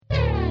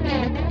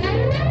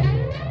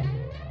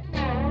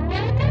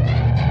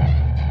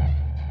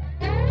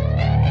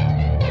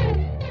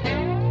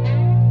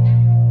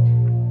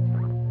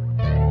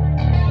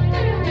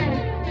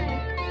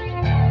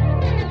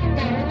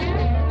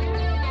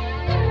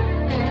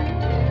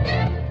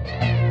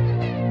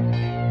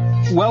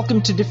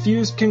Welcome to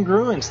Diffused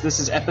Congruence.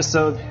 This is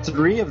episode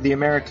 3 of the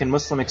American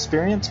Muslim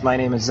Experience. My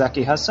name is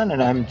Zaki Hassan,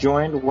 and I'm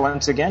joined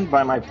once again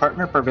by my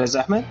partner, Parvez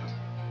Ahmed.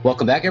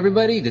 Welcome back,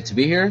 everybody. Good to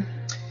be here.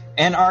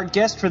 And our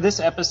guest for this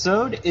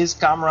episode is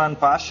Kamran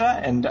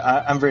Pasha, and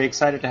I'm very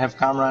excited to have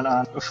Kamran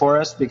on for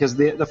us because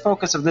the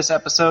focus of this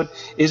episode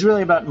is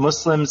really about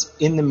Muslims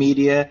in the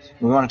media.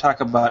 We want to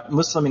talk about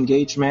Muslim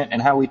engagement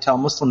and how we tell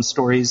Muslim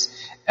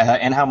stories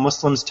and how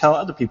Muslims tell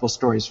other people's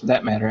stories for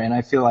that matter. And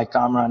I feel like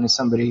Kamran is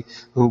somebody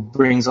who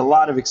brings a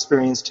lot of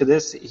experience to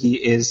this. He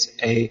is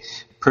a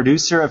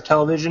producer of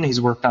television. He's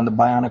worked on The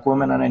Bionic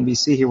Woman on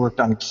NBC. He worked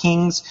on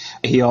Kings.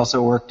 He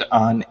also worked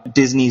on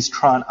Disney's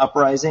Tron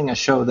Uprising, a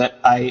show that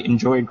I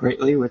enjoyed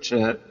greatly, which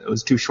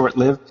was too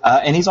short-lived.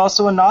 And he's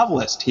also a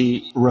novelist.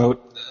 He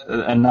wrote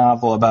a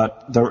novel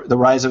about the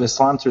rise of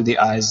Islam through the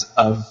eyes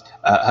of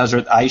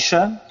Hazrat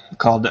Aisha,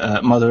 called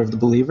Mother of the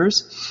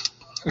Believers.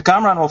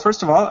 Kamran, well,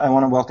 first of all, I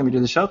want to welcome you to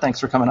the show.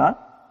 Thanks for coming on.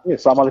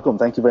 Yes, Assalamu alaikum.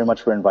 Thank you very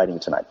much for inviting me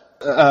tonight.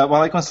 Wa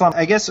alaikum assalam.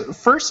 I guess,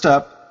 first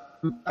up,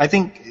 I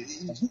think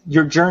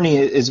your journey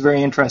is a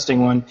very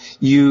interesting one.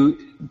 You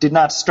did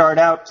not start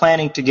out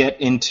planning to get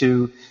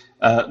into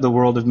the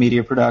world of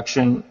media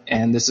production,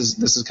 and this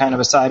is kind of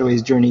a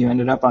sideways journey you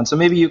ended up on. So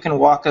maybe you can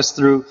walk us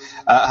through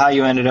how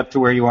you ended up to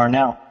where you are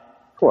now.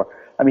 Sure.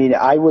 I mean,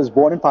 I was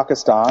born in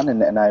Pakistan,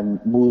 and I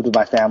moved with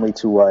my family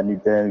to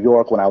New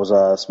York when I was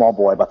a small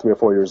boy, about 3 or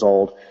 4 years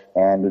old,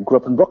 and grew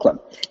up in Brooklyn.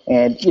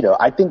 And,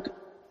 I think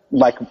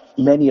like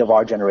many of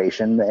our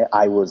generation,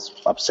 I was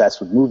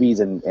obsessed with movies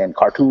and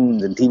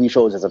cartoons and TV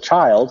shows as a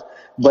child,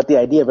 but the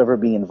idea of ever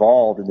being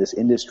involved in this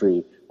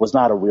industry was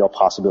not a real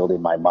possibility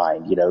in my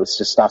mind. It's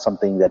just not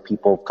something that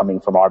people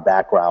coming from our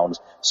backgrounds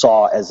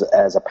saw as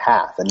a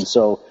path. And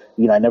so,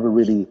 I never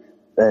really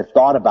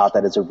thought about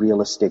that as a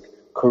realistic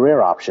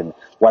career option.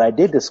 What I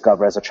did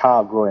discover as a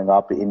child growing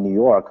up in New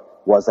York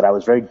was that I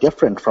was very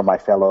different from my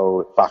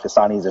fellow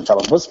Pakistanis and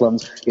fellow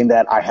Muslims in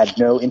that I had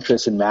no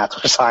interest in math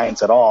or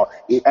science at all.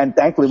 And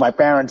thankfully, my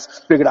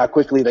parents figured out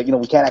quickly that,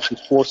 we can't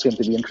actually force him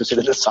to be interested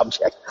in this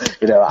subject.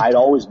 I'd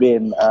always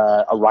been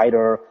a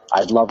writer.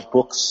 I'd loved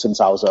books since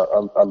I was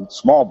a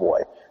small boy,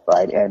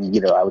 right? And,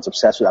 I was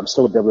obsessed with, I'm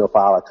still a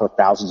bibliophile. I collect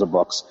thousands of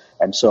books.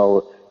 And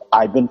so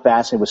I'd been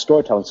fascinated with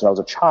storytelling since I was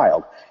a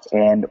child.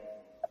 And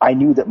I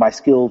knew that my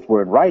skills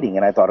were in writing,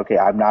 and I thought, okay,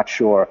 I'm not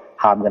sure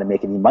how I'm going to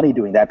make any money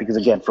doing that because,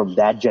 again, from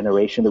that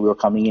generation that we were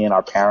coming in,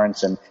 our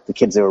parents and the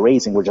kids they were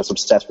raising were just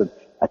obsessed with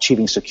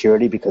achieving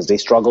security because they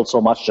struggled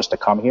so much just to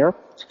come here.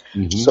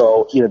 Mm-hmm.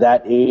 So,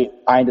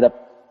 I ended up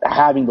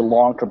having the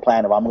long-term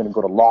plan of I'm going to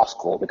go to law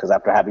school because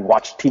after having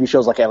watched TV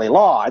shows like LA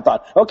Law, I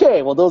thought,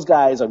 okay, well, those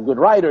guys are good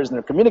writers and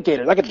they're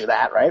communicators. I can do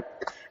that, right?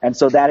 And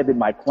so that had been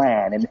my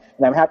plan. And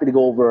I'm happy to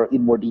go over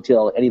in more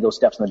detail any of those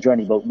steps in the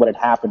journey. But what had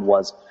happened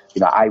was,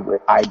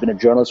 I'd been a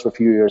journalist for a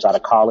few years out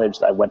of college.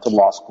 I went to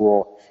law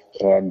school.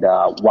 And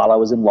while I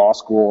was in law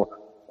school,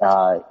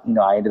 I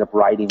ended up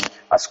writing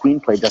a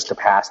screenplay just to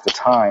pass the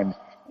time.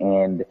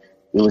 And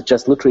it was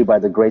just literally by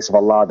the grace of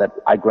Allah that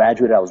I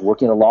graduated. I was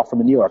working at a law firm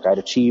in New York. I'd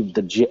achieved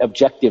the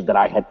objective that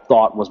I had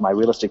thought was my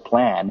realistic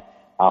plan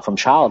from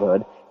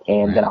childhood.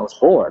 And then I was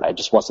bored. I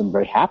just wasn't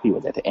very happy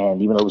with it.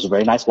 And even though it was a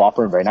very nice law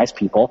firm, very nice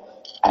people,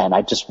 and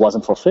I just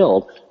wasn't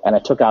fulfilled. And I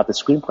took out the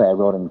screenplay I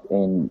wrote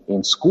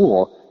in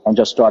school and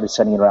just started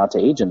sending it around to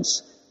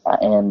agents.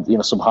 And,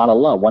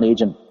 subhanAllah, one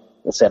agent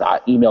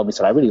emailed me,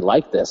 said, I really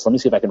like this. Let me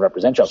see if I can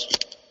represent you.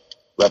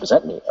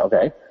 Represent me?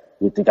 Okay.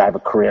 You think I have a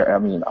career? I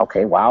mean,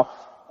 okay, wow.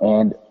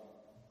 And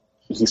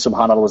he,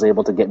 subhanAllah, was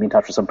able to get me in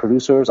touch with some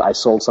producers. I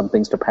sold some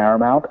things to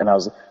Paramount, and I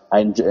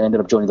ended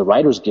up joining the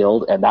Writers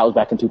Guild, and that was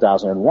back in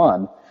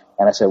 2001.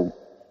 And I said,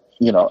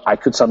 I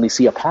could suddenly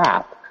see a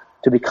path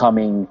to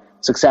becoming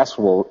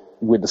successful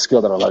with the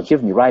skill that Allah had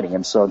given me writing.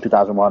 And so in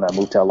 2001, I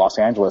moved to Los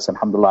Angeles, and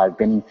alhamdulillah, I've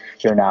been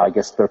here now, I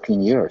guess,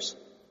 13 years.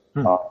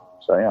 So,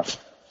 yeah.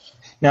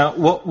 Now,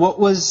 what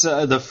was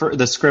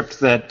the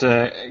script that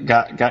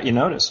got you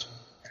noticed?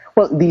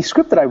 Well, the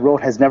script that I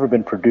wrote has never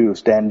been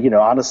produced, and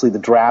honestly, the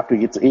draft.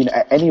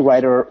 Any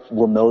writer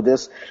will know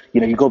this.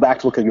 You go back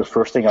to look at your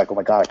first thing, like, oh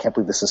my God, I can't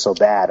believe this is so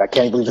bad. I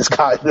can't believe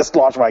this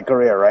launched my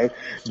career, right?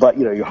 But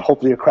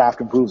hopefully your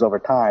craft improves over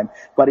time.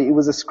 But it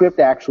was a script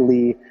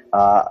actually.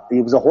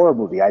 It was a horror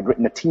movie. I'd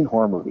written a teen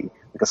horror movie,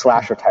 like a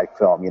slasher type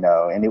film,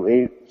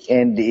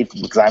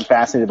 because I'm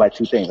fascinated by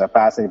two things. I'm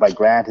fascinated by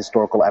grand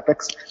historical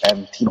epics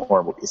and teen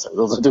horror movies.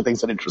 Those are two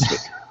things that interest me.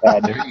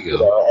 And, there you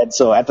go. And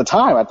so at the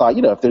time I thought,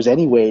 if there's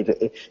any way to,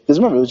 because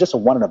remember, it was just a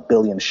 1 in a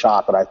billion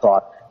shot, but I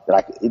thought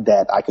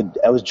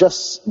I was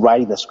just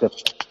writing the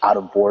script out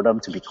of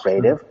boredom to be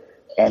creative.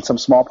 And some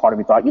small part of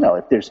me thought,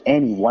 if there's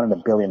any 1 in a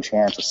billion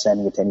chance of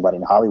sending it to anybody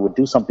in Hollywood,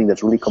 do something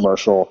that's really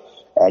commercial.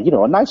 And,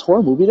 a nice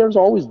horror movie. There's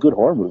always good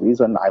horror movies,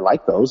 and I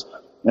like those.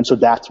 And so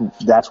that's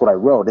what I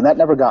wrote. And that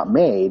never got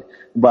made,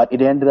 but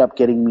it ended up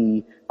getting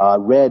me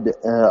read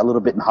a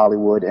little bit in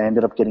Hollywood, and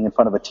ended up getting in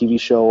front of a TV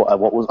show,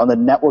 what was on the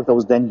network that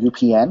was then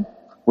UPN,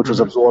 which was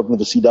absorbed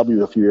into the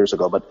CW a few years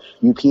ago. But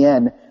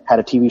UPN had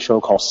a TV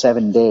show called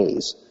 7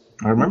 Days,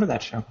 I remember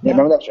that show. Yeah.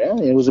 Remember that show?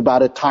 It was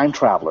about a time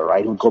traveler,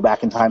 right, who would go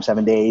back in time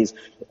 7 days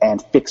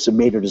and fix a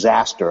major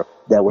disaster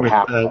that would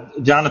happen.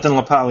 Jonathan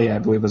LaPaglia, I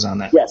believe, was on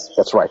that. Yes,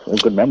 that's right.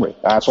 Good memory.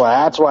 That's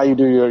why you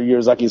do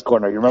your Zucky's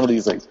Corner. You remember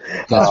these things.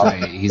 That's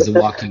right. He's a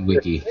walking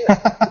wiki.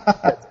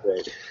 That's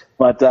great.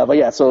 But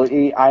yeah, so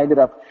I ended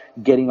up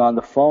getting on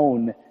the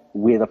phone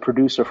with a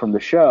producer from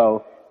the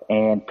show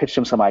and pitched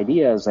him some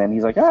ideas, and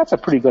he's like, that's a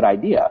pretty good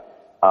idea.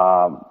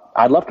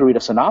 I'd love to read a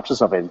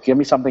synopsis of it. Give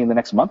me something in the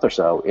next month or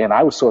so. And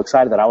I was so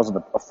excited that I was on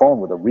the phone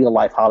with a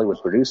real-life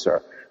Hollywood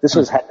producer. This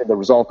had been the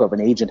result of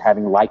an agent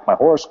having liked my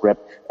horror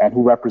script and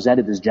who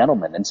represented this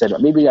gentleman and said,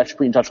 maybe I should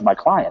put you in touch with my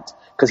client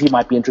because he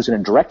might be interested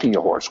in directing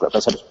your horror script. I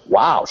said,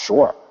 wow,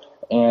 sure.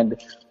 And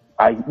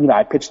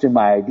I pitched him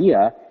my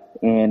idea,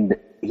 and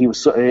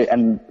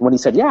and when he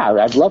said, yeah,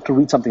 I'd love to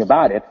read something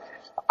about it,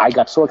 I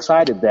got so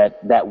excited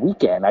that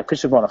weekend, I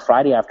pitched it on a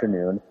Friday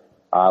afternoon,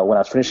 when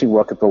I was finishing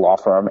work at the law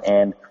firm,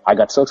 and I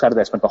got so excited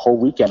that I spent the whole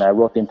weekend. I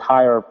wrote the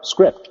entire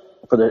script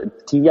for the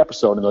TV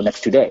episode in the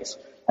next 2 days.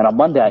 And on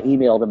Monday, I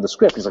emailed him the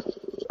script. He's like,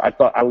 I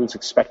thought I was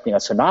expecting a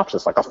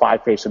synopsis, like a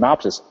 5-page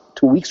synopsis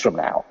 2 weeks from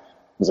now.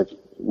 He's like,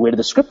 where did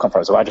the script come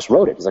from? So I just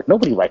wrote it. He's like,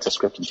 nobody writes a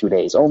script in 2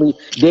 days. Only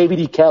David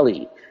E.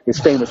 Kelly is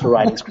famous for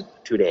writing scripts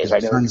in 2 days.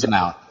 Right? Turns him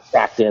out.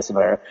 Practice,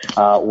 or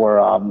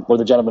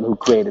the gentleman who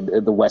created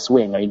The West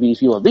Wing. I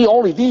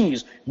mean,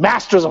 these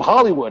masters of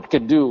Hollywood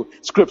can do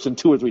scripts in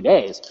 2 or 3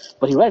 days.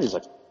 But he read it, he's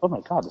like, oh my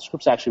God, the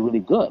script's actually really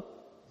good.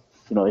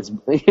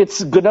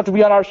 It's good enough to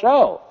be on our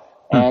show.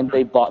 And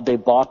they bought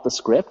the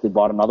script, they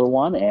bought another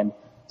one, and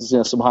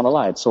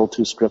subhanAllah, I had sold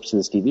 2 scripts to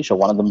this TV show.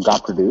 One of them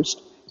got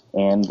produced,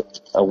 and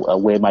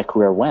away my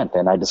career went.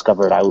 And I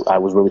discovered I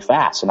was really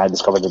fast, and I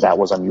discovered that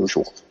was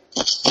unusual.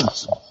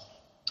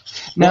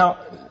 Now,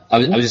 I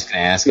was just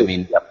going to ask, I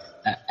mean,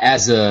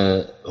 as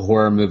a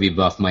horror movie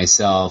buff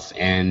myself,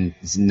 and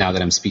now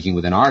that I'm speaking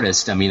with an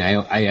artist, I mean,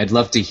 I'd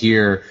love to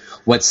hear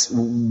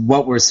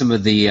what were some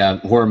of the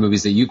horror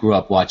movies that you grew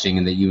up watching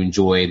and that you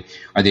enjoyed?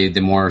 Are they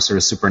the more sort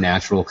of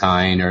supernatural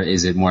kind, or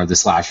is it more of the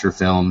slasher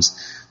films?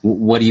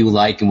 What do you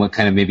like, and what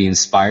kind of maybe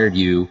inspired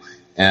you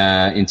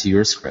into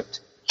your script?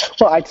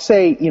 Well, I'd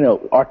say,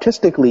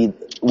 artistically,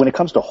 when it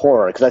comes to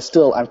horror, because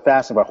I'm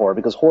fascinated by horror,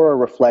 because horror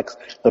reflects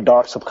the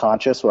dark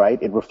subconscious,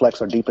 right? It reflects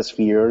our deepest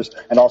fears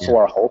and also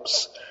our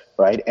hopes,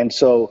 right? And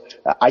so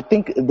I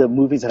think the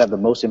movies that have the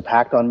most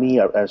impact on me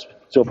are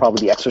still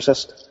probably The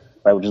Exorcist,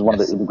 right? Which is one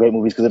of the great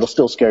movies because it'll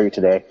still scare you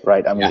today,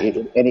 right? I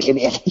mean, it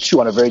hits you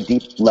on a very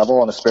deep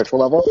level, on a spiritual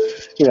level,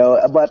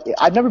 but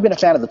I've never been a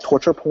fan of the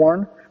torture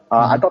porn.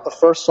 I thought the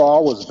first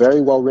Saw was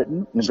very well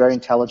written and very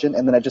intelligent,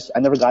 and then I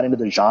never got into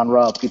the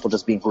genre of people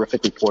just being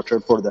horrifically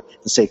tortured for the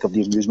sake of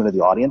the amusement of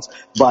the audience.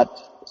 But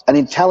an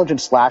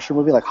intelligent slasher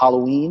movie like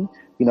Halloween,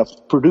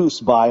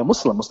 produced by a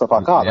Muslim,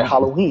 Mustafa Khan,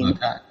 Halloween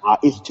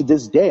is to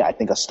this day, I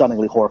think, a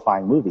stunningly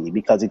horrifying movie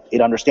because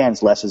it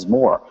understands less is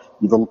more.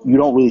 You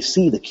don't really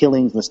see the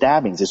killings and the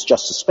stabbings; it's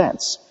just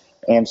suspense.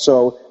 And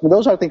so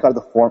those, I think, are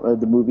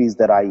the movies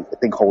that I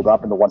think hold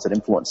up and the ones that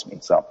influence me.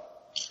 So.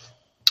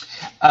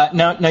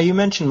 Now you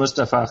mentioned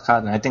Mustafa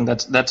Khan. I think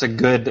that's a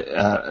good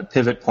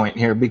pivot point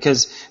here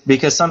because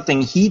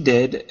something he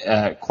did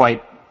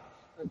quite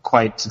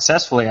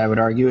successfully, I would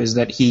argue, is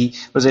that he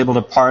was able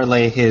to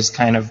parlay his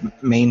kind of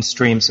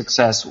mainstream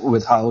success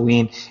with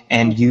Halloween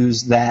and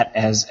use that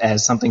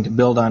as something to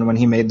build on when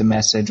he made The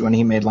Message, when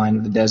he made Lion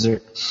of the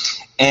Desert.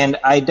 And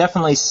I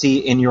definitely see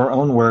in your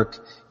own work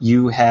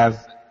you've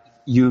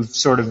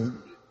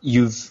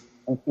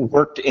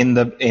worked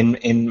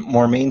in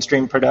more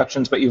mainstream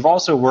productions, but you've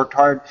also worked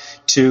hard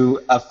to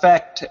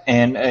affect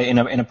and in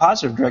a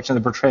positive direction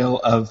the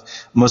portrayal of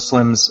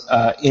Muslims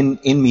in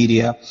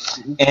media.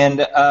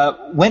 And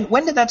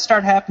when did that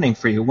start happening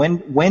for you?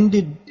 When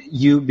did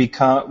you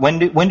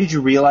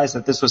realize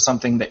that this was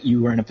something that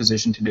you were in a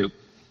position to do?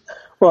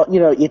 Well,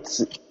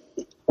 it's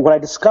what I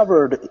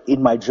discovered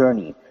in my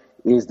journey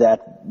is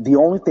that the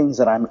only things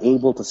that I'm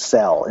able to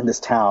sell in this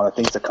town are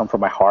things that come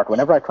from my heart.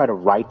 Whenever I try to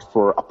write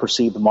for a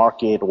perceived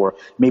market or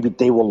maybe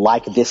they will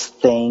like this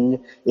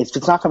thing, if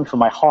it's not coming from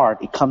my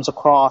heart, it comes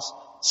across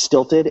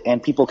stilted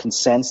and people can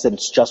sense that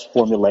it's just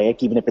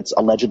formulaic, even if it's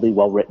allegedly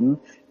well written.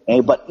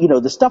 But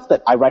the stuff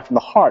that I write from the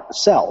heart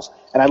sells.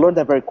 And I learned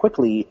that very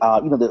quickly.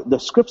 The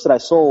scripts that I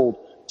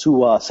sold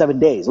to 7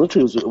 Days.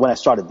 Literally, it was when I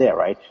started there,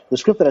 right? The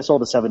script that I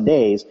sold to 7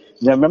 Days,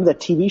 remember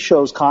that TV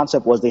show's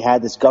concept was they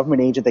had this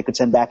government agent they could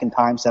send back in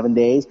time 7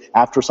 days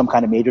after some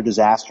kind of major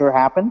disaster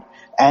happened.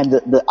 And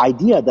the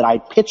idea that I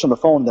pitched on the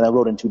phone that I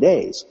wrote in 2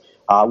 days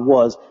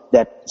was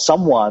that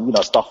someone,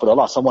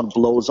 astaghfirullah, someone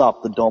blows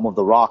up the Dome of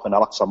the Rock in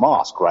Al-Aqsa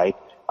Mosque, right?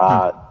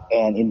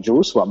 And in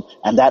Jerusalem,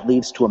 and that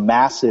leads to a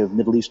massive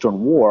Middle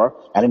Eastern war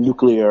and a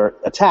nuclear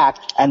attack,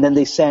 and then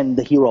they send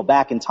the hero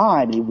back in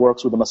time, and he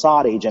works with a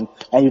Mossad agent,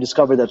 and you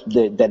discover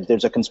that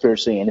there's a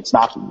conspiracy, and it's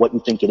not what you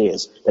think it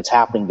is that's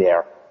happening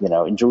there,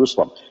 in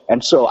Jerusalem.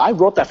 And so I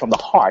wrote that from the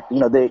heart.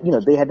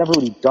 They had never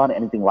really done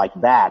anything like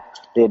that,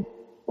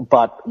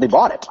 but they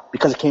bought it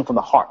because it came from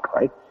the heart,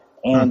 right?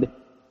 And,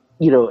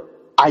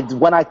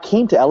 when I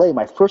came to LA,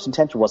 my first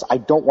intention was I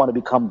don't want to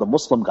become the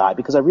Muslim guy,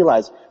 because I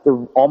realized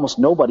almost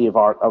nobody of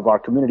our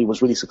community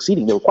was really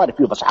succeeding. There were quite a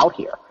few of us out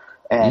here,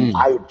 and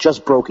I had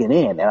just broken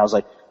in, and I was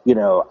like,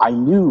 I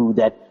knew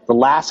that the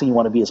last thing you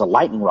want to be is a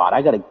lightning rod.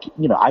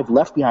 I've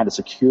left behind a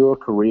secure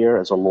career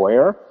as a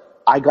lawyer.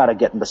 I got to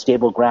get in the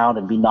stable ground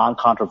and be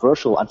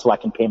non-controversial until I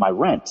can pay my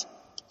rent.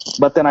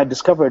 But then I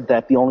discovered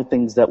that the only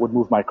things that would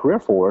move my career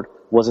forward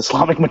was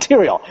Islamic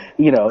material.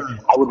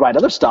 I would write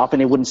other stuff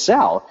and it wouldn't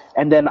sell.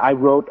 And then I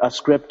wrote a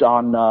script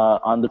on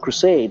the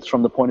Crusades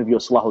from the point of view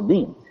of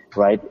Salahuddin,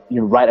 right?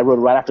 I wrote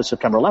it right after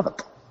September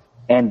 11th.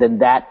 And then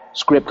that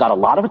script got a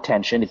lot of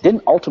attention. It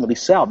didn't ultimately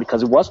sell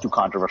because it was too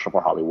controversial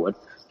for Hollywood,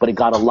 but it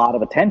got a lot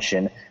of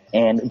attention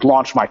and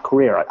launched my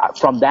career.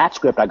 From that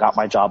script, I got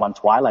my job on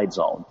Twilight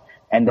Zone.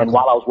 And then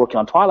while I was working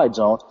on Twilight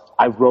Zone,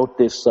 I wrote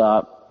this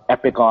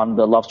epic on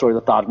the love story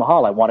of the Taj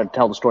Mahal. I wanted to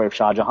tell the story of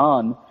Shah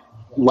Jahan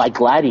like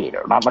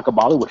Gladiator, not like a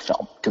Bollywood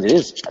film, because it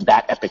is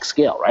that epic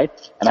scale, right?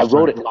 And I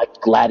wrote it like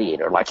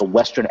Gladiator, like a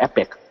Western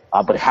epic,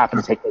 but it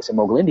happened to take place in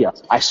Mughal India.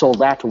 I sold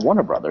that to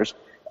Warner Brothers,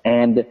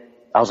 and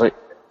I was like,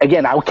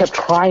 again, I kept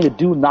trying to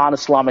do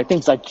non-Islamic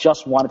things. I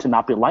just wanted to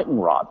not be a lightning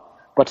rod.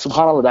 But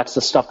subhanAllah, that's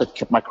the stuff that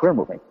kept my career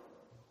moving.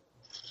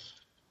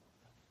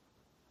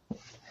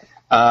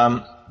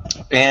 At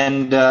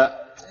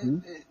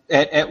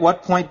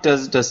what point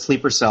does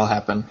Sleeper Cell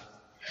happen?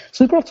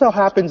 Sleeper Cell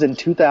happens in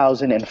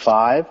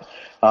 2005.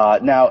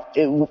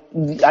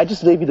 I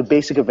just gave you the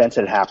basic events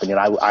that happened.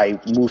 I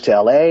moved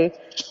to LA.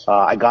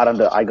 I got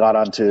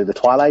onto the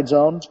Twilight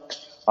Zone,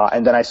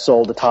 and then I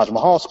sold the Taj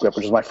Mahal script,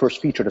 which was my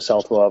first feature to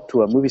sell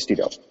to a movie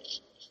studio.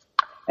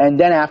 And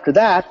then after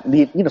that,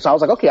 so I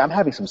was like, okay, I'm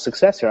having some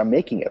success here. I'm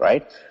making it,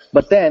 right?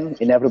 But then,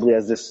 inevitably,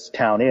 as this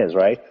town is,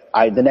 right,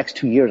 the next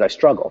 2 years I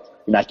struggle.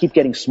 I keep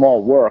getting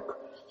small work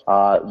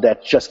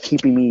that's just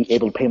keeping me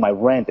able to pay my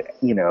rent.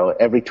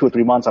 Every 2 or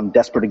 3 months I'm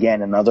desperate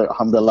again, and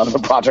another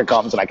project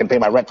comes and I can pay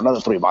my rent for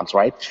another 3 months,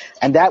 right?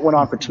 And that went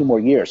on for 2 more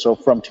years. So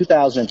from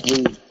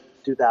 2003 to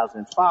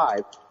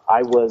 2005,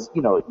 I was,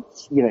 in a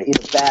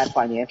bad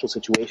financial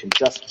situation,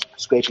 just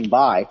scraping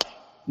by.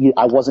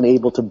 I wasn't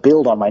able to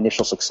build on my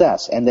initial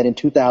success. And then in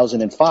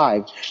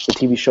 2005, the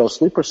TV show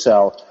Sleeper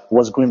Cell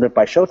was greenlit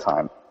by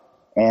Showtime.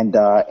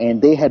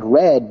 And they had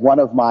read one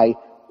of my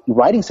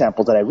writing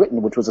samples that I'd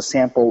written, which was a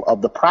sample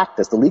of The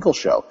Practice, the legal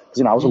show.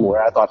 Because, I was a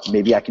lawyer. I thought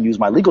maybe I can use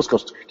my legal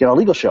skills to get on a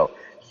legal show.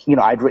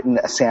 I'd written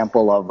a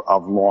sample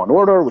of Law and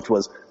Order, which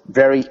was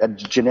a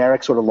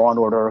generic sort of Law and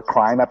Order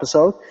crime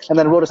episode. And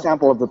then I wrote a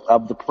sample of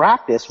the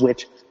Practice,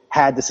 which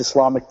had this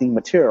Islamic themed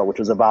material, which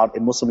was about a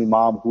Muslim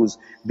imam who was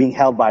being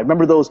held by,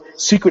 remember those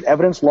secret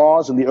evidence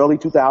laws in the early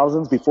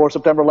 2000s before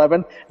September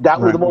 11? That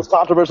were the most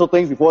controversial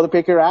things before the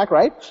Patriot Act,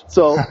 right?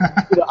 So,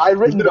 I'd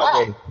written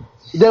that.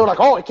 They were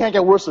like, oh, it can't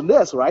get worse than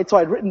this, right? So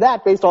I'd written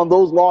that based on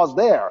those laws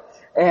there.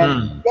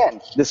 And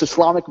again, this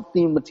Islamic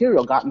themed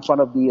material got in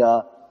front of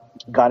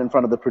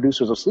the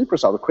producers of Sleeper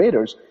Cell, the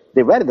creators.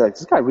 They read it. They're like,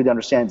 this guy really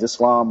understands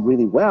Islam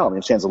really well. He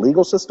understands the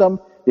legal system.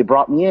 They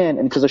brought me in,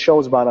 and because the show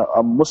was about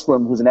a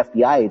Muslim who's an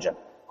FBI agent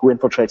who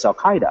infiltrates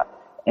Al-Qaeda.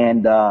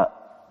 And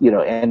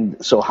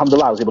so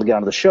alhamdulillah, I was able to get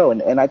onto the show,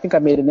 and I think I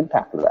made an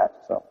impact with that.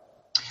 So.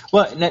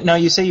 Well, now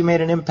you say you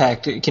made an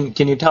impact.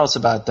 Can you tell us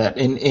about that?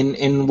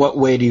 In what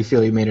way do you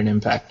feel you made an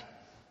impact?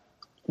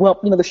 Well,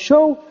 the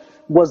show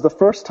was the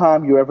first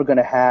time you're ever going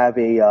to have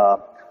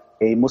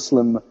a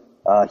Muslim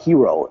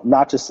hero,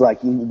 not just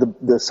like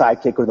the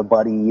sidekick or the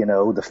buddy,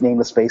 the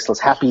nameless, faceless,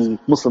 happy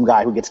Muslim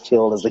guy who gets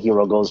killed as the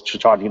hero goes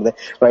charging,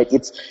 right?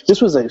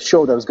 This was a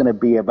show that was going to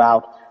be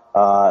about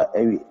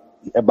a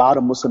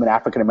Muslim and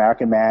African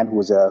American man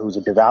who's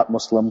a devout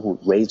Muslim who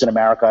was raised in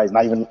America. He's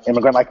not even an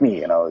immigrant like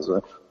me, he's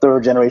a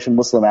third generation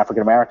Muslim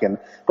African American,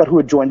 but who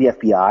had joined the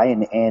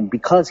FBI, and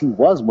because he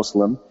was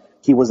Muslim,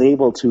 he was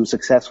able to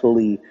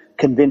successfully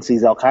convince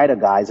these Al Qaeda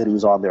guys that he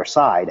was on their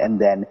side,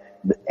 and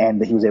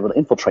that he was able to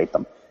infiltrate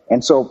them.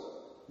 And so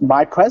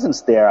my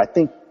presence there, I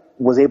think,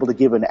 was able to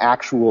give an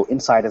actual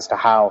insight as to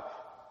how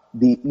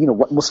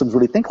what Muslims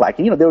really think like.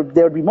 And, there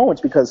would be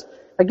moments because,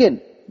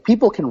 again,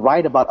 people can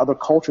write about other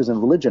cultures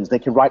and religions. They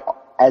can write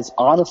as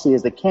honestly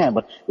as they can,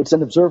 but it's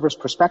an observer's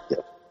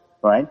perspective,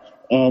 right?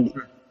 And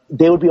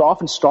they would be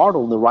often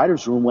startled in the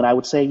writer's room when I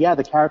would say, yeah,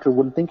 the character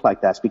wouldn't think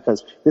like that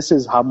because this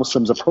is how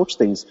Muslims approach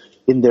things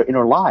in their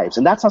inner lives.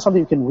 And that's not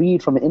something you can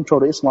read from an Intro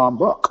to Islam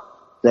book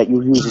that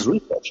you use as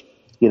research.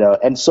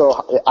 And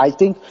so I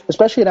think,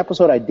 especially an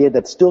episode I did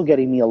that's still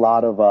getting me a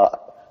lot of,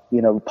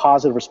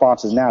 positive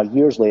responses now,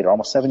 years later,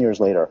 almost 7 years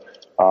later.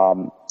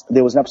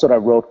 There was an episode I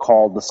wrote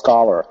called The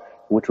Scholar,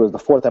 which was the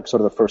 4th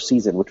episode of the 1st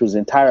season, which was an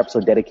entire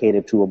episode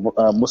dedicated to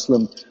a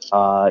Muslim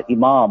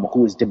imam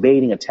who is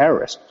debating a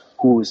terrorist,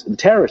 the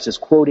terrorist is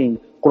quoting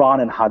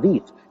Quran and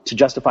Hadith to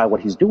justify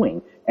what he's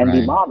doing. And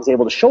the imam is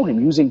able to show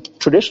him using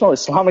traditional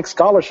Islamic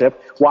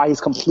scholarship why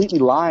he's completely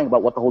lying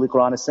about what the Holy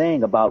Quran is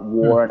saying about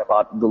war and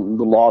about the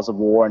laws of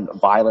war and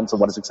violence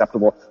and what is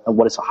acceptable and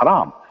what is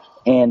haram.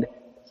 And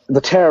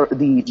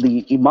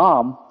the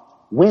imam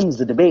wins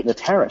the debate, the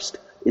terrorist,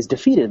 is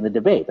defeated in the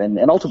debate. And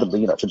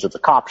ultimately, since it's a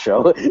cop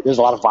show, there's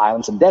a lot of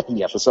violence and death in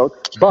the episode.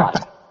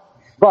 But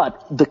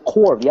the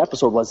core of the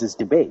episode was this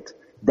debate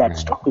that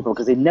struck people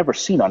because they'd never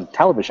seen on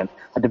television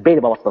a debate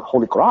about what the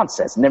Holy Quran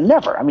says. And they've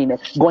never,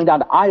 going down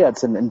to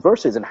ayats and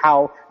verses and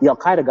how the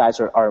Al-Qaeda guys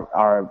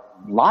are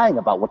lying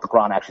about what the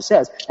Quran actually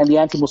says. And the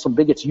anti-Muslim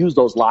bigots use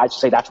those lies to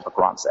say that's what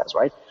the Quran says,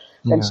 right?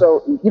 Yeah. And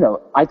so,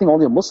 I think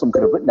only a Muslim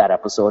could have written that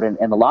episode. And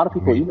a lot of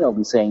people emailed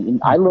me saying,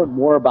 I learned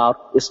more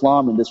about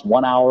Islam in this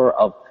 1 hour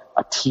of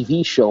a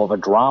TV show, of a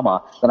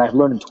drama, than I've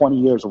learned in 20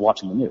 years of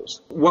watching the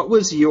news. What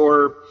was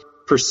your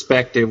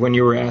perspective when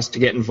you were asked to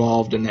get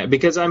involved in that?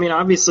 Because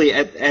obviously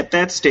at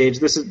that stage,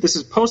 this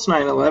is post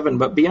 9/11,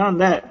 but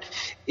beyond that,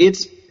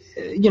 it's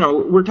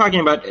we're talking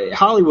about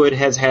Hollywood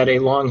has had a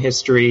long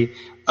history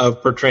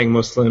of portraying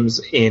Muslims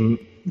in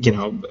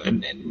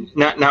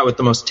not with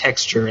the most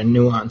texture and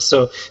nuance.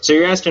 So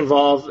you're asked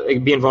to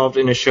be involved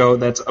in a show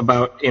that's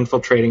about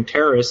infiltrating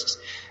terrorists.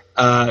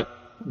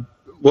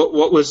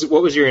 What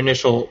was your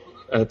initial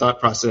thought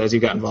process as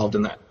you got involved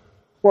in that?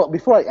 Well,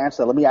 before I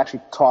answer that, let me actually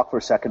talk for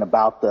a second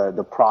about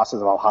the process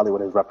of how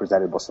Hollywood has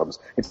represented Muslims.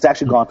 It's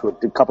actually gone through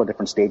a couple of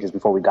different stages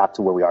before we got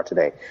to where we are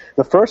today.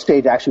 The first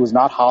stage actually was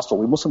not hostile.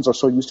 We Muslims are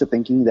so used to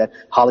thinking that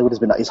Hollywood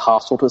is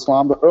hostile to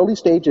Islam. The early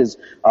stages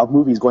of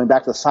movies, going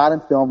back to the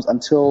silent films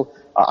until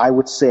I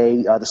would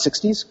say the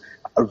 60s,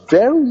 are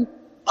very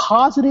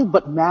positive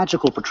but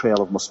magical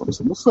portrayal of Muslims.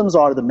 The Muslims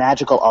are the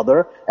magical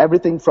other.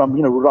 Everything from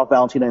Rudolph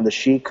Valentino and the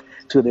Sheikh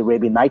to the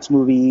Arabian Nights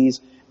movies.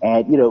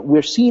 And,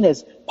 we're seen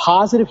as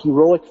positive,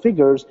 heroic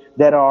figures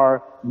that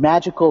are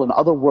magical and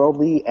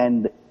otherworldly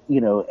and,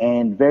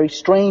 and very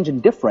strange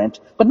and different,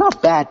 but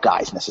not bad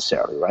guys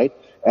necessarily, right?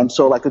 And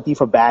so, like the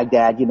Thief of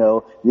Baghdad,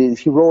 the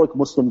heroic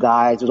Muslim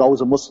guys, there's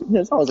always a Muslim,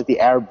 it's always like the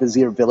Arab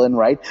vizier villain,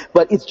 right?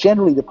 But it's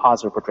generally the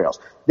positive portrayals.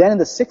 Then in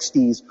the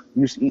 60s,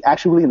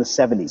 actually really in the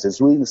 70s,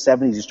 it's really in the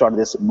 70s you started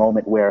this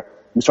moment where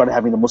you started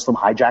having the Muslim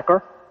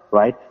hijacker,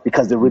 right?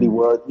 Because there really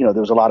were, there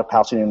was a lot of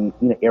Palestinian,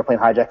 airplane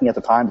hijacking at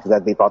the time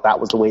because they thought that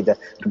was the way to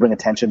bring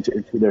attention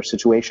to their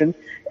situation.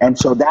 And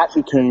so that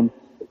became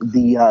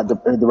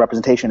the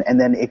representation. And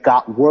then it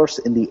got worse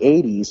in the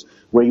 80s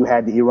where you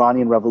had the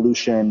Iranian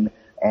Revolution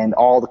and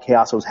all the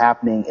chaos that was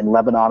happening in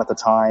Lebanon at the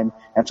time.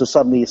 And so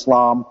suddenly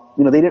Islam,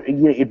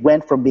 it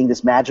went from being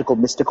this magical,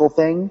 mystical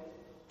thing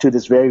to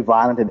this very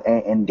violent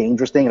and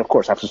dangerous thing. And of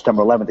course, after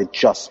September 11th, it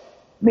just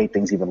made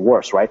things even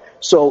worse, right?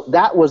 So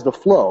that was the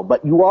flow.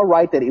 But you are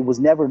right that it was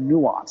never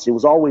nuanced. It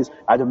was always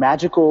either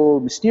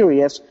magical,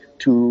 mysterious,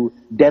 to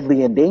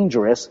deadly and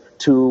dangerous,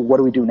 to what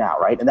do we do now,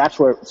 right? And that's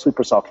where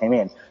Sleeper Cell came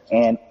in.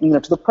 And,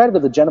 to the credit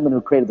of the gentleman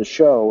who created the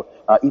show,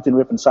 Ethan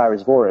Rip and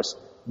Cyrus Voris,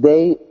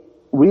 they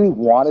really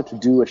wanted to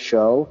do a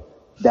show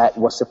that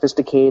was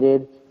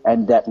sophisticated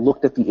and that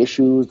looked at the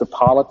issues, the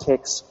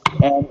politics,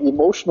 and the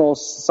emotional,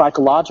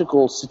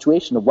 psychological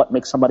situation of what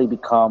makes somebody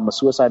become a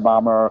suicide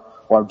bomber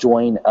or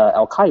join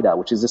Al-Qaeda,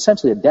 which is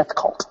essentially a death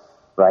cult,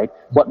 right?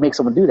 What makes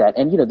someone do that?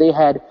 And, they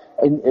had,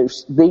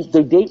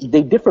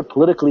 they differed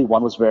politically.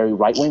 One was very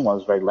right-wing, one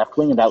was very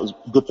left-wing, and that was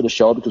good for the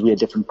show because we had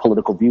different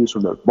political views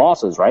from the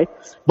bosses, right?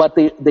 But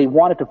they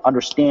wanted to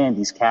understand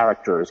these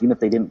characters, even if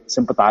they didn't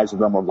sympathize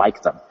with them or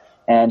like them.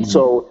 And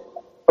so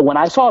when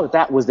I saw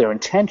that was their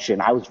intention,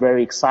 I was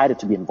very excited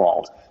to be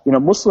involved.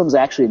 Muslims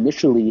actually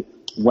initially,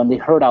 when they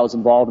heard I was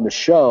involved in the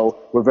show,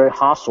 were very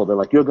hostile. They're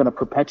like, you're going to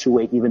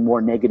perpetuate even more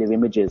negative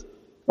images.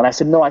 And I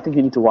said, no, I think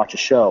you need to watch a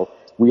show.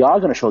 We are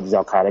going to show these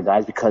Al-Qaeda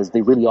guys because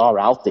they really are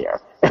out there.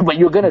 But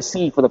you're going to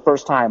see for the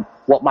first time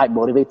what might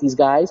motivate these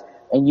guys.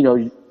 And,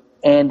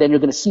 and then you're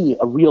going to see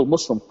a real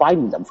Muslim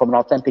fighting them from an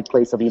authentic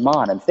place of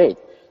Iman and faith.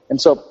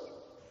 And so,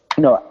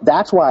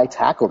 that's why I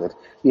tackled it.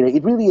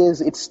 It really is,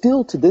 it's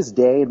still to this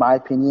day, in my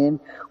opinion,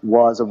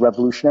 was a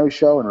revolutionary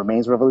show and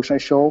remains a revolutionary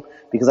show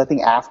because I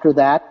think after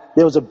that,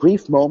 there was a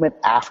brief moment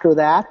after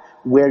that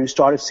where you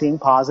started seeing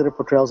positive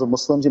portrayals of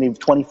Muslims.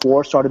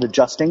 24 started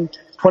adjusting.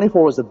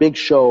 24 was the big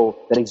show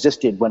that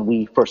existed when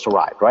we first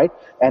arrived, right?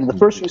 And the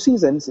first few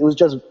seasons, it was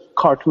just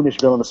cartoonish,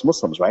 villainous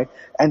Muslims, right?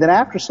 And then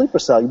after Sleeper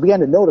Cell, you began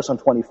to notice on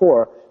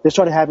 24, they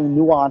started having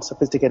nuanced,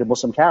 sophisticated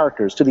Muslim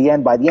characters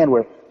by the end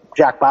where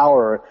Jack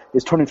Bauer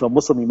is turning to a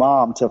Muslim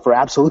imam for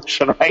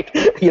absolution, right?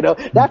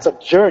 That's a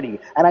journey.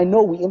 And I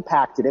know we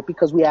impacted it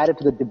because we added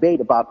to the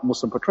debate about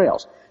Muslim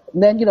portrayals.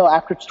 And then,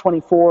 after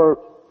 24,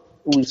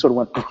 we sort of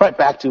went right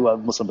back to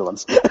Muslim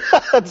villains.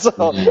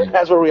 So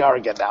that's where we are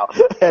again now.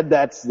 And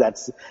that's I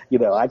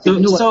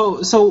think. So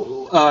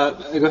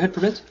go ahead,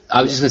 Pravit.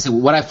 I was just going to say,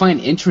 what I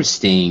find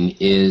interesting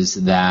is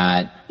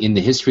that in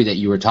the history that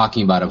you were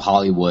talking about of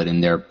Hollywood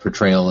and their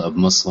portrayal of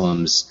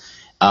Muslims,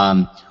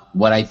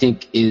 what I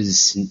think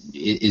is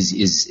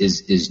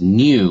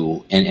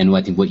new, and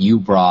I think what you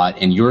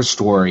brought and your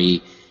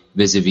story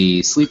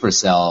vis-a-vis Sleeper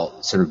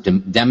Cell sort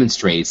of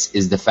demonstrates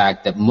is the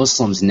fact that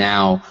Muslims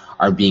now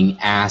are being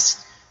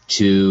asked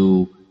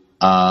to,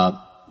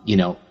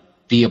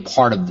 be a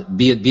part of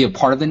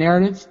the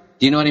narrative,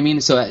 Do you know what I mean?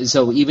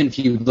 So even if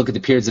you look at the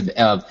periods of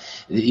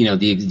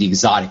the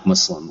exotic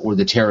Muslim or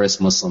the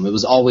terrorist Muslim, it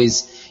was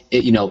always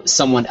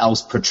someone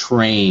else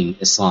portraying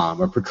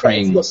Islam or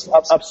portraying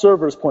Muslims.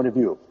 Observer's point of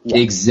view. Yeah.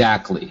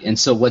 Exactly. And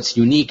so what's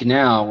unique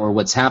now, or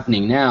what's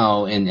happening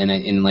now,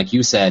 and like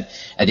you said,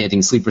 I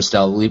think Sleeper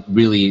Cell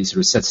really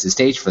sort of sets the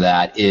stage for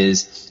that,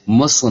 is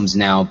Muslims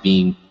now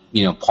being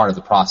part of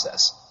the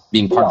process,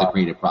 being part of the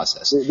creative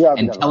process,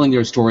 and telling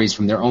their stories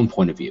from their own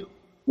point of view.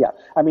 Yeah,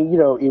 I mean,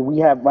 we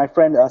have my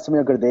friend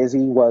Samir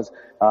Gurdesi was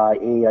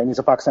he's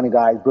a Pakistani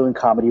guy, brilliant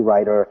comedy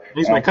writer.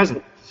 He's my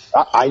cousin.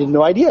 I had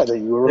no idea that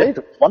you were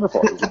related.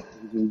 Wonderful. He's a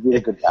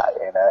really good guy,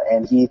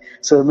 and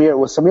Samir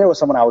was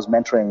someone I was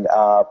mentoring,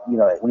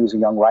 when he was a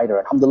young writer.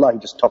 And alhamdulillah, he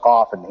just took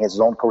off and he has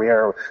his own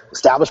career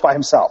established by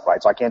himself,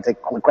 right? So I can't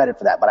take credit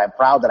for that, but I'm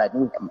proud that I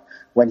knew him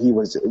when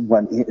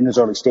in his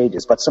early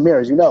stages. But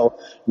Samir, as you know,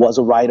 was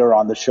a writer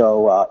on the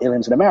show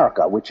Aliens in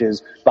America, which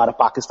is about a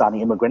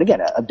Pakistani immigrant, again,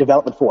 a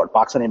development forward,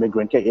 Pakistani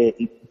immigrant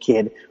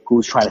kid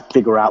who's trying to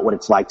figure out what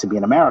it's like to be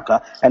in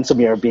America. And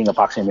Samir, being a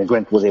Pakistani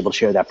immigrant, was able to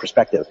share that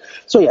perspective.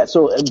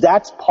 So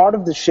that's part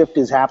of the shift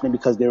is happening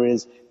because there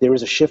is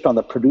a shift on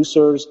the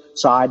producers'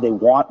 side. They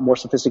want more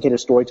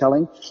sophisticated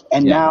storytelling.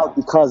 And now,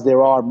 because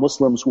there are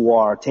Muslims who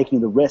are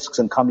taking the risks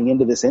and coming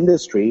into this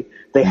industry,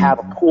 they have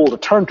a pool to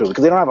turn to.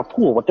 Because they don't have a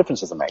pool, what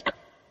difference does it make?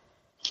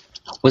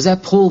 Was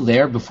that pool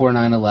there before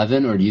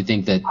 9/11, or do you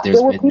think that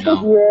there's been people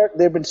here?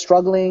 They've been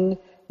struggling,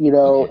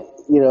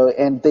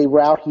 and they were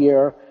out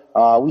here.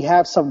 We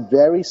have some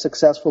very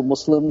successful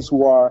Muslims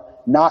who are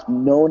not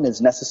known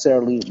as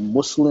necessarily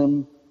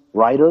Muslim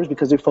writers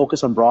because they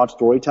focus on broad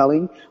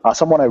storytelling.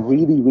 Someone I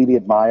really, really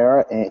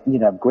admire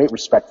and have great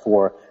respect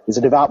for is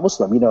a devout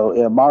Muslim.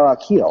 Mara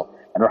Akil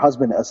and her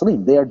husband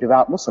Salim. They are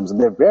devout Muslims and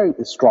they're very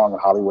strong in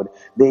Hollywood.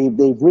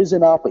 They've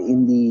risen up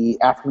in the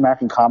African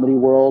American comedy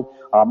world.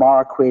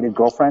 Mara created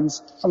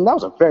Girlfriends. I mean, that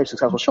was a very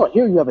successful show.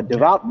 Here you have a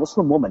devout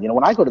Muslim woman.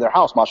 When I go to their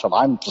house, mashallah,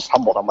 I'm just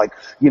humbled. I'm like,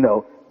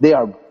 they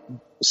are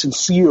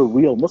sincere,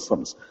 real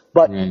Muslims.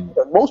 But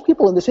most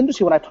people in this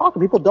industry, when I talk to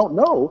people, don't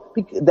know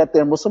that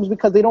they're Muslims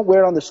because they don't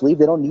wear it on their sleeve.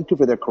 They don't need to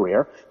for their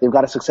career. They've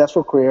got a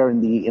successful career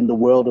in the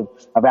world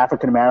of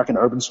African American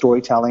urban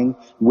storytelling,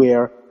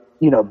 where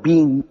they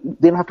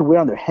don't have to wear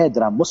on their head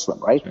that I'm Muslim,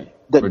 right?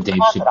 Or Dave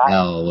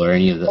Chappelle or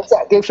any of those.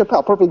 Exactly, Dave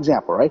Chappelle, perfect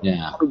example, right?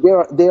 Yeah. I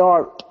mean,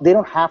 they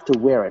don't have to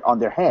wear it on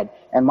their head,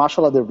 and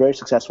mashallah, they're very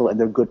successful and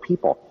they're good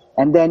people.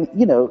 And then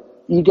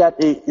you got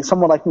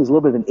someone like me who's a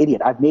little bit of an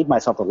idiot. I've made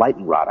myself a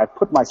lightning rod. I've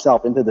put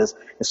myself into this,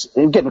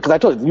 again, because I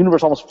told you, the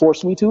universe almost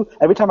forced me to.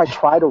 Every time I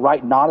try to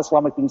write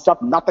non-Islamic themed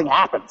stuff, nothing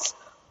happens.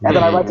 And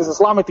then I write this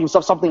Islamic themed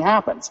stuff, something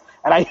happens.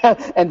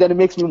 And then it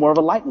makes me more of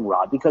a lightning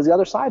rod, because the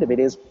other side of it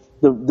is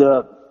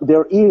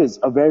there is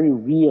a very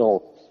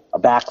real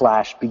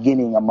backlash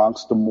beginning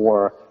amongst the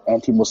more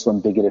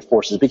anti-Muslim bigoted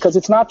forces, because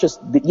it's not just,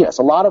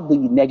 a lot of the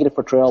negative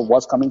portrayal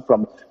was coming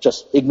from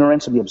just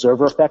ignorance and the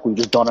observer effect, we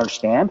just don't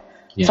understand.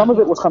 Yeah. Some of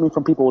it was coming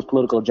from people with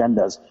political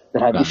agendas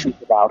that had issues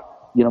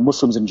about,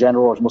 Muslims in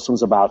general, or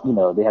Muslims about,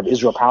 they have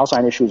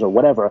Israel-Palestine issues or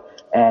whatever,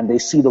 and they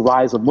see the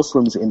rise of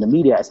Muslims in the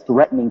media as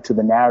threatening to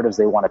the narratives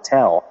they want to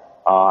tell.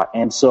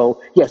 And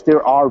so, yes,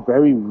 there are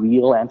very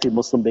real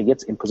anti-Muslim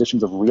bigots in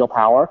positions of real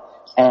power,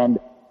 and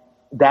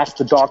that's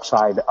the dark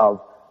side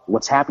of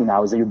what's happening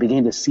now, is that you're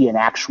beginning to see an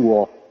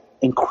actual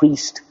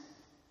increased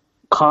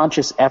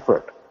conscious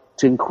effort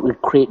to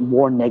create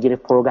more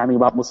negative programming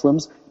about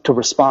Muslims to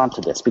respond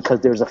to this, because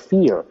there's a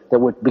fear that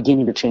we're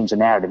beginning to change the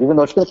narrative, even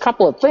though it's been a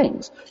couple of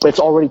things, but it's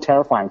already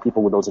terrifying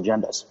people with those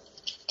agendas.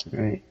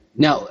 Right.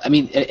 Now, I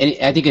mean,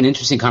 I think an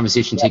interesting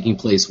conversation taking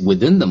place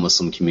within the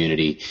Muslim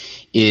community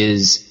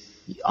is,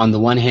 on the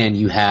one hand,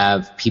 you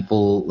have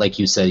people, like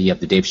you said, you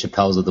have the Dave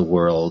Chappelles of the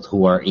world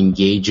who are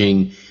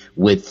engaging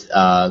with,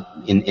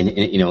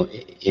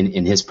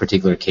 in his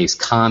particular case,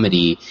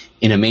 comedy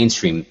in a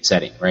mainstream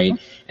setting, right?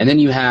 And then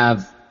you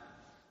have,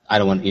 I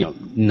don't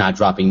want, not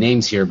dropping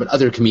names here, but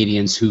other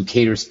comedians who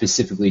cater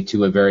specifically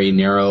to a very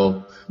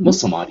narrow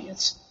Muslim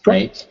audience,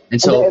 right?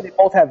 And so they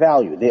both have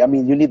value.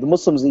 The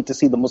Muslims need to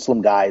see the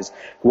Muslim guys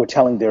who are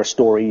telling their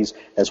stories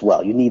as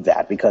well. You need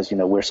that because,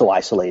 we're so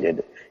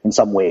isolated in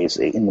some ways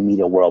in the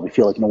media world. We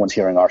feel like no one's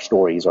hearing our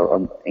stories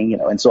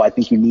and so I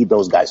think you need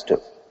those guys too.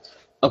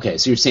 Okay,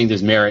 so you're saying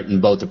there's merit in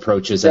both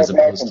approaches as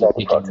opposed to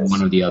picking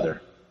one or the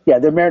other. Yeah,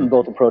 there's merit in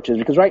both approaches,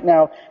 because right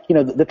now,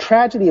 the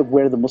tragedy of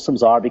where the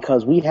Muslims are,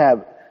 because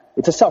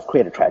it's a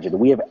self-created tragedy.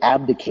 We have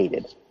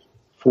abdicated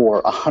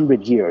for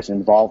 100 years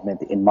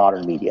involvement in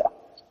modern media.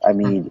 I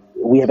mean,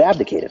 we have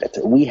abdicated it.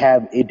 We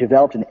have it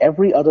developed in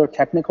every other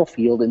technical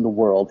field in the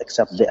world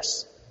except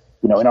this.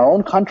 In our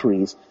own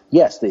countries,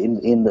 yes,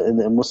 in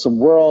the Muslim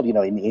world,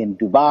 in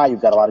Dubai,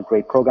 you've got a lot of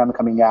great programming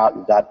coming out.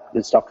 You've got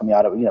good stuff coming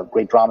out of,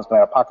 great dramas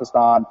coming out of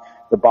Pakistan.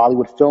 The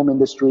Bollywood film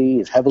industry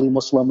is heavily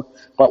Muslim.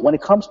 But when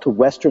it comes to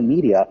Western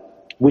media,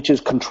 which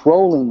is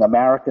controlling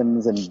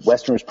Americans and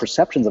Westerners'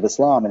 perceptions of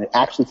Islam and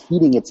actually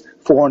feeding its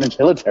foreign and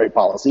military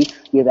policy,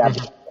 we have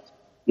abdicated.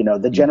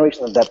 The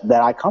generation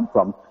that I come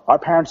from, our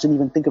parents didn't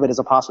even think of it as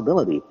a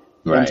possibility.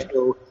 Right. And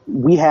so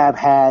we have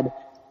had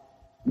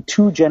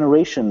 2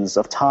 generations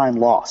of time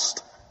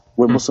lost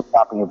where Muslims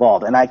not being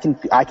involved. And I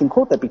can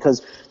quote that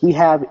because we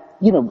had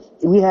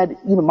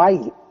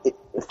my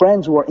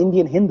friends who are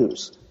Indian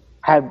Hindus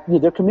have,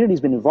 their community's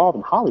been involved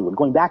in Hollywood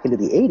going back into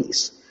the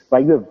 80s,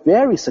 right? You have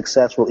very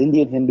successful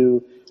Indian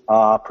Hindu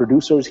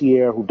producers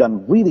here who've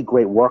done really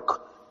great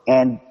work,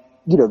 and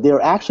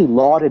they're actually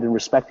lauded and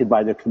respected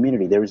by their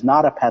community. There is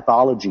not a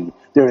pathology.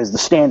 There is the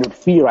standard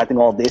fear I think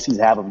all Desis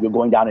have of you're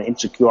going down an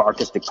insecure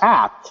artistic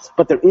path,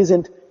 but there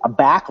isn't a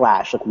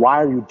backlash. Like,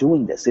 why are you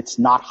doing this? It's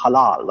not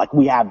halal. Like,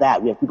 we have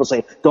that. We have people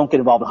say, don't get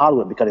involved in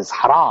Hollywood because it's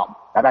haram.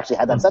 I've actually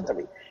had that said to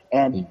me.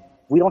 And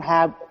we don't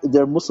have,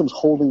 there are Muslims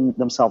holding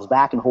themselves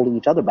back and holding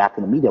each other back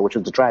in the media, which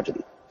is the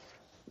tragedy.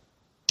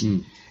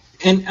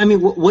 And I mean,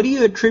 what do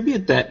you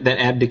attribute that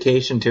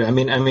abdication to? I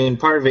mean,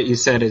 part of it you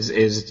said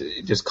is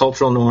just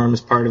cultural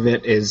norms. Part of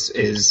it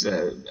is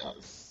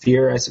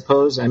fear, I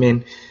suppose. I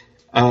mean,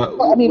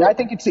 I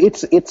think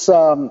it's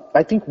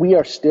I think we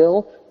are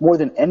still, more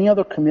than any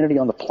other community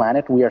on the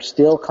planet, we are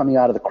still coming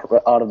out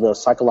of the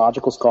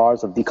psychological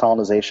scars of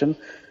decolonization.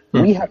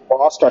 We have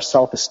lost our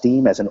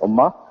self-esteem as an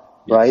ummah,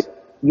 right?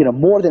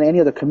 More than any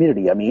other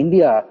community. I mean,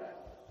 India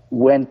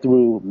went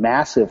through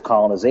massive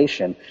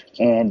colonization,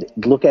 and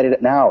look at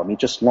it now. I mean, it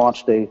just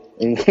launched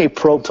a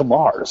probe to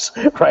Mars,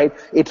 right?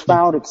 It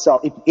found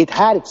itself, it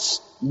had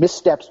its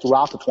missteps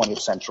throughout the 20th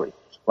century,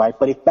 right?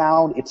 But it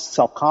found its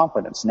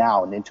self-confidence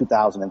now in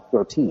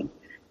 2013.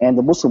 And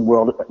the Muslim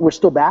world, we're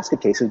still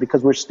basket cases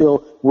because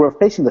we're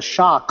facing the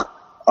shock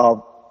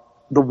of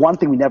the one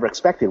thing we never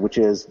expected, which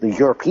is the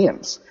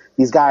Europeans.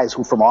 These guys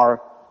who, from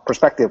our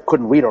perspective,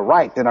 couldn't read or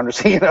write, didn't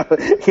understand,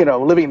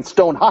 living in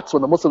stone huts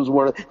when the Muslims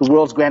were the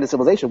world's grandest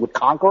civilization, would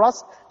conquer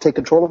us, take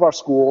control of our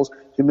schools,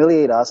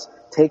 humiliate us,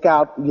 take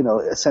out,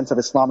 a sense of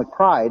Islamic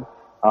pride,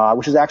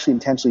 which is actually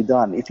intentionally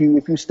done. If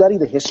you study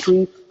the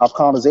history of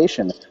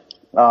colonization,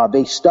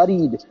 they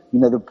studied,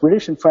 the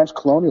British and French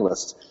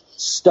colonialists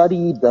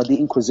studied the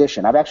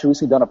Inquisition. I've actually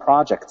recently done a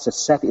project that's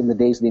set in the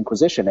days of the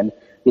Inquisition, and,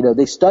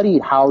 they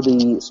studied how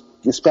the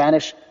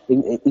Spanish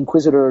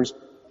inquisitors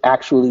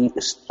actually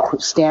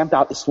stamped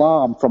out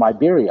Islam from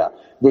Iberia.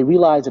 They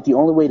realized that the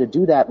only way to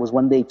do that was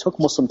when they took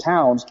Muslim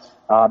towns,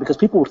 because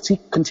people would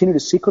continue to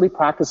secretly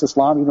practice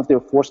Islam even if they were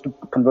forced to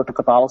convert to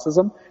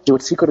Catholicism. They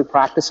would secretly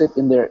practice it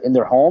in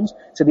their homes.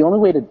 So the only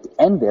way to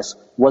end this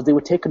was they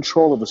would take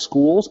control of the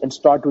schools and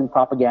start doing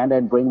propaganda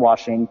and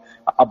brainwashing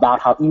about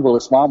how evil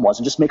Islam was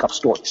and just make up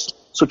stories.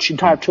 So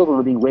entire children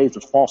were being raised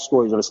with false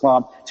stories of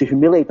Islam to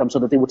humiliate them so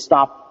that they would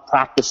stop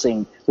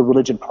practicing the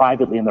religion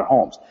privately in their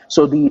homes.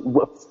 So the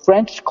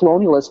French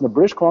colonialists and the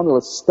British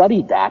colonialists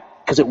studied that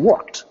because it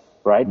worked,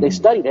 right? They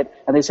studied it,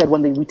 and they said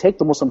when we take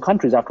the Muslim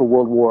countries after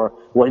World War,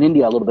 well, in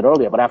India a little bit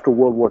earlier, but after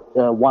World War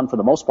I for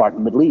the most part in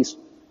the Middle East,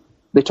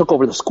 they took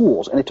over the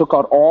schools, and they took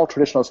out all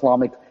traditional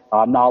Islamic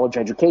knowledge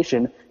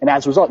education, and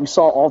as a result, you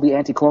saw all the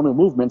anti-colonial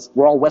movements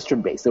were all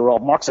Western-based. They were all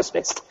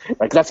Marxist-based, right?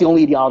 Because that's the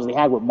only ideology they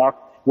had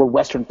were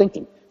Western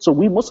thinking. So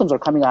we Muslims are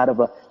coming out of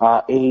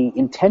a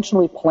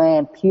intentionally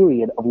planned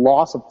period of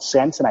loss of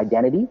sense and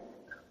identity.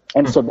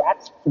 And so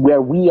that's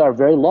where we are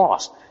very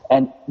lost.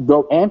 And the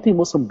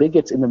anti-Muslim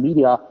bigots in the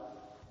media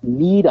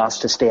need us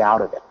to stay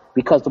out of it.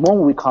 Because the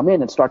moment we come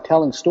in and start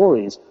telling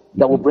stories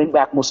that will bring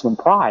back Muslim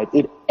pride,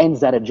 it ends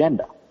that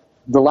agenda.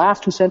 The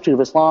last 2 centuries of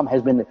Islam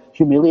has been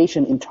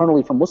humiliation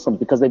internally from Muslims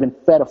because they've been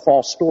fed a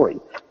false story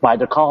by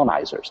their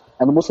colonizers.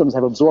 And the Muslims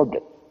have absorbed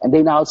it. And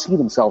they now see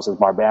themselves as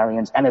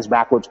barbarians and as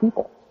backwards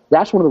people.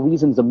 That's one of the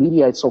reasons the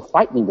media is so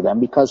frightening to them,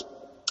 because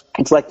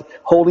it's like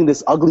holding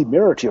this ugly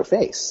mirror to your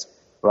face,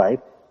 right?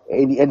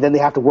 And then they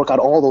have to work out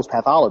all those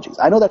pathologies.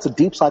 I know that's a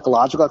deep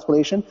psychological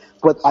explanation,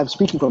 but I'm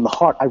speaking from the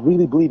heart. I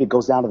really believe it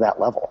goes down to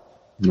that level.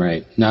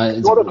 Right. No,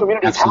 other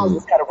communities have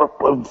this kind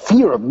of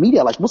fear of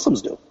media like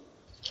Muslims do.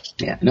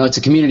 Yeah. No, it's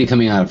a community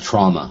coming out of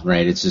trauma,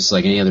 right? It's just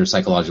like any other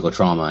psychological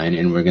trauma,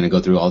 and we're going to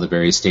go through all the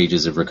various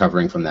stages of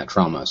recovering from that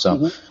trauma.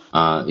 So,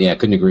 I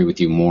couldn't agree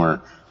with you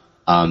more.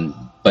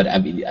 But I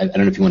mean, I don't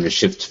know if you want to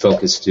shift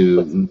focus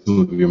to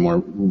your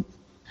more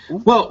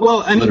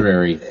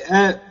literary.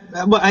 I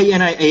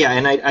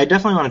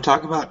definitely want to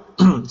talk about.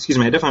 Excuse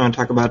me. I definitely want to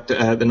talk about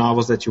the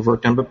novels that you've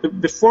worked on.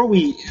 But before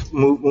we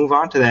move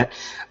on to that,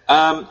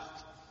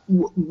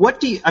 what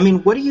do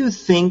you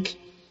think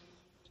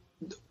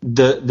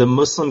the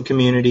Muslim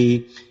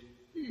community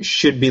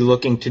should be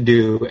looking to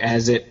do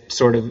as it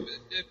sort of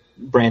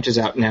branches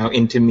out now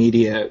into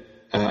media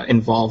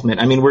involvement?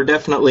 I mean, we're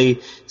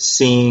definitely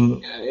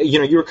seeing,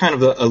 you're kind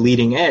of a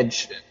leading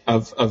edge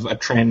of a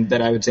trend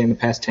that I would say in the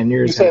past 10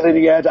 years. You say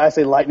leading edge, I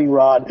say lightning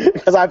rod,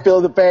 because I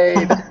feel the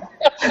pain.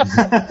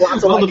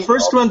 Well, the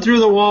first one through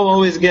the wall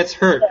always gets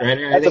hurt, right?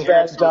 That's a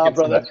bad job,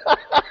 brother.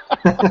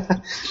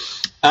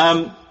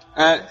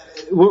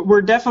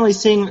 We're definitely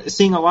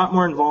seeing a lot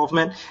more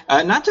involvement,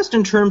 not just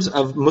in terms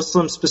of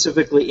Muslims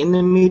specifically in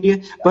the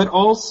media, but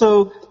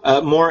also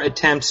more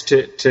attempts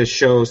to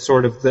show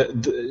sort of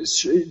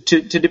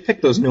to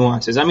depict those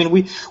nuances. I mean,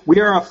 we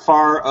are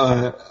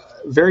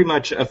very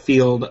much a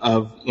field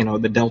of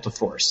the Delta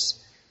Force,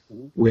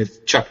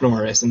 with Chuck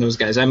Norris and those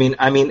guys. I mean,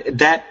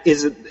 that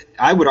is,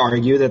 I would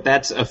argue that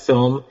that's a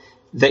film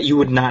that you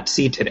would not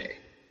see today.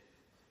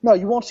 No,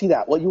 you won't see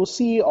that. What you will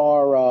see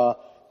are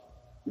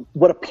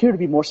what appear to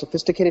be more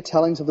sophisticated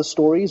tellings of the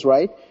stories,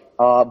 right?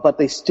 But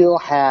they still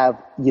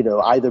have,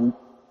 either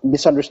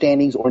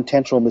misunderstandings or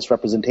intentional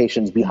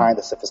misrepresentations behind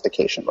the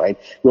sophistication, right?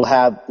 You'll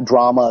have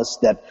dramas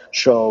that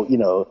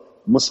show,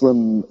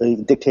 Muslim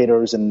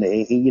dictators and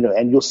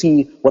you'll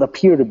see what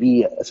appear to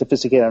be a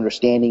sophisticated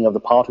understanding of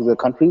the politics of the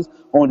countries,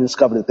 only to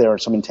discover that there are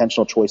some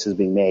intentional choices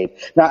being made.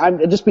 Now,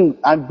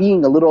 I'm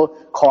being a little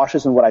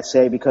cautious in what I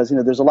say because,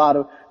 there's a lot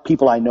of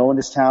people I know in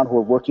this town who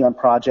are working on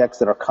projects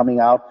that are coming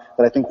out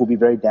that I think will be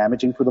very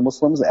damaging for the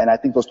Muslims, and I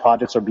think those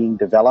projects are being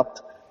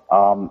developed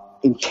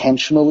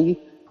intentionally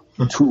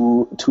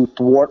to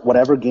thwart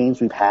whatever gains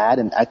we've had,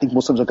 and I think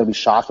Muslims are going to be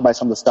shocked by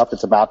some of the stuff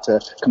that's about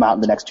to come out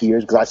in the next 2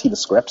 years because I see the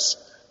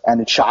scripts. And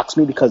it shocks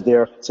me because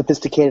they're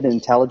sophisticated and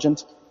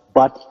intelligent,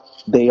 but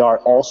they are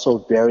also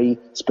very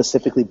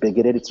specifically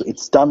bigoted.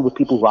 It's done with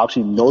people who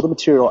actually know the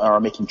material and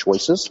are making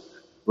choices,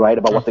 right,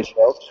 about what they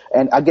show.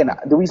 And again,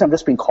 the reason I'm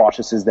just being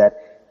cautious is that,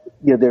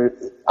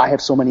 I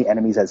have so many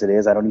enemies as it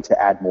is. I don't need to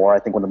add more. I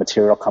think when the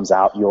material comes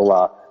out,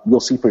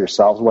 you'll see for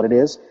yourselves what it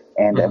is,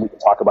 and we can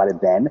talk about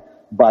it then.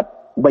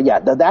 But yeah,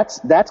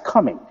 that's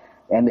coming.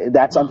 And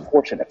that's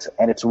unfortunate,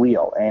 and it's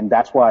real. And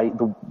that's why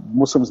the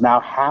Muslims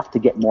now have to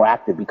get more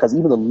active, because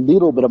even a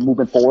little bit of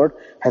movement forward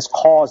has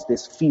caused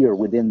this fear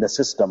within the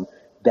system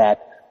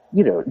that,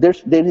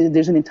 there's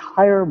an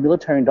entire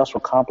military-industrial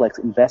complex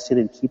invested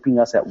in keeping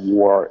us at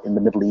war in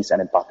the Middle East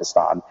and in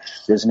Pakistan.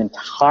 There's an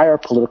entire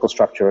political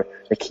structure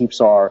that keeps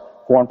our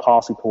foreign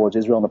policy towards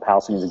Israel and the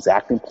Palestinians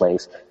exactly in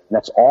place, and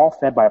that's all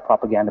fed by a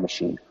propaganda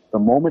machine. The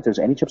moment there's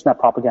any chips in that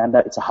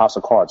propaganda, it's a house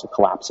of cards. It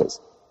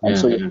collapses. And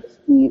so you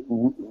see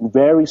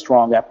very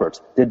strong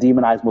efforts to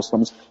demonize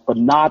Muslims, but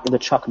not in the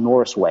Chuck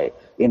Norris way,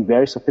 in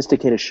very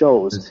sophisticated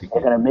shows that are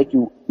going to make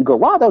you go,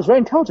 wow, that was very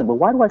intelligent, but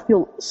why do I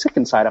feel sick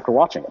inside after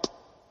watching it?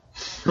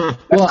 Well,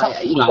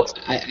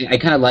 I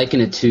kind of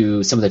liken it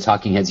to some of the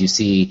talking heads you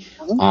see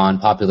on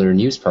popular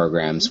news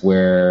programs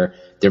where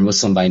they're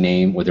Muslim by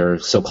name or they're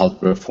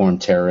so-called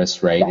reformed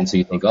terrorists, right? Yeah. And so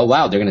you think, oh,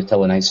 wow, they're going to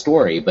tell a nice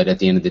story. But at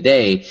the end of the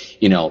day,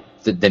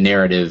 the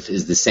narrative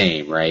is the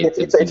same, right?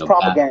 It's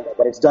propaganda,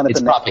 but it's done at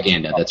It's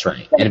propaganda, that's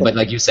right. But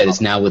like you said,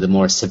 it's now with a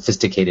more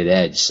sophisticated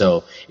edge,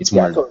 so it's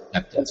more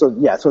effective.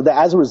 So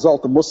as a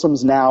result, the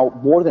Muslims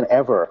now, more than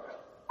ever,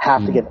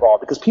 have to get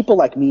involved, because people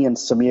like me and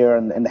Samir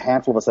and the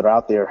handful of us that are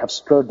out there have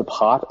stirred the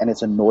pot, and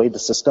it's annoyed the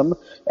system,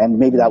 and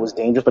maybe that was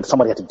dangerous, but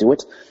somebody had to do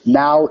it.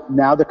 Now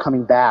they're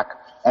coming back,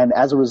 and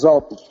as a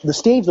result, the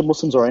stage the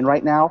Muslims are in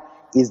right now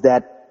is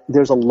that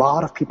there's a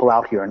lot of people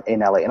out here in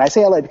LA, and I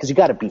say LA because you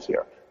got to be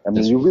here. I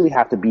mean, you really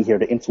have to be here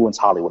to influence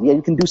Hollywood. Yeah,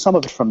 you can do some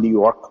of it from New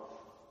York.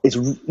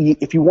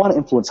 If you want to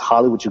influence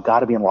Hollywood, you've got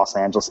to be in Los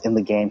Angeles in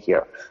the game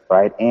here,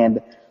 right?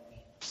 And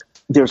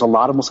there's a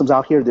lot of Muslims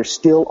out here. They're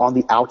still on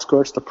the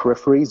outskirts, the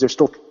peripheries.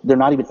 They're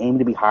not even aiming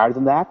to be higher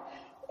than that.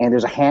 And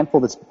there's a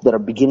handful that are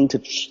beginning to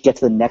get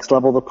to the next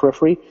level of the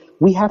periphery.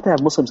 We have to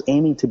have Muslims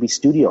aiming to be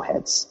studio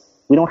heads.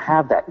 We don't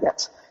have that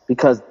yet.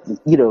 Because,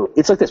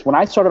 it's like this. When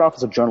I started off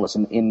as a journalist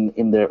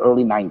in the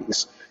early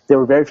 90s, there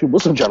were very few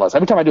Muslim journalists.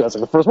 Every time I do, I was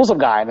like the first Muslim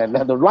guy, and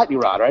then the lightning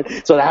rod,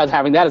 right? So I was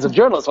having that as a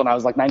journalist when I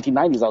was like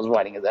 1990s. I was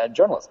writing as a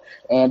journalist.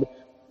 And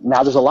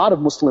now there's a lot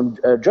of Muslim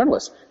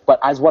journalists. But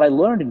what I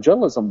learned in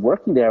journalism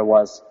working there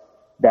was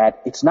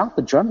that it's not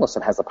the journalist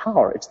that has the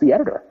power. It's the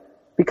editor.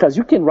 Because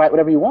you can write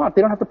whatever you want.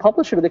 They don't have to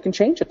publish it, or they can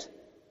change it,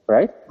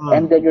 right?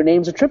 And then your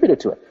name's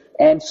attributed to it.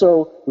 And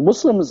so the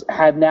Muslims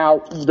have now,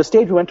 the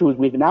stage we went to is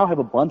we now have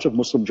a bunch of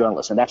Muslim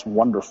journalists, and that's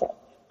wonderful,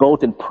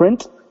 both in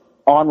print,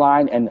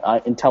 online, and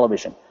in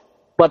television.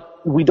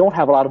 But we don't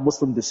have a lot of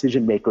Muslim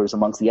decision makers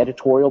amongst the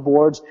editorial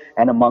boards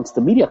and amongst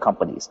the media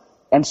companies.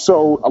 And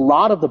so a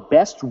lot of the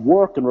best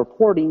work and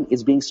reporting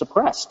is being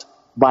suppressed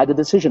by the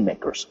decision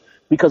makers,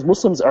 because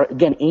Muslims are,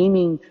 again,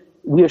 aiming,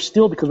 we are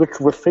still, because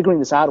we're figuring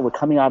this out and we're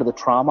coming out of the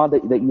trauma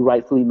that you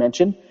rightfully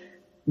mentioned,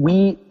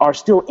 we are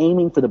still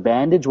aiming for the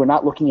bandage. We're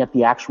not looking at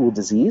the actual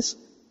disease.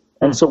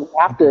 And so we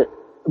have to,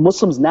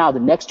 Muslims now, the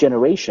next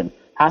generation,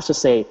 has to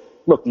say,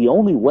 look, the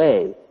only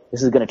way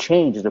this is going to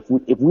change is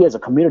if we as a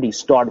community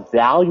start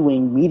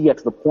valuing media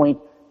to the point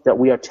that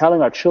we are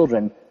telling our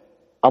children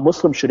a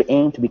Muslim should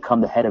aim to become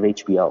the head of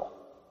HBO.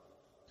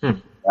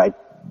 Right?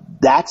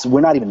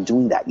 We're not even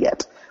doing that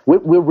yet.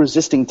 We're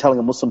resisting telling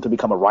a Muslim to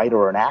become a writer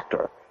or an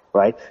actor,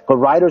 right? But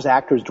writers,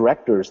 actors,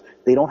 directors,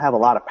 they don't have a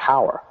lot of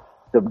power.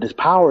 The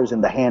power is in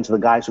the hands of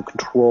the guys who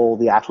control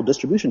the actual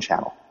distribution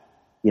channel,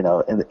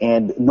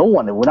 and no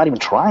one, we're not even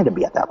trying to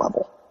be at that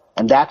level.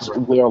 And that's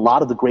where a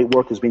lot of the great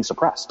work is being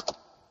suppressed.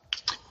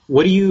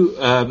 What do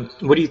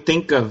you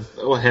think of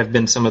what have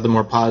been some of the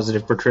more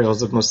positive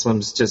portrayals of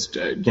Muslims? Just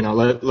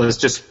let's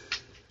just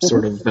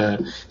sort of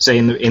say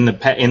in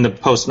the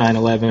post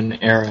 9/11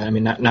 era. I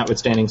mean,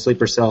 notwithstanding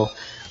Sleeper Cell,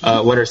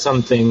 what are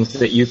some things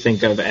that you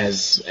think of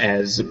as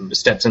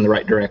steps in the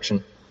right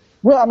direction?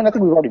 Well, I mean, I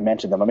think we've already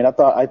mentioned them. I mean, I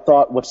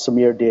thought what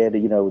Samir did,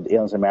 with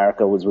Aliens in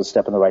America was a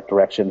step in the right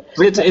direction.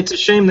 It's a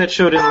shame that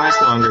show didn't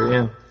last longer.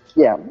 Yeah.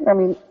 Yeah, I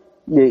mean,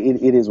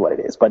 it is what it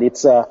is, but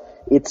it's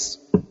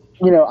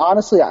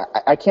honestly,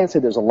 I can't say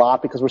there's a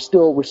lot because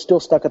we're still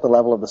stuck at the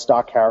level of the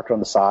stock character on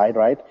the side,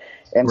 right?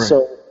 And right.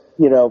 So,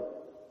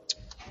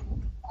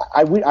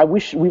 I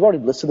wish we've already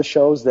listed the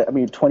shows that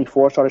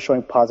 24 started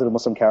showing positive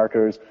Muslim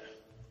characters,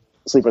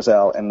 Sleeper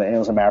Cell and the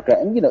Aliens in America,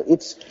 and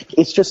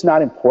it's just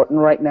not important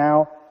right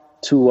now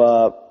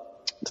to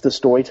the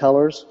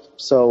storytellers.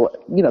 So,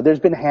 there's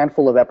been a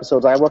handful of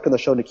episodes. I worked on the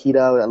show Nikita.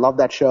 I love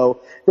that show.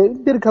 They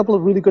did a couple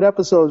of really good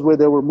episodes where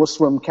there were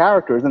Muslim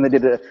characters, and they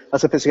did a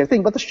sophisticated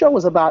thing. But the show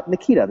was about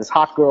Nikita, this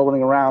hot girl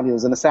running around. He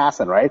was an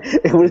assassin, right?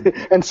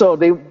 And so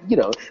they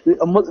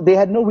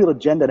had no real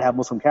agenda to have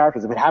Muslim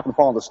characters. If it happened to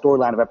fall in the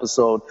storyline of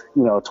episode,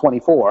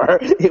 24,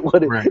 it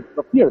would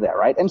appear there,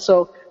 right? And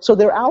so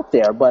they're out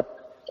there, but,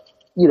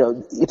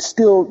 it's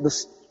still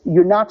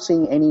you're not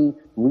seeing any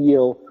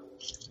real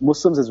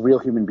Muslims as real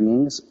human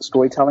beings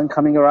storytelling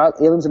coming around.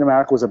 Aliens in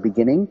America was a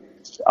beginning.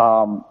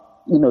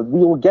 We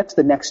will get to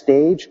the next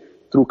stage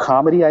through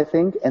comedy, I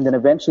think, and then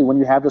eventually when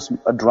you have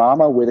a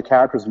drama where the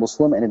character is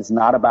Muslim and it's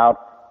not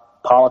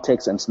about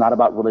politics and it's not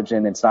about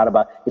religion, it's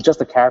just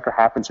the character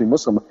happens to be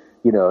Muslim.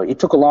 It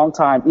took a long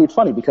time. It's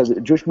funny because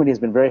the Jewish community has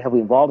been very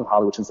heavily involved in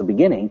Hollywood since the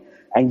beginning,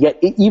 and yet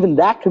even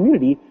that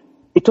community,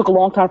 it took a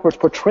long time for its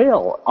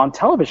portrayal on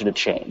television to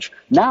change.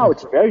 Now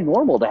it's very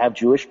normal to have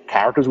Jewish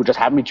characters who just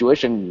happen to be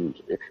Jewish and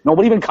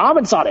nobody even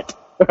comments on it.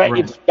 Right?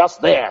 It's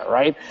just there,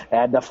 right?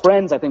 And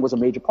Friends, I think, was a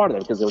major part of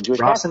it because they were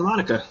Jewish Ross characters. And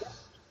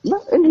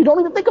Monica. And you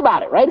don't even think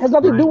about it, right? It has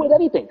nothing to do with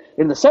anything.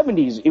 In the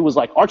 70s, it was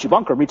like Archie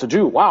Bunker meets a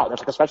Jew. Wow,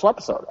 that's like a special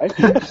episode, right?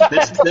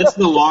 that's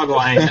the log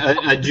line.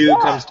 A Jew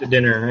comes to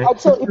dinner, right?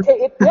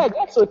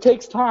 So it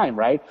takes time,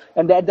 right?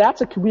 And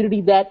that's a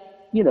community that,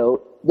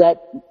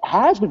 that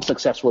has been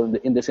successful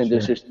in this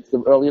industry since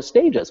the earliest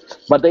stages.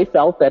 But they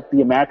felt that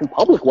the American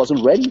public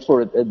wasn't ready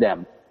for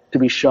them to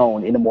be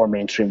shown in a more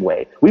mainstream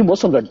way. We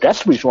Muslims are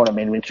desperately shown in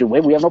a mainstream way.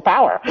 We have no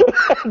power.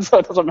 So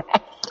it doesn't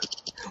matter.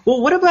 Well,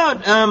 what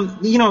about,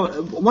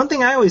 one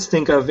thing I always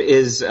think of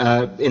is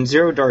in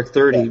Zero Dark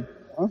 30,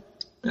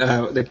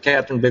 the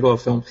Catherine Bigelow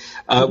film,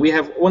 we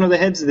have one of the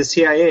heads of the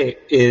CIA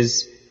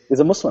is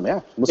a Muslim,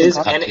 yeah.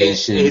 And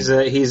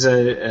he's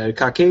a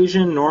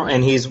Caucasian,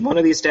 and he's one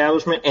of the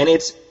establishment, and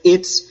it's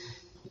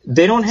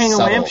they don't hang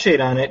subtle. A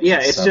lampshade on it. Yeah,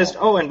 it's subtle. Just,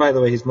 and by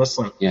the way, he's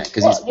Muslim. Yeah,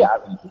 because he's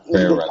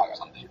very red or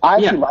something. I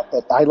actually like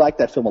that. I like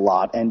that film a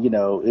lot, and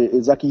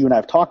Zaki, you and I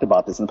have talked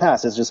about this in the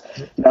past. It's just,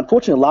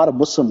 unfortunately, a lot of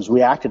Muslims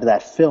reacted to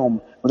that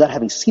film without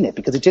having seen it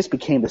because it just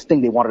became this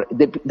thing they wanted.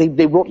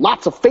 They wrote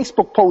lots of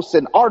Facebook posts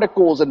and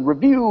articles and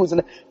reviews,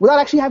 and without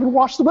actually having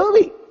watched the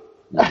movie.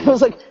 Mm-hmm. I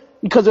was like,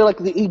 because they're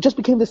like, it just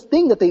became this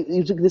thing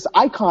this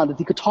icon that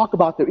you could talk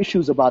about their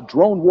issues about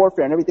drone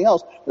warfare and everything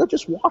else. They'll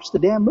just watch the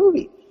damn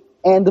movie,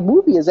 and the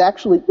movie is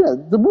actually,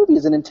 the movie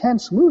is an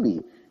intense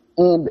movie,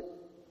 and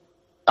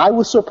I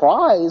was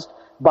surprised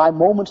by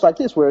moments like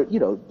this where,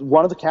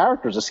 one of the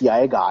characters, a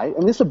CIA guy,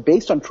 and this is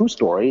based on true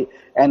story,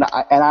 and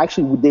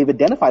actually they've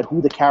identified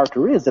who the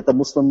character is that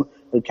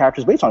the character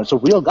is based on. It's a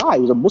real guy.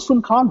 He was a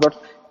Muslim convert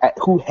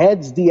who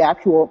headed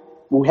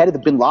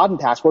the Bin Laden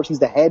task force. He's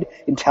the head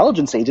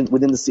intelligence agent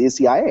within the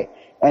CIA.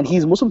 And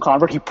he's a Muslim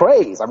convert. He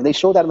prays. I mean, they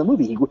show that in the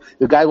movie.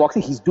 The guy walks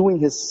in, he's doing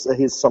his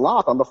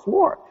salat on the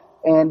floor.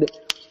 And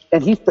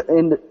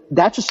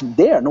that's just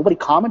there. Nobody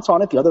comments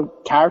on it. The other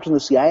characters in the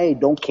CIA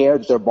don't care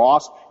that their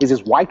boss is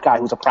this white guy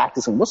who's a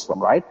practicing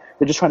Muslim, right?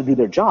 They're just trying to do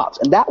their jobs.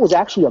 And that was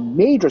actually a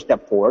major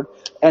step forward.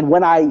 And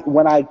when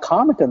I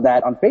commented on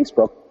that on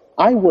Facebook,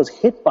 I was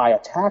hit by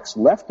attacks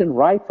left and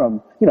right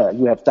from,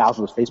 you have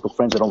thousands of Facebook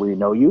friends that don't really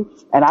know you.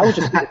 And I was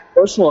just getting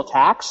personal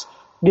attacks,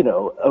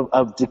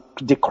 of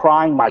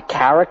decrying my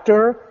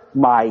character,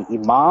 my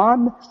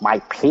iman, my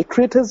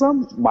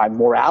patriotism, my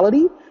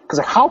morality. Because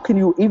how can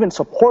you even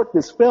support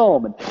this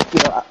film? And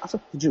I was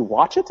like, did you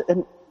watch it?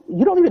 And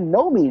you don't even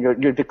know me. You're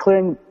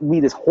declaring me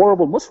this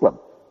horrible Muslim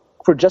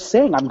for just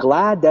saying I'm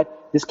glad that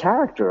this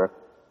character,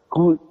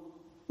 who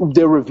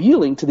they're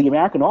revealing to the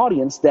American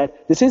audience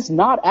that this is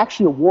not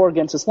actually a war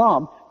against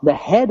Islam. The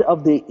head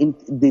of the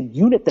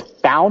unit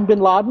that found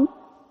Bin Laden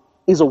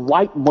is a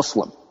white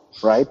Muslim,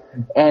 right?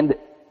 And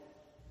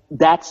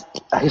that's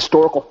a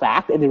historical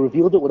fact, and they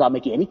revealed it without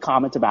making any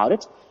comment about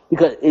it.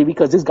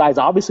 Because this guy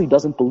obviously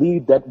doesn't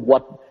believe that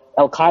what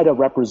Al-Qaeda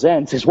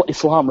represents is what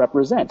Islam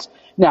represents.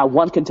 Now,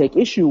 one can take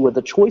issue with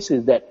the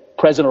choices that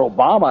President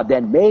Obama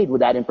then made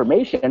with that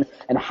information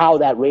and how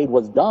that raid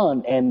was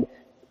done and,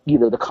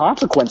 the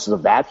consequences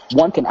of that.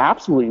 One can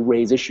absolutely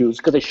raise issues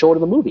because they show it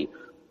in the movie.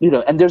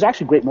 And there's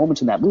actually great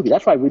moments in that movie.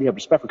 That's why I really have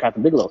respect for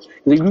Catherine Bigelow.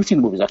 You've seen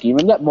the movies, like, you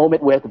remember that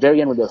moment where at the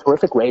very end when there's a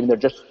horrific raid and they're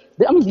just,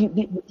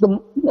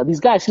 these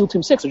guys, SEAL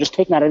Team 6, are just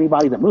taking out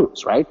anybody that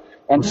moves, right?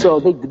 And so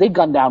they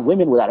gun down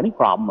women without any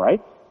problem,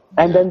 right?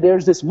 And then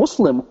there's this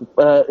Muslim,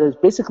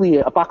 basically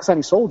a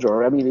Pakistani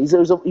soldier. I mean, he's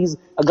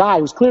a guy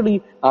who's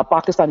clearly a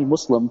Pakistani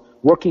Muslim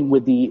working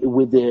with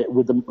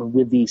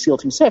the SEAL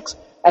Team 6,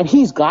 and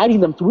he's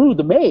guiding them through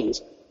the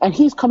maze. And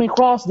he's coming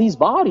across these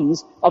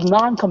bodies of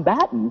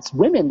non-combatants,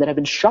 women that have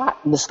been shot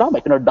in the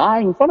stomach and are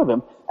dying in front of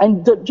him.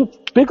 And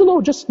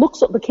Bigelow just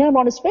looks at the camera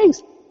on his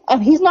face,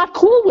 and he's not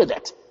cool with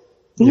it.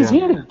 He's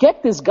here to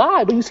get this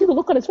guy, but you see the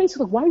look on his face. He's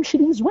like, why are you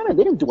shooting these women?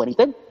 They didn't do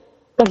anything.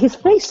 But his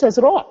face says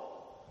it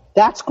all.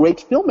 That's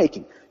great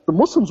filmmaking. The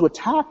Muslims who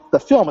attacked the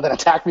film and then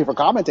attacked me for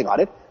commenting on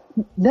it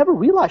never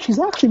realized she's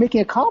actually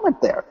making a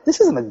comment there. This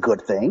isn't a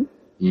good thing.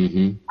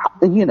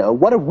 Mm-hmm. You know,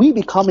 what are we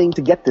becoming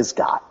to get this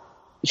guy?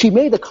 She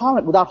made the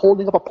comment without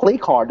holding up a play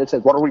card that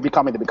says, what are we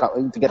becoming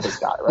to get this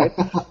guy, right?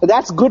 But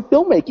that's good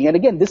filmmaking. And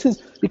again, this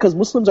is because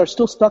Muslims are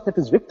still stuck at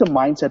this victim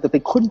mindset that they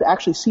couldn't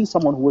actually see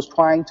someone who was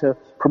trying to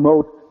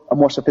promote a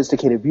more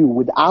sophisticated view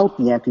without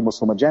the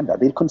anti-Muslim agenda.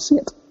 They couldn't see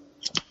it.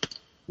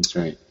 That's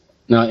right.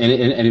 No, and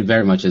it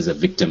very much is a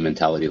victim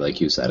mentality, like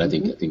you said. I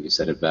think you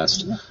said it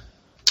best.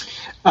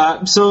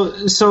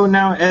 So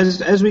now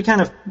as we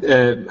kind of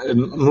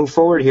move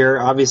forward here,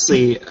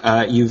 obviously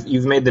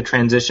you've made the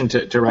transition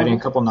to writing a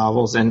couple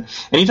novels, and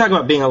you talk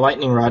about being a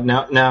lightning rod.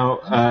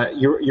 Now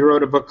you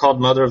wrote a book called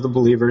Mother of the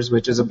Believers,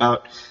 which is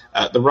about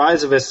the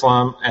rise of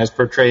Islam as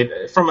portrayed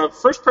from a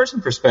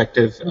first-person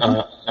perspective,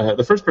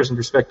 the first-person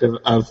perspective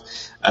of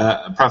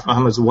Prophet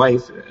Muhammad's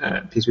wife,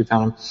 peace be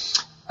upon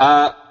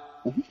him.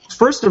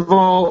 First of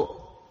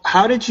all,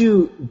 how did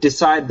you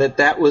decide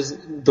that was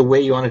the way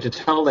you wanted to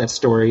tell that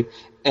story?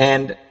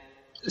 And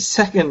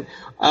second,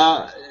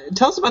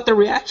 tell us about the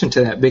reaction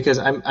to that, because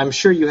I'm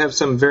sure you have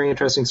some very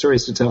interesting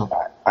stories to tell.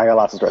 I got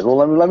lots of stories. Well,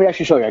 let me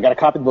actually show you. I got a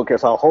copy of the book here,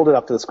 so I'll hold it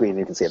up to the screen and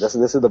you can see it. This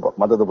is the book,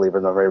 Mother of the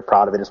Believers. I'm very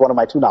proud of it. It's one of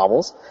my 2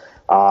 novels.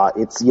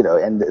 It's, you know,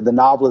 and the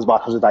novel is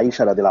about Hazrat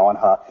Aisha radiallahu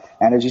anha.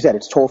 And as you said,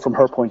 it's told from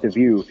her point of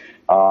view,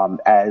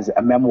 as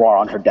a memoir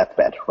on her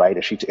deathbed, right?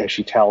 As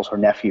she tells her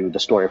nephew the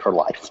story of her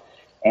life.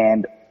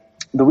 And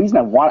the reason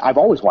I've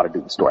always wanted to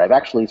do the story.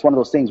 It's one of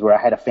those things where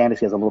I had a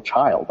fantasy as a little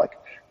child. Like,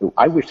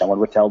 I wish someone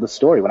would tell this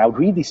story. When I would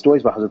read these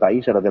stories about Hazrat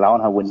Aisha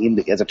radiallahu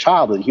anha as a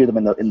child, and hear them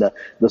in the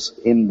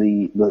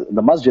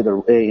masjid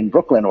in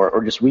Brooklyn,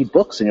 or just read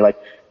books, and you're like,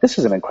 this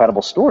is an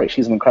incredible story.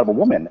 She's an incredible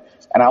woman.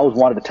 And I always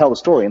wanted to tell the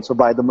story. And so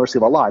by the mercy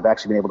of Allah, I've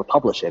actually been able to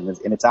publish it,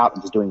 and it's out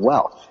and it's doing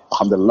well.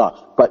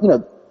 Alhamdulillah. But, you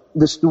know,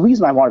 the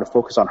reason I wanted to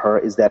focus on her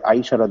is that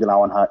Aisha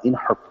radiallahu anha, in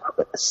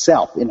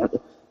herself,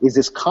 is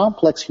this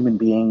complex human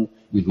being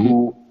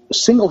who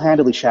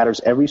single-handedly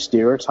shatters every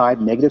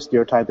negative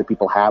stereotype that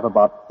people have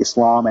about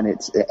Islam and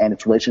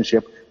its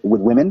relationship with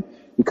women.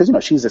 Because, you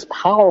know, she's this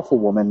powerful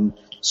woman,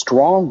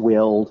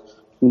 strong-willed.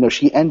 You know,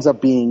 she ends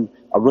up being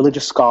a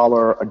religious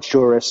scholar, a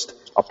jurist,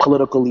 a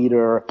political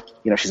leader.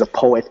 You know, she's a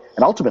poet,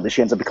 and ultimately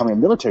she ends up becoming a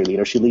military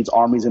leader. She leads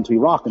armies into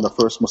Iraq in the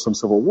first Muslim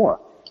civil war.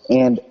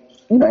 And,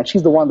 you know, and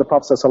she's the one the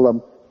Prophet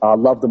ﷺ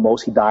loved the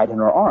most. He died in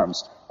her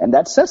arms. And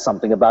that says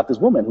something about this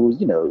woman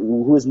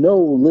who is no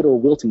little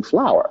wilting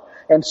flower.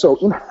 And so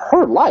in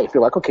her life,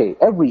 you're like, okay,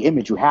 every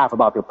image you have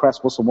about the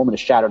oppressed Muslim woman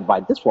is shattered by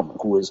this woman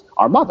who is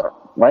our mother,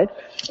 right?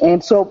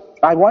 And so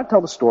I want to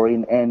tell the story,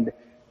 and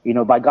you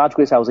know, by God's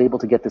grace, I was able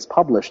to get this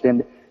published.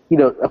 And, you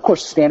know, of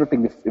course, standard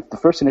thing, if the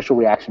first initial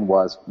reaction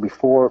was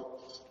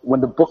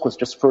when the book was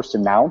just first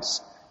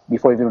announced,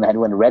 before even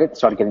anyone read it,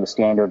 started getting the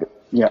standard,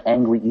 you know,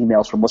 angry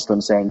emails from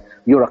Muslims saying,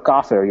 you're a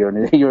kafir, you're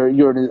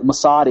a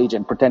Mossad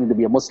agent pretending to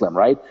be a Muslim,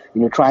 right?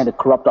 And you're trying to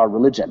corrupt our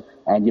religion.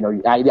 And, you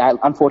know, I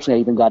unfortunately,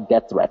 I even got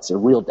death threats,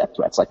 real death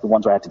threats, like the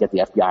ones where I had to get the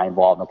FBI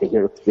involved. Okay,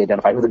 here, they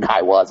identified who the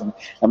guy was. And,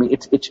 I mean,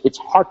 it's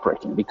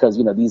heartbreaking because,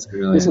 you know, this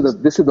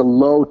is the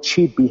low,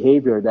 cheap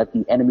behavior that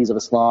the enemies of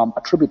Islam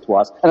attribute to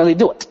us, and then they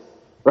do it,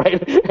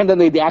 right? And then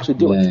they actually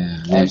do it.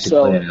 And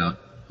so,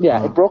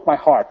 it broke my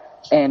heart.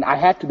 And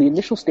the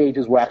initial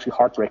stages were actually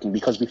heartbreaking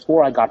because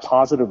before I got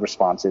positive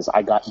responses,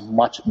 I got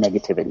much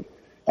negativity.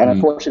 And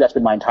unfortunately, that's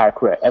been my entire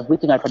career.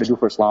 Everything I try to do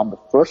for Islam, the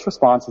first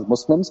response is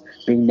Muslims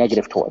being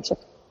negative towards it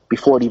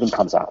before it even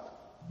comes out.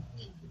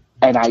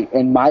 And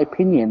in my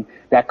opinion,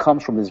 that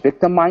comes from this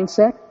victim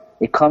mindset.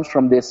 It comes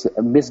from this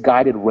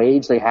misguided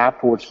rage they have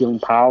towards feeling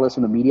powerless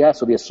in the media.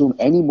 So they assume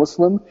any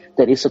Muslim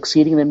that is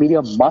succeeding in the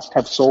media must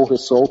have sold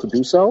his soul to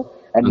do so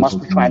and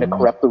must be trying to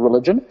corrupt the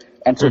religion.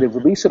 And so they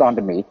release it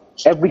onto me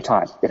every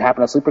time. It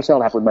happened at Sleeper Cell,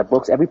 it happened with my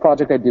books. Every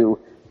project I do,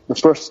 the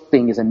first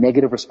thing is a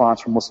negative response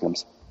from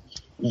Muslims.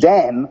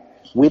 Then,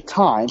 with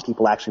time,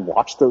 people actually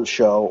watch the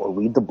show or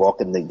read the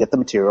book and they get the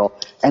material.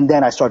 And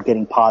then I start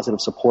getting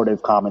positive,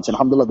 supportive comments. And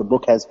alhamdulillah, the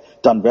book has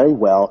done very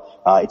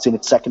well. It's in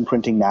its second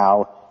printing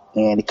now.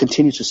 And it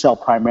continues to sell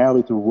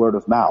primarily through word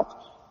of mouth.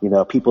 You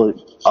know, people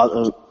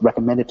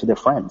recommend it to their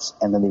friends,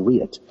 and then they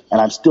read it. And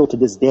I'm still to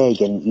this day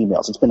getting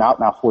emails. It's been out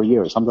now 4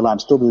 years. Alhamdulillah, I'm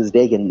still to this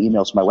day getting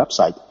emails from my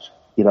website,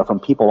 you know, from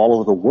people all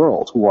over the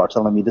world who are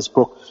telling me this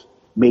book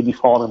made me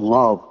fall in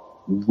love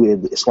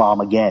with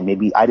Islam again.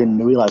 Maybe I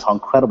didn't realize how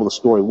incredible the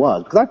story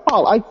was. Because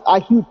I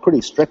hewed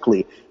pretty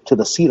strictly to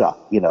the seerah,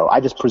 you know. I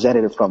just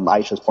presented it from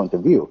Aisha's point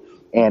of view.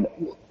 And,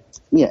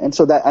 yeah, and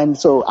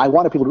so I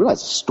wanted people to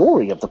realize the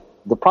story of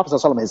the Prophet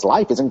ﷺ, his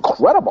life is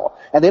incredible.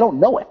 And they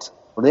don't know it.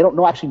 Or they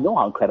don't actually know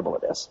how incredible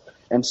it is.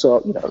 And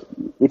so, you know,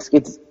 it's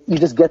you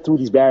just get through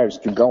these barriers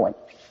to keep going.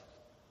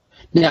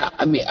 Yeah,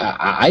 I mean,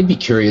 I'd be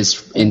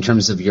curious in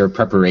terms of your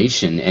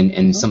preparation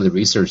and some of the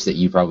research that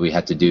you probably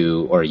had to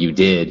do or you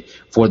did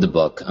for the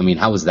book. I mean,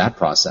 how was that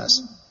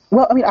process?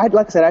 Well, I mean,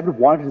 like I said, I've been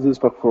wanting to do this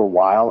book for a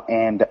while,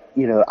 and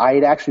I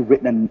had actually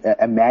written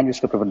a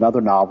manuscript of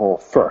another novel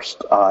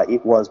first.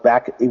 It was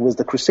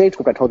the Crusade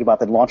script I told you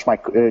about that launched my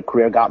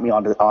career, got me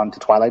onto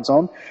Twilight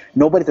Zone.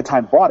 Nobody at the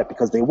time bought it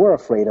because they were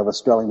afraid of us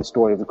telling the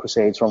story of the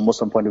Crusades from a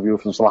Muslim point of view,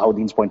 from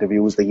Salahuddin's point of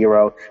view, who's the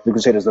hero, the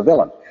Crusaders the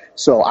villain.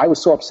 So I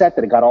was so upset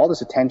that it got all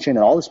this attention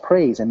and all this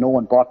praise, and no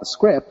one bought the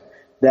script,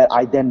 that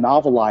I then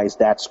novelized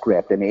that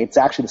script. And it's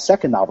actually the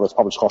second novel that's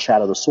published called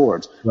Shadow of the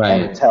Swords. Right.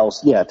 And it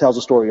tells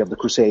the story of the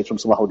Crusades from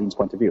Salahuddin's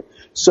point of view.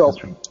 So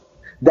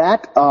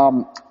that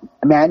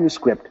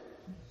manuscript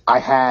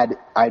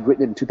I'd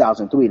written it in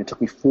 2003, and it took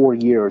me 4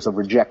 years of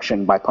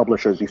rejection by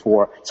publishers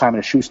before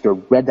Simon & Schuster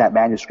read that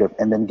manuscript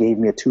and then gave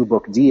me a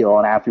 2-book deal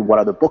and asked me what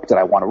other book did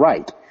I want to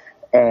write.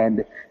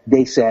 And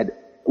they said,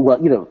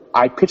 well,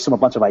 I pitched them a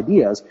bunch of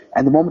ideas,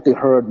 and the moment they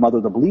heard Mother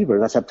of the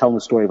Believers, I started telling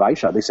the story of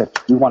Aisha. They said,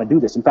 we want to do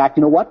this. In fact,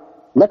 you know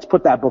what? Let's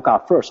put that book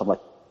out first. I'm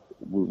like,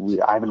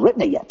 I haven't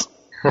written it yet.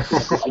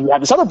 You have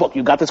this other book.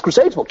 You got this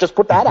Crusades book. Just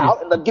put that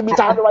out, and then give me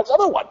time to write this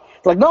other one.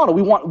 They're like, no,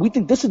 we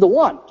think this is the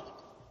one.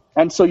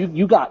 And so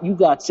you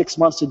got 6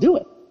 months to do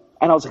it.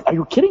 And I was like, are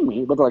you kidding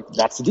me? But they're like,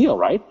 that's the deal,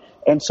 right?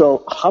 And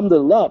so,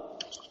 alhamdulillah,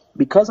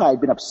 because I had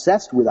been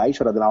obsessed with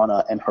Aisha radiallahu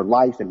anha and her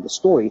life and the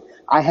story,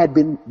 I had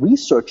been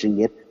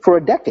researching it for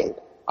a decade.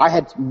 I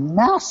had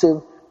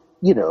massive,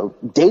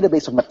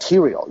 database of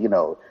material,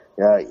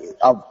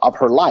 of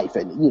her life.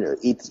 And,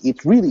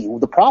 it's really,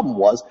 the problem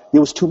was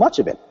there was too much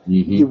of it.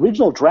 Mm-hmm. The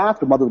original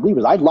draft of Mother of the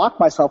Believers, I locked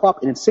myself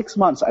up, and in 6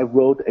 months I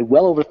wrote a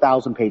well over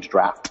 1,000-page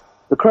draft.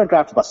 The current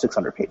draft is about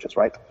 600 pages,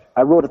 right?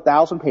 I wrote a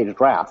 1,000-page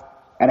draft,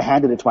 and I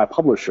handed it to my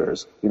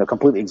publishers,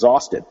 completely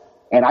exhausted.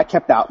 And I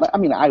kept out,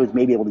 I was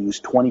maybe able to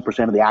use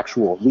 20% of the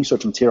actual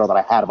research material that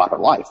I had about her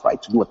life,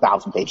 right, to do a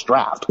 1,000-page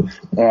draft.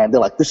 And they're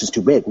like, this is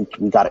too big.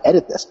 We got to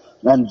edit this.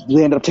 And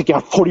they ended up taking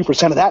out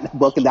 40% of that in the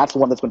book, and that's the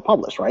one that's been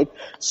published, right?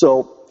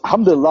 So,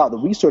 alhamdulillah, the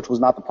research was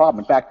not the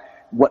problem. In fact,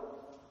 what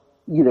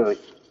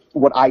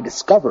I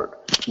discovered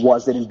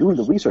was that in doing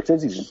the research,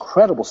 there's these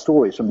incredible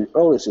stories from the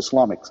earliest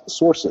Islamic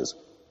sources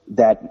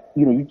that,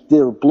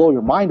 they'll blow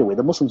your mind away.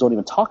 The Muslims don't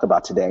even talk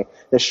about today,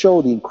 that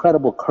show the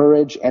incredible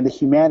courage and the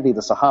humanity of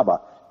the Sahaba.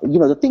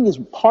 The thing is,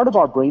 part of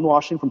our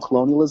brainwashing from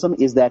colonialism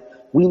is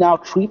that we now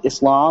treat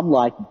Islam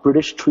like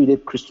British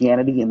treated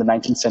Christianity in the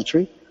 19th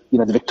century.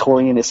 The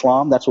Victorian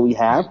Islam, that's what we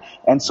have.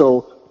 And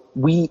so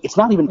it's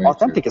not even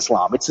authentic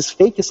Islam. It's this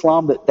fake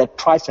Islam that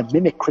tries to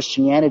mimic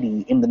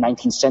Christianity in the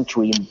 19th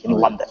century in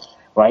London,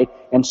 right?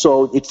 And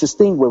so it's this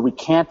thing where we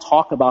can't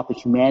talk about the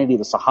humanity of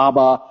the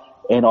Sahaba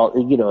and all,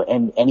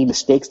 and any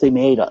mistakes they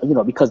made,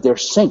 because they're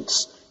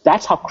saints.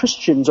 That's how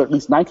Christians, or at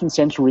least 19th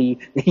century,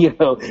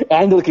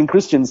 Anglican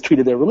Christians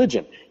treated their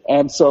religion.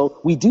 And so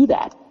we do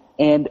that.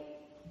 And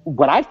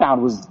what I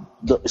found was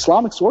the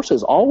Islamic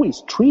sources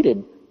always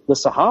treated the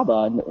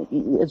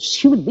Sahaba as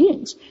human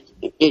beings.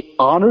 It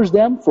honors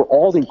them for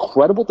all the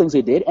incredible things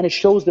they did, and it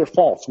shows their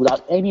faults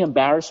without any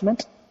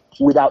embarrassment,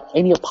 without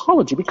any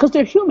apology, because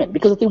they're human.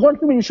 Because if they weren't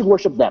human, you should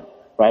worship them.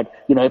 Right?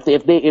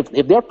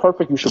 If they're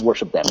perfect, you should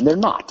worship them, and they're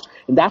not.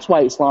 And that's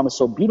why Islam is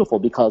so beautiful,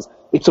 because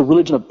it's a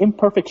religion of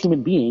imperfect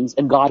human beings,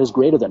 and God is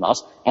greater than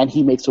us, and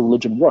He makes the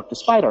religion work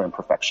despite our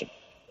imperfection.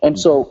 And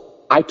so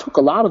I took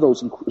a lot of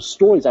those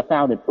stories I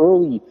found in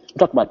early, I'm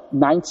talking about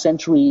 9th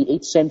century,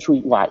 8th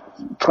century, I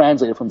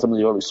translated from some of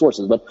the early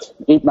sources, but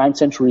 8th, 9th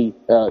century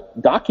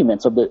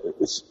documents of the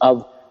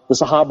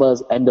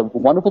Sahabas and the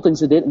wonderful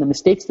things they did and the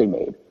mistakes they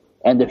made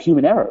and their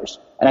human errors.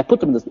 And I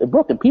put them in this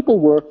book, and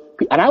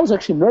and I was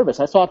actually nervous.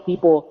 I thought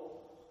people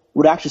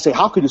would actually say,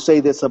 how could you say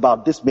this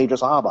about this major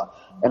Sahaba?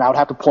 And I would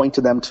have to point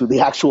to them to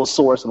the actual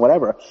source and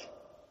whatever.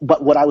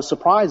 But what I was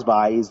surprised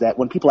by is that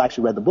when people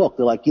actually read the book,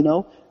 they're like,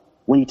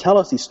 when you tell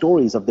us these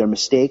stories of their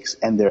mistakes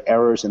and their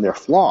errors and their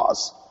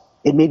flaws,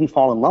 it made me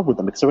fall in love with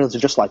them, because they realize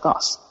they're just like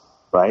us,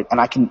 right? And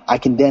I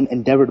can then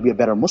endeavor to be a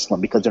better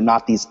Muslim, because they're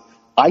not these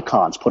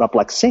icons put up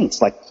like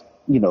saints, like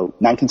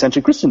 19th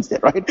century Christians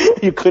did, right?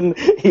 You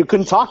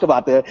couldn't talk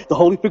about the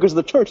holy figures of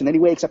the church in any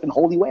way except in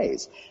holy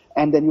ways.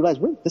 And then you realize,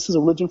 wait, this is a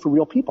religion for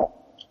real people.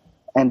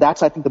 And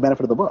that's, I think, the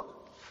benefit of the book.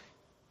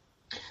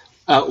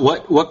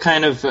 What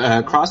kind of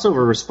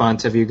crossover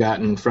response have you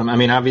gotten from?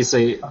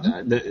 obviously,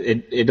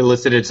 it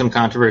elicited some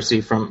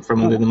controversy from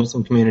within the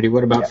Muslim community.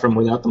 What about from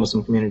without the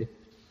Muslim community?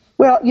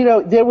 Well,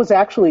 there was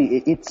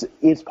actually,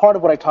 it's part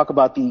of what I talk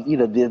about,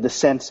 the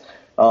sense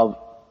of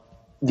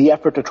the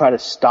effort to try to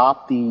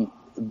stop the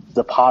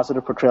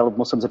positive portrayal of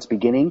Muslims at its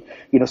beginning.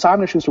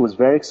 Simon & Schuster was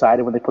very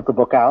excited when they put the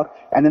book out,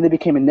 and then they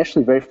became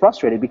initially very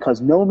frustrated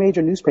because no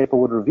major newspaper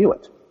would review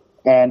it.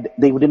 And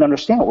they didn't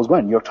understand what was going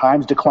on. New York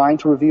Times declined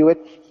to review it.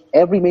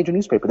 Every major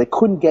newspaper, they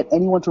couldn't get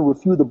anyone to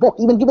review the book,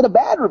 even give it a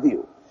bad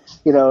review.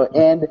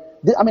 And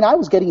I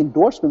was getting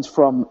endorsements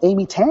from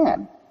Amy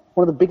Tan,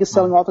 one of the biggest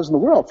selling authors in the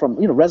world. From,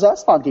 Reza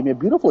Aslan gave me a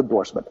beautiful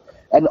endorsement.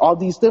 And all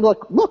these, they were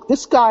like, look,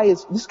 this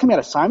is coming out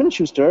of Simon &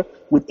 Schuster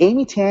with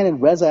Amy Tan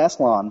and Reza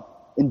Aslan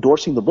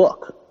endorsing the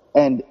book.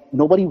 and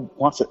nobody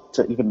wants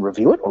to even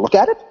review it or look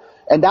at it.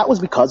 And that was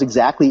because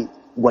exactly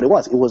what it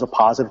was. It was a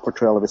positive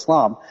portrayal of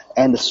Islam,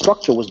 and the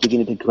structure was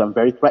beginning to become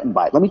very threatened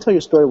by it. Let me tell you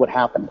a story of what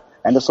happened.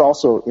 And this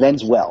also, it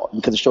ends well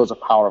because it shows the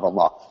power of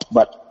Allah.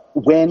 But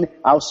when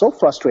I was so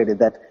frustrated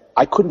that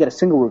I couldn't get a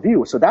single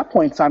review, so at that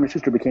point Simon &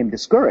 Schuster became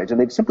discouraged,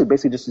 and they simply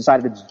basically just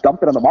decided to just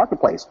dump it on the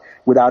marketplace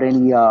without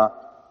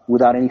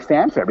any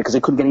fanfare because they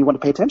couldn't get anyone to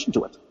pay attention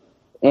to it.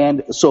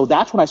 And so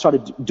that's when I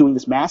started doing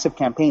this massive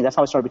campaign. That's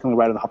how I started becoming a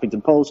writer of the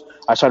Huffington Post.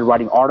 I started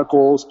writing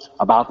articles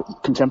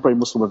about contemporary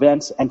Muslim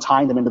events and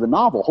tying them into the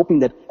novel, hoping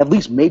that at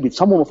least maybe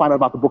someone will find out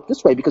about the book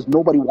this way because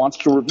nobody wants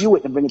to review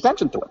it and bring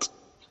attention to it.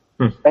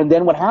 And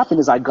then what happened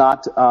is I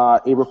got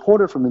a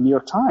reporter from the New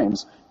York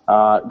Times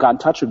got in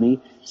touch with me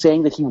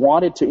saying that he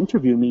wanted to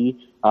interview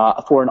me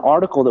for an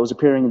article that was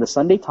appearing in the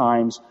Sunday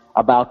Times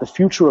about the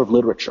future of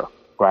literature,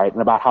 right,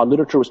 and about how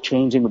literature was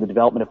changing with the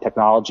development of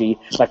technology.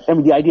 Like, I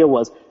mean, the idea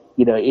was,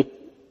 you know,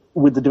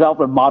 with the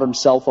development of modern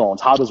cell phones,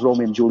 how does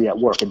Romeo and Juliet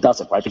work? It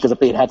doesn't, right? Because if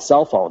they had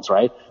cell phones,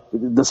 right,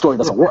 the story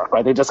doesn't work,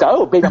 right? They just go,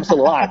 oh, baby, I'm still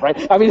alive,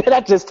 right? I mean,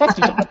 that just text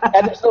each other,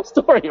 and there's no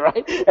story,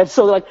 right? And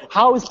so, like,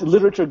 how is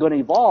literature going to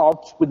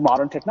evolve with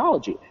modern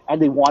technology?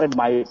 And they wanted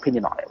my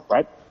opinion on it,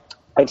 right?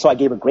 And so I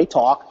gave a great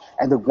talk,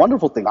 and the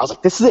wonderful thing, I was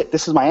like, this is it.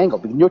 This is my angle.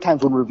 The New York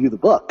Times wouldn't review the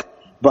book,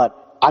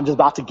 but I'm just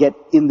about to get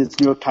in this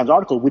New York Times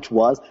article, which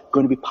was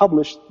going to be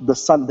published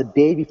the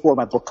day before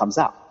my book comes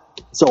out.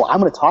 So I'm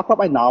going to talk about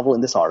my novel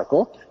in this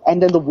article,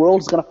 and then the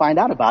world is going to find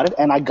out about it,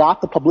 and I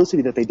got the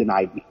publicity that they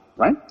denied me,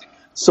 right?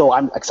 So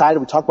I'm excited.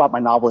 We talk about my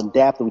novel in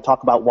depth, and we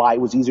talk about why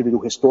it was easier to do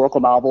a historical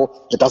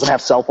novel that doesn't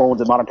have cell phones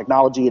and modern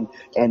technology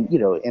and you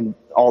know, and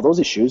all those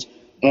issues.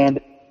 And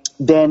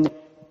then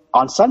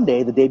on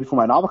Sunday, the day before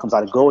my novel comes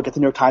out, I go and get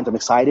the New York Times. I'm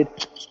excited.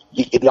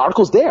 The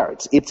article's there.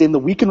 It's in the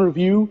Week in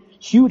Review,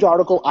 huge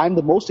article. I'm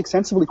the most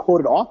extensively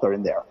quoted author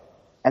in there.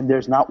 And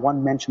there's not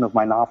one mention of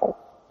my novel.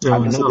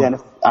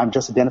 I'm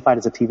just identified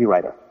as a TV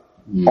writer.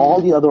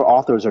 All the other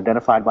authors are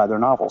identified by their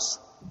novels.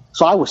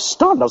 So I was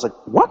stunned. I was like,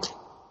 what?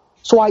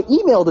 So I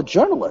emailed a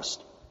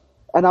journalist,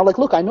 and I'm like,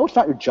 look, I know it's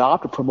not your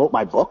job to promote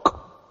my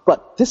book,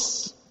 but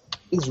that's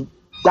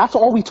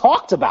all we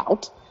talked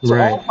about. So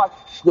right.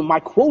 All my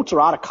quotes are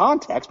out of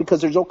context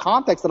because there's no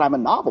context that I'm a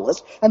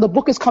novelist, and the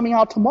book is coming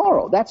out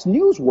tomorrow. That's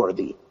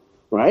newsworthy,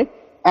 right?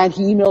 And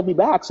he emailed me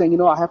back saying, you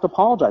know, I have to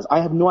apologize.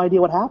 I have no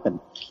idea what happened.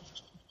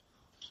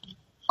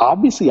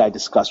 Obviously, I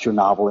discussed your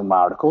novel in my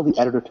article. The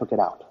editor took it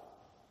out.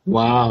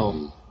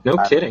 Wow. No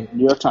kidding.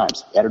 New York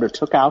Times. The editor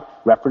took out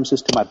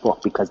references to my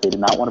book because they did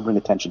not want to bring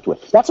attention to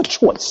it. That's a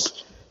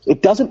choice.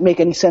 It doesn't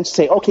make any sense to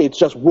say, okay, it's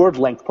just word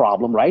length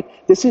problem, right?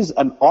 This is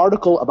an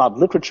article about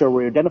literature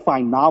where you're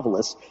identifying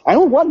novelists. I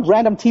know one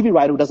random TV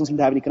writer who doesn't seem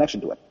to have any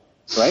connection to it,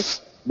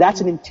 right? That's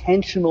an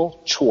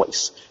intentional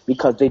choice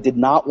because they did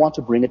not want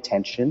to bring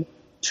attention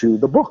to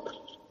the book.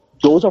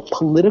 Those are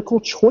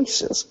political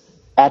choices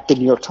at the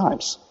New York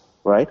Times,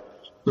 right?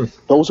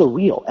 Those are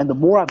real. And the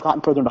more I've gotten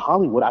further into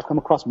Hollywood, I've come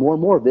across more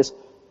and more of this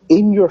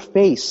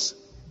in-your-face,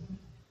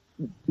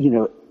 you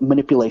know,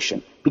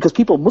 manipulation. Because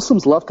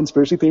Muslims love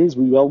conspiracy theories.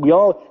 We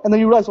all, and then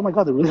you realize, oh my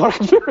God, there really are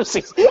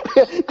conspiracies.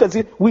 Because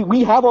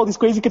we have all these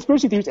crazy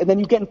conspiracy theories, and then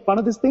you get in front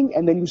of this thing,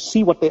 and then you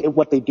see what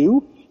they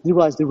do, you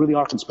realize there really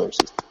are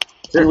conspiracies.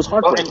 It was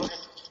heartbreaking.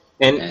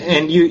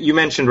 And you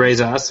mentioned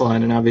Reza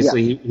Aslan, and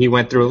obviously he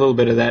went through a little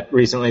bit of that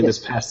recently this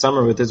past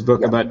summer with his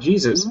book about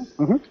Jesus.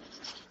 Mm-hmm.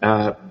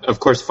 Of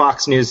course,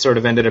 Fox News sort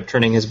of ended up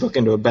turning his book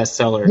into a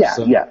bestseller.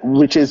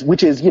 Which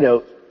is, you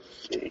know,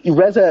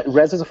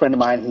 Reza's a friend of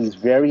mine. He's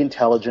very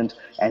intelligent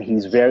and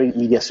he's very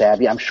media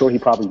savvy. I'm sure he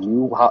probably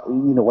knew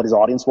what his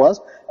audience was,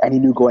 and he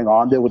knew going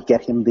on there would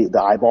get him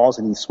the eyeballs,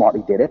 and he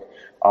smartly did it.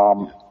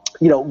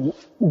 You know,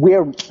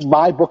 where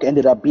my book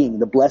ended up being,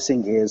 the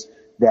blessing is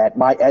that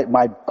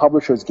my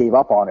publishers gave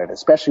up on it,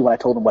 especially when I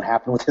told them what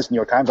happened with this New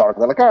York Times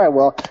article. They're like, all right,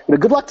 well, you know,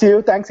 good luck to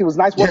you. Thanks. It was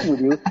nice working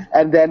with you.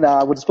 And then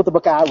we'll just put the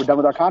book out. We're done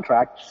with our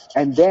contract.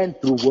 And then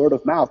through word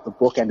of mouth, the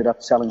book ended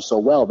up selling so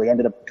well. They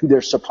ended up, to their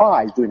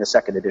surprise, doing a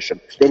second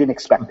edition. They didn't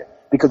expect it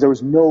because there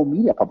was no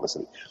media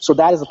publicity. So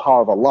that is the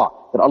power of Allah,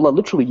 that Allah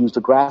literally used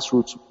the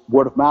grassroots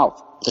word of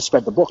mouth to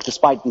spread the book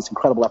despite these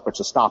incredible efforts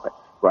to stop it,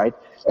 right?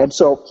 And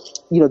so,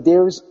 you know,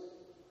 there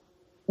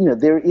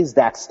is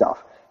that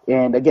stuff.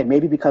 And again,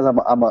 maybe because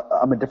I'm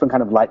a different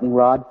kind of lightning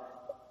rod,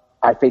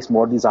 I face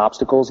more of these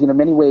obstacles. You know, in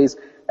many ways,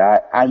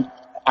 I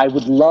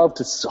would love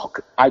to.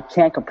 I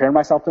can't compare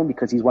myself to him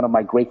because he's one of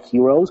my great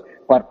heroes.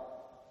 But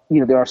you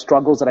know, there are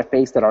struggles that I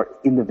face that are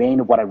in the vein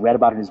of what I read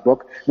about in his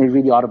book. Maybe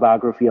read the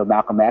autobiography of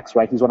Malcolm X.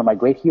 Right, he's one of my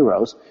great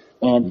heroes.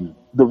 And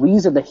the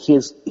reason that he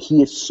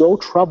is so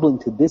troubling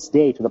to this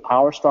day to the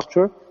power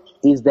structure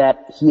is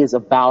that he is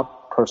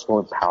about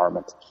personal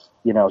empowerment.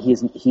 You know,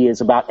 he is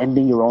about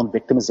ending your own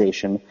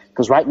victimization,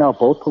 because right now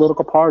both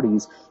political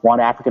parties want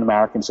African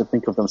Americans to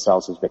think of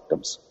themselves as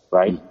victims,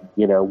 right?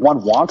 You know,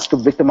 one wants to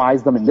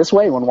victimize them in this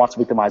way, one wants to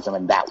victimize them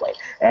in that way.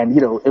 And,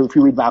 you know, if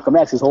you read Malcolm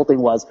X, his whole thing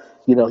was,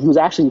 you know,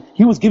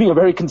 he was giving a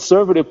very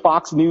conservative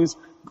Fox News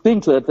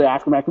thing to the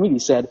African American community. He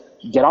said,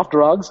 get off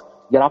drugs,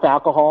 get off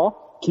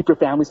alcohol, keep your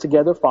families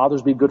together,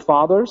 fathers be good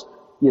fathers,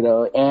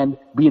 and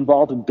be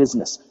involved in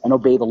business and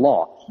obey the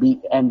law.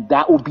 And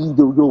that will be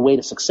your way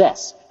to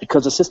success,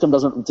 because the system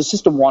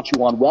wants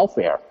you on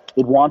welfare.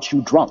 It wants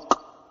you drunk.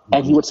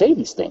 And he would say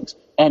these things.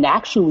 And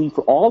actually,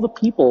 for all the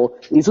people,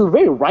 it's a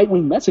very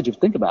right-wing message if you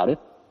think about it.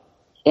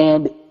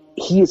 And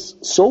he is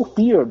so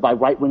feared by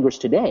right-wingers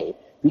today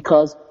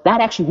because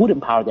that actually would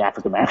empower the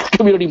African-American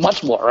community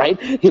much more, right?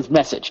 His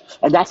message.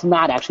 And that's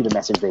not actually the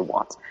message they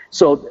want.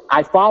 So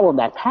I follow in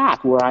that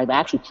path where I'm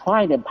actually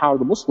trying to empower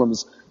the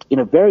Muslims in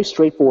a very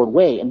straightforward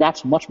way, and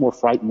that's much more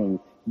frightening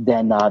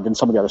than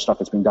some of the other stuff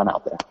that's being done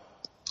out there.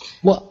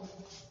 Well,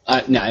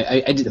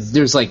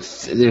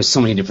 there's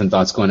so many different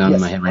thoughts going on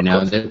in my head right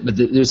now. But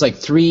there's like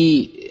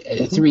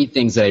three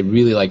things that I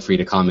really like for you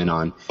to comment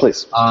on.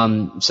 Please.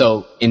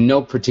 So in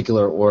no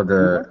particular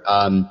order,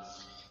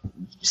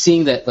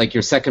 seeing that like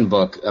your second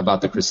book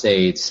about the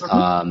Crusades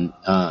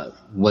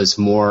was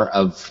more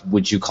of,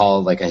 would you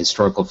call like a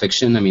historical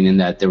fiction? I mean, in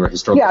that there were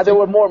historical. Yeah, there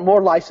were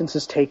more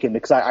licenses taken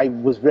because I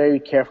was very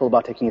careful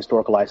about taking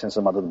historical licenses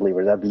from other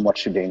believers. That'd be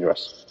much too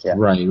dangerous. Yeah.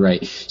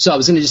 Right. So I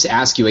was going to just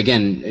ask you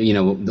again,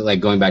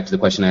 like going back to the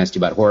question I asked you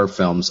about horror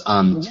films.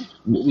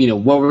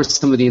 What were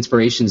some of the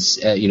inspirations?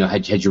 Had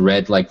you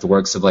read like the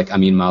works of like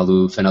Amin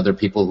Maalouf and other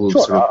people who?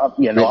 Sure.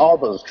 All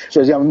those.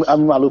 So Amin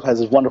Maalouf has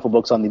his wonderful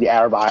books on the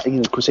Arab,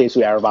 Crusades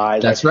through Arab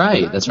eyes. That's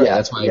right. That's right.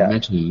 That's why I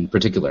mentioned him in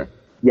particular.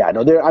 Yeah,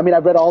 no, I've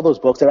read all those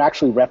books. They're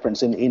actually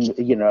referenced in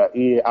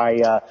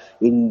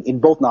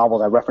both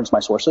novels. I reference my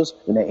sources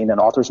in an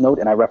author's note,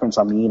 and I reference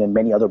Amin and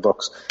many other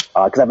books,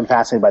 because I've been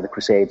fascinated by the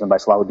Crusades and by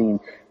Salahuddin.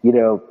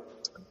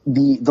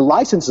 The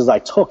licenses I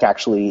took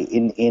actually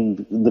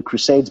in the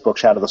Crusades book,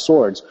 Shadow of the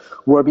Swords,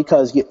 were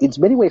because in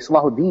many ways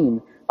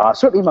Salahuddin,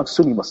 certainly amongst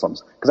Sunni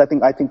Muslims, because I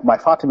think my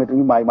Fatimid,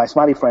 my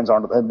Ismaili friends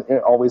aren't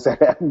always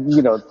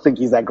think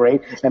he's that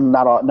great, and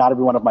not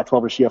every one of my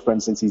 12 Shia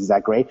friends thinks he's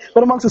that great,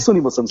 but amongst the Sunni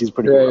Muslims he's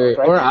pretty good,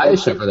 right? Or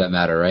Aisha for that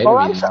matter, right? Or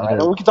Aisha,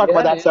 right? We can talk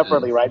about that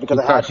separately, right?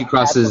 Because he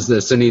crosses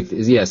the Sunni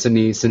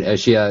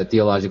Shia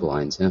theological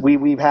lines. Yeah.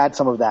 We've had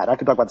some of that. I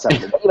could talk about that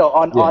separately. But,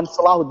 on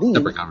Salahuddin,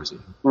 separate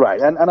conversation, right?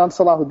 And on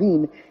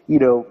Salahuddin,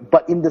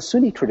 but in the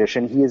Sunni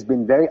tradition, he has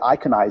been very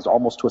iconized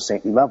almost to a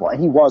saintly level, and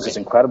he was this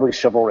incredibly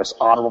chivalrous,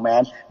 honorable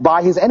man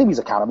by his enemies'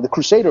 account. I mean, the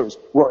Crusaders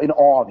were in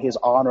awe of his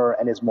honor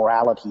and his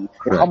morality.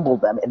 It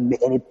humbled them and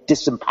it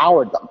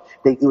disempowered them.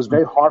 It was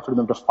very hard for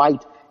them to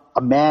fight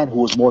a man who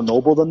was more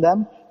noble than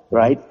them,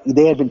 right?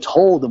 They had been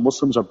told the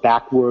Muslims are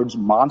backwards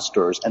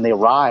monsters, and they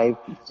arrive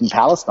in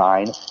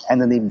Palestine,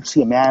 and then they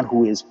see a man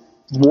who is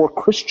more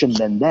Christian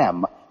than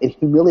them. It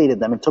humiliated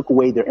them and took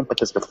away their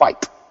impetus to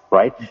fight.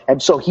 Right?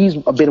 And so he's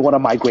been one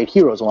of my great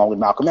heroes along with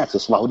Malcolm X,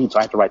 Salahuddin, so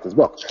I had to write this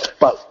book.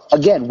 But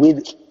again,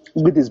 with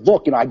this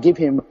book, I give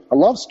him a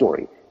love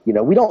story.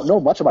 We don't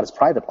know much about his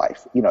private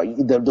life.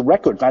 The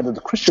records, neither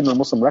the Christian nor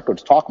Muslim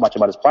records talk much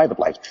about his private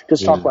life.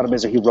 Just talk about him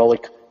as a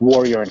heroic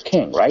warrior and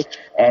king, right?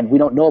 And we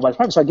don't know about his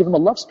private, so I give him a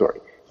love story.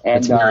 And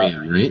it's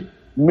Miriam, right?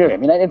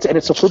 Miriam, and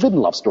it's a forbidden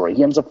love story.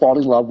 He ends up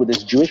falling in love with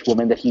this Jewish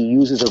woman that he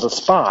uses as a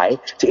spy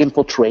to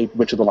infiltrate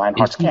Richard the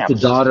Lionheart's camp. The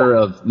daughter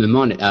of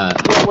Maimonides.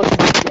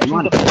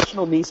 The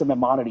fictional niece of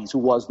Maimonides, who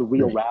was the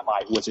real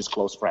rabbi, who was his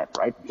close friend,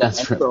 right?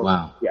 That's right. So,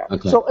 wow. Yeah.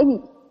 Okay. So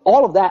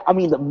all of that.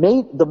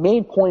 The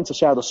main points of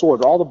Shadow of the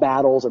Sword, all the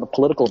battles and the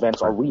political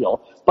events are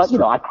real. But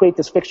I create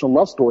this fictional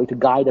love story to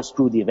guide us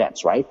through the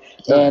events, right?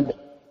 And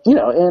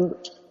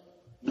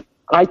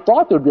I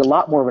thought there would be a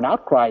lot more of an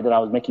outcry that I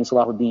was making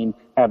Salahuddin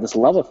have this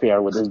love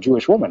affair with this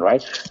Jewish woman,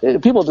 right?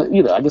 People,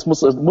 I guess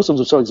Muslims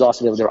are so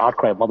exhausted with their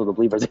outcry of Mother of the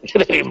Believers, they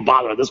didn't even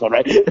bother with this one,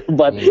 right?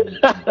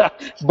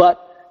 But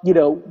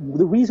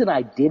the reason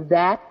I did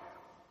that,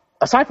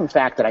 aside from the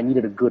fact that I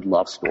needed a good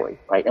love story,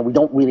 right? And we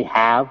don't really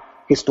have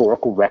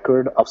historical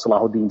record of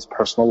Salahuddin's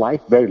personal life,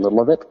 very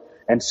little of it.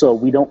 And so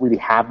we don't really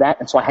have that.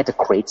 And so I had to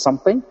create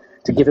something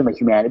to give him a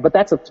humanity. But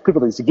that's a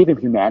privilege, to give him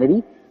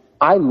humanity.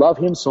 I love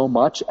him so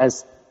much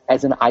as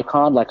an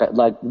icon, like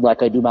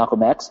I do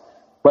Malcolm X.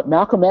 But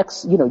Malcolm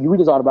X, you read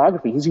his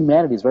autobiography, his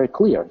humanity is very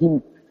clear.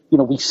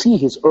 We see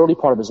his early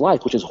part of his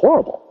life, which is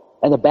horrible,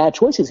 and the bad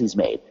choices he's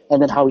made,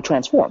 and then how he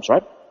transforms,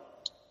 right?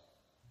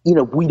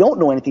 We don't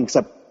know anything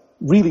except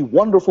really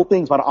wonderful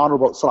things about how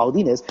honorable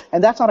Salahuddin is,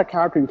 and that's not a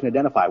character you can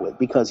identify with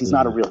because he's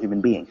not a real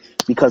human being,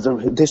 because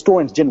the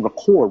historians didn't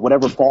record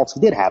whatever faults he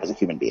did have as a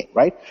human being,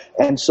 right?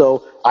 And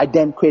so I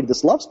then created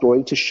this love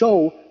story to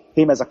show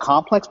him as a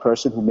complex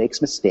person who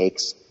makes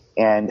mistakes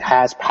and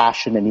has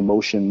passion and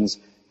emotions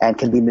and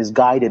can be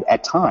misguided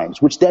at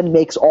times, which then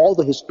makes all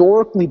the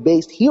historically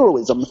based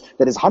heroism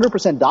that is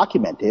 100%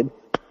 documented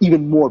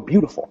even more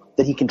beautiful,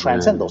 that he can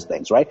transcend those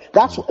things, right?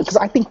 That's because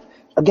I think,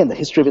 again, the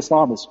history of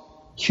Islam is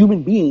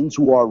human beings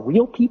who are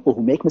real people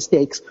who make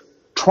mistakes,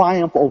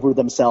 triumph over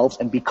themselves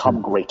and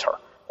become greater.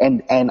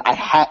 And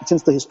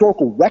since the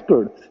historical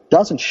record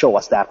doesn't show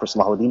us that for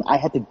Salahuddin, I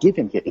had to give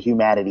him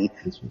humanity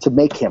to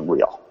make him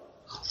real.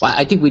 Well,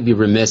 I think we'd be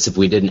remiss if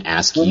we didn't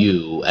ask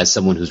you, as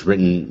someone who's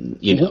written,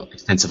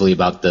 extensively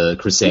about the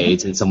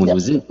Crusades and someone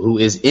who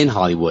is in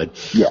Hollywood.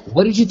 Yeah.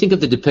 What did you think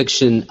of the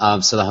depiction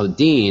of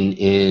Salahuddin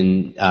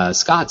in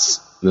Scott's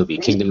movie,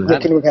 Kingdom of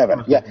Heaven? Kingdom of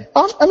Heaven. Yeah.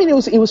 I mean, it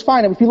was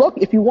fine. I mean,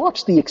 if you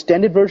watch the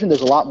extended version,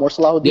 there's a lot more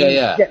Salahuddin.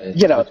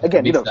 Yeah.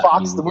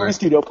 Fox, the movie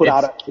studio, put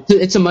out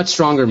it's a much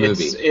stronger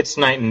movie. It's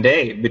night and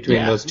day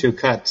between those two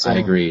cuts. I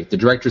agree. The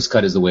director's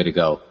cut is the way to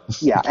go.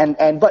 Yeah,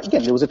 but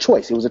again, it was a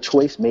choice. It was a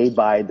choice made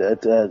by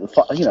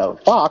the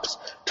Fox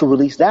to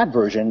release that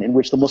version in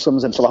which the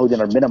Muslims and Salahuddin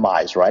are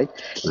minimized, right?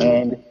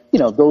 And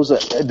those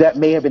that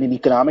may have been an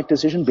economic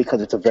decision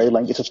because it's a very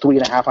lengthy. It's a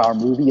 3.5-hour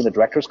movie in the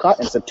director's cut,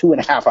 and it's a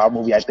 2.5-hour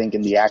movie, I think,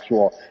 in the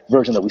actual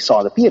version that we saw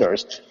in the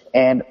theaters.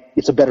 And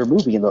it's a better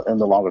movie in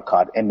the longer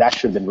cut, and that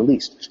should have been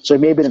released. So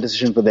it may have been a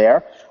decision for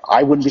there.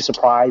 I wouldn't be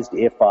surprised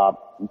if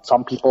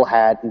some people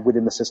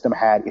within the system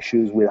had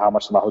issues with how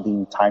much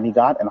Salahuddin time he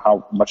got and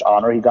how much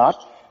honor he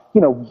got.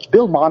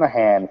 Bill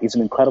Monahan is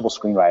an incredible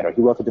screenwriter.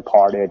 He wrote The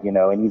Departed,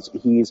 and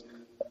he's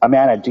a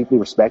man I deeply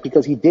respect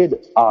because he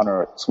did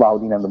honor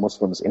Salahuddin and the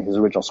Muslims in his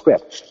original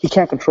script. He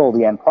can't control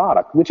the end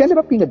product, which ended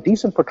up being a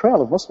decent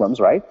portrayal of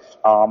Muslims, right?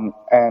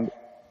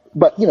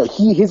 But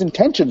his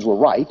intentions were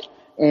right.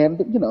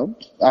 And,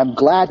 I'm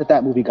glad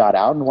that movie got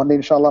out, and one day,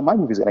 inshallah, my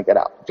movie's going to get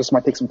out. It just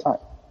might take some time.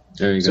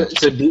 There you go.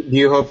 So do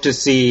you hope to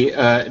see,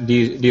 do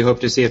you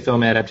hope to see a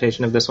film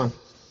adaptation of this one?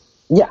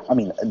 Yeah, I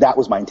mean, that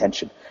was my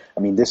intention.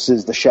 I mean, this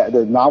is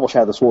the novel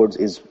Shadow of the Swords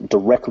is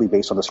directly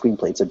based on the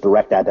screenplay. It's a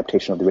direct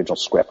adaptation of the original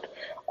script.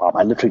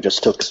 I literally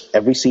just took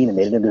every scene and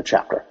made it into a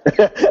chapter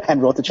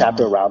and wrote the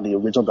chapter around the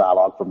original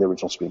dialogue from the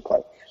original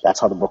screenplay. That's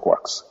how the book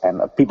works.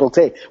 And people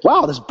say,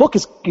 "Wow, this book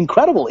is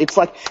incredible. It's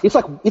like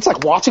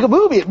watching a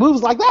movie. It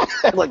moves like that."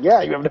 I'm like,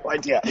 "Yeah, you have no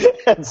idea."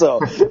 And so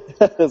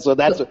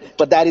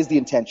but that is the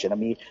intention. I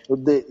mean,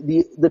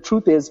 the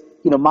truth is,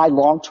 my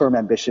long-term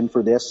ambition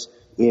for this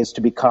is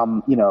to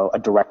become, a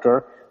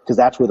director, because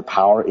that's where the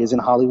power is in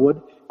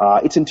Hollywood.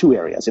 It's in two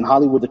areas. In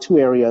Hollywood, the two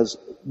areas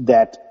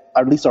that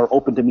at least are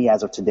open to me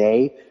as of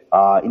today,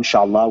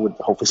 inshallah, with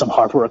hopefully some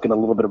hard work and a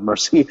little bit of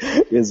mercy,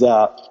 is,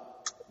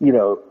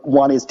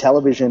 one is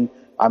television.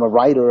 I'm a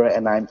writer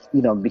and I'm,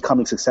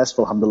 becoming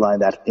successful,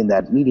 alhamdulillah, in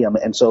that medium.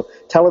 And so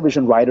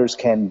television writers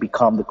can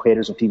become the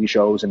creators of TV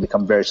shows and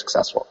become very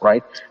successful,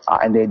 right?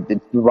 And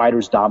the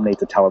writers dominate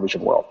the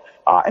television world.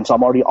 And so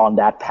I'm already on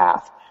that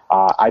path.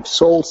 I've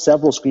sold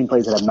several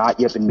screenplays that have not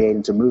yet been made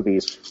into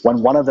movies.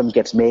 When one of them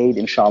gets made,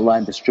 inshallah,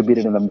 and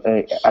distributed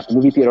at the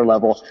movie theater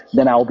level,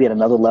 then I will be at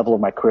another level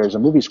of my career as a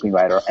movie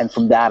screenwriter. And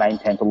from that, I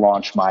intend to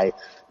launch my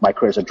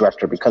career as a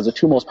director, because the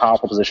two most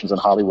powerful positions in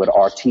Hollywood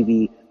are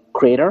TV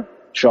creator,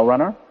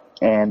 showrunner,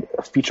 and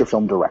a feature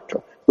film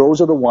director.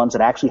 Those are the ones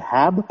that actually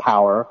have the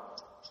power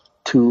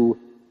to,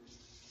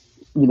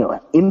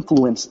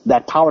 influence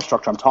that power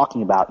structure I'm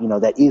talking about,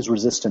 that is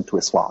resistant to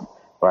Islam.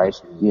 Right?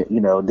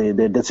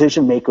 The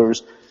decision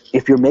makers,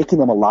 if you're making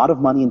them a lot of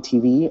money in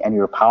TV and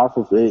you're a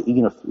powerful,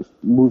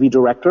 movie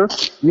director,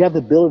 you have the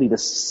ability to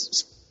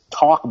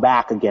talk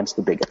back against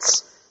the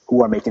bigots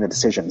who are making the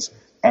decisions,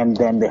 and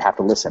then they have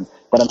to listen.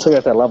 But until you're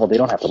at that level, they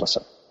don't have to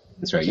listen.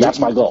 That's right. That's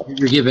my goal.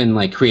 You're given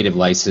creative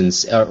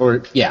license,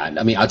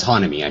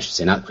 autonomy, I should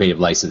say, not creative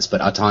license, but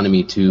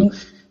autonomy to,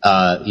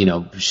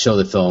 show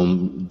the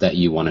film that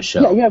you want to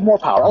show. Yeah, you have more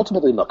power.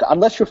 Ultimately, look,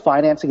 unless you're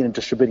financing it and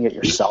distributing it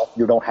yourself,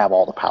 you don't have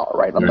all the power,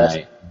 right? Unless,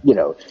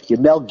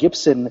 Mel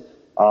Gibson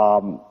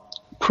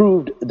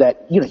proved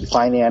that, he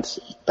financed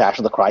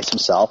Passion of the Christ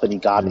himself, and he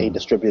got a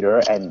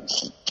distributor and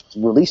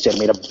released it and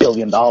made $1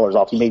 billion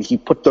off. He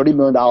put $30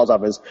 million out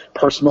of his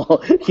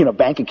personal,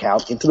 bank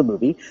account into the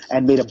movie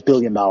and made $1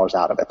 billion out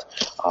of it.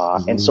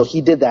 And so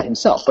he did that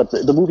himself. But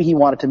the movie he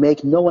wanted to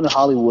make, no one in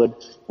Hollywood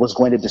was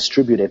going to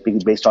distribute it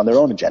based on their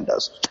own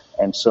agendas.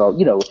 And so,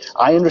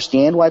 I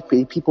understand why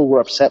people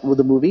were upset with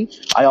the movie.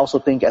 I also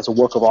think as a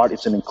work of art,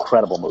 it's an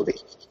incredible movie,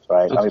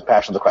 right? I mean,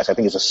 Passion of the Christ, I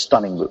think it's a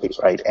stunning movie,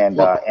 right?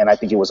 And I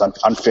think it was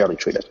unfairly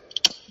treated.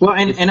 Well,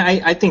 and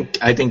I think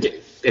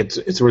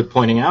it's worth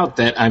pointing out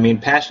that,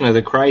 Passion of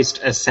the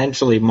Christ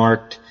essentially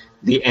marked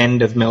the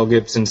end of Mel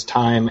Gibson's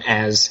time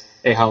as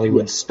a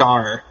Hollywood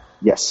star.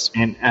 Yes.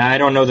 And I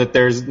don't know that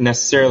there's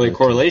necessarily a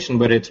correlation,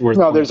 but it's worth.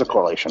 No, there's a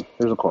correlation.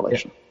 There's a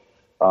correlation.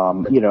 Yeah.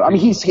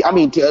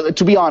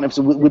 To be honest,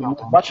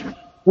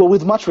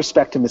 with much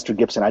respect to Mr.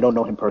 Gibson, I don't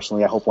know him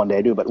personally. I hope one day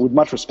I do, but with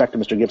much respect to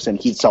Mr. Gibson,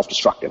 he's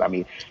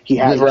self-destructed. He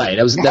has right.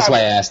 That's why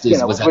I asked.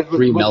 Was that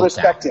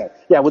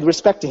pre-meltdown? With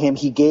respect to him,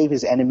 he gave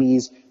his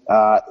enemies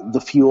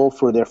the fuel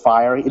for their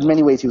fire. In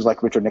many ways, he was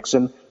like Richard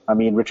Nixon.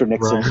 Richard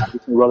Nixon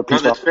wrote a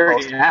piece. That's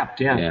very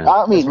apt.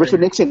 Yeah.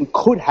 Richard Nixon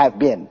could have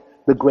been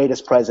the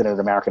greatest president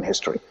in American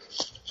history.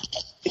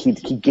 He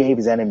gave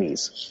his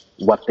enemies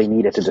what they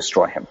needed to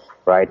destroy him.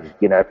 Right?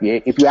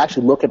 If you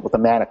actually look at what the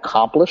man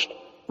accomplished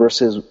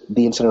versus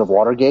the incident of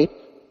Watergate,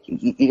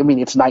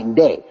 it's night and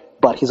day.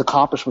 But his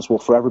accomplishments will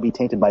forever be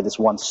tainted by this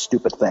one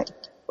stupid thing,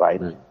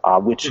 right?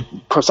 Which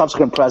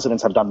subsequent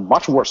presidents have done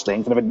much worse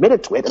things and have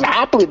admitted to it and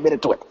happily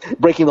admitted to it,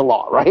 breaking the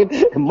law,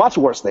 right? Much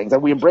worse things,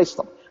 and we embrace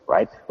them,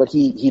 right? But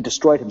he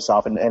destroyed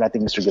himself, and I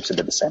think Mr. Gibson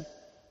did the same.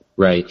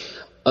 Right.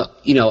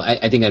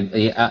 I think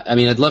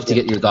I'd love to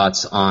get your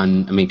thoughts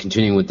on,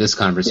 continuing with this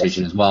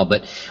conversation as well,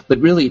 but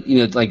really,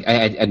 like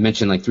I'd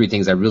mentioned like three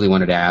things I really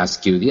wanted to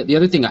ask you. The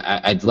other thing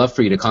I'd love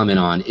for you to comment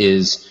on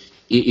is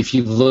if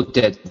you've looked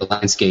at the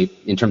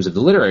landscape in terms of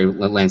the literary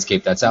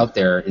landscape that's out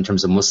there in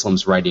terms of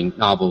Muslims writing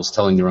novels,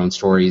 telling their own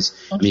stories.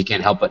 You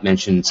can't help but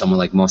mention someone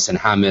like Mohsen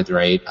Hamid,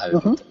 right?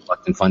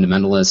 Reluctant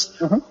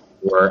Fundamentalist.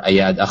 Or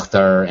Ayad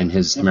Akhtar and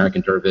his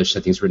American Dervish. I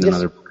think he's written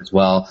another book as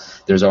well.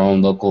 There's our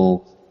own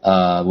local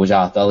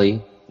Wajahat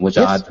Ali.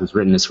 Wajahat has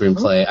written a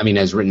screenplay.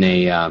 Has written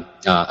a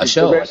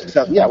show.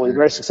 A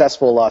very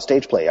successful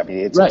stage play.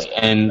 It's right.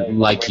 And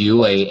like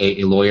you,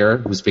 a lawyer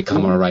who's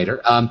become a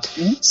writer.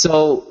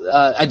 So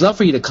I'd love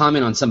for you to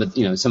comment on some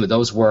of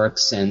those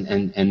works,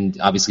 and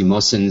obviously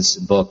Mohsen's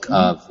book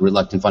of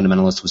Reluctant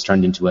Fundamentalist was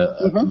turned into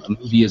a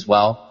movie as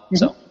well.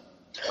 So.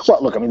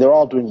 Well, look, they're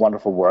all doing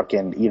wonderful work,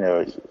 and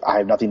I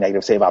have nothing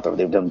negative to say about them.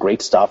 They've done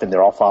great stuff, and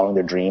they're all following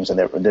their dreams, and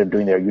they're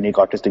doing their unique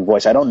artistic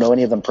voice. I don't know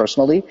any of them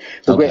personally.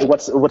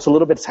 What's a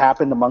little bit's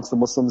happened amongst the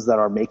Muslims that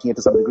are making it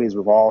to some degree is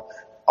we've all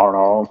are on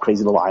our own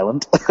crazy little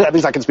island. At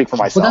least I can speak for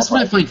myself. Well, that's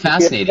what I find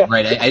fascinating,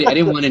 right? I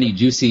didn't want any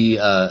juicy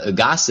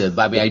gossip.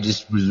 I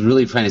just was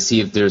really trying to see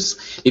if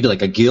there's maybe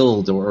like a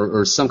guild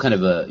or some kind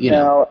of a He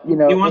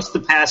wants the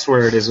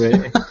password into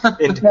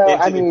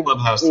the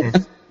clubhouse.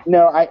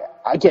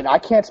 I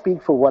can't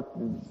speak for what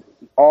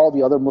all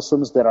the other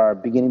Muslims that are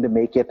beginning to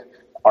make it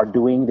are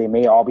doing. They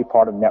may all be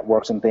part of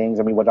networks and things.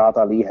 Wajahat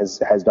Ali has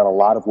done a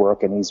lot of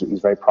work, and he's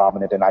very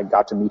prominent. And I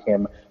got to meet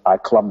him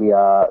at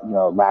Columbia,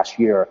 last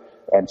year.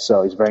 And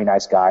so he's a very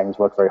nice guy, and he's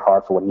worked very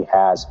hard for what he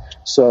has.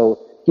 So,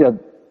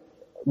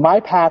 my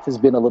path has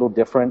been a little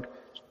different,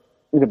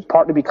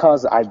 partly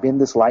because I've been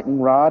this lightning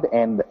rod,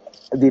 and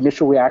the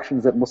initial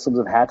reactions that Muslims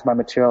have had to my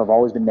material have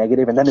always been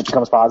negative, and then it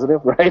becomes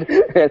positive, right?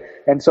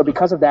 And so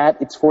because of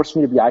that, it's forced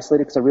me to be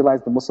isolated, because I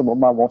realized the Muslim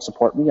Ummah won't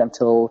support me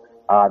until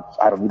I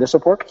don't need their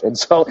support. And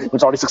so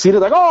it's already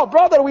succeeded, like, oh,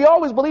 brother, we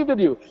always believed in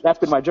you. That's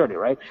been my journey,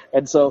 right?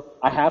 And so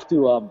I have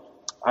to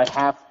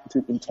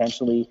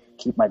intentionally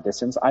keep my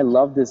distance. I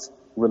love this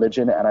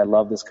religion, and I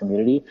love this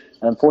community,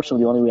 and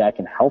unfortunately the only way I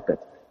can help it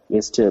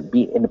is to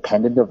be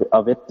independent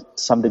of it to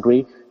some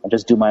degree and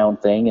just do my own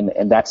thing.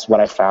 And that's what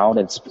I found.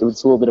 It's a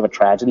little bit of a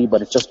tragedy,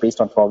 but it's just based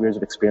on 12 years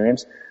of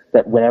experience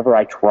that whenever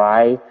I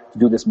try to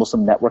do this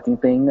Muslim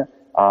networking thing,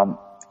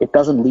 it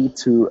doesn't lead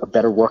to a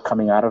better work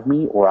coming out of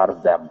me or out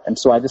of them. And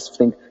so I just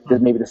think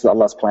that maybe this is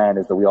Allah's plan,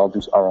 is that we all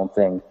do our own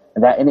thing.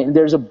 And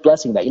there's a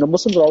blessing that,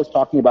 Muslims are always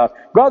talking about,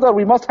 brother,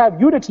 we must have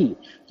unity.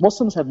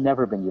 Muslims have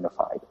never been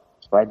unified,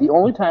 right? The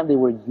only time they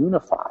were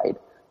unified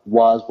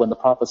was when the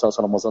Prophet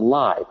ﷺ was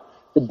alive.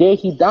 The day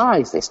he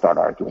dies, they start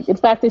arguing. In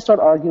fact, they start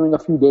arguing a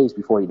few days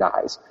before he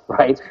dies,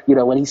 right?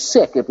 When he's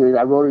sick, I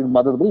wrote it in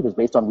Mother of the Believers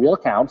based on real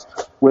accounts,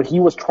 where he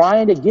was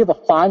trying to give a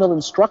final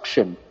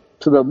instruction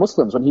to the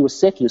Muslims. When he was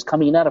sick, he was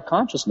coming out of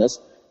consciousness.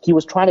 He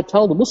was trying to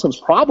tell the Muslims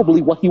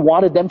probably what he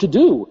wanted them to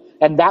do.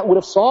 And that would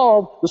have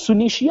solved the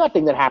Sunni Shia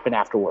thing that happened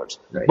afterwards.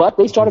 Right. But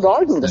they started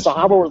arguing. The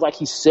Sahaba were like,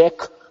 he's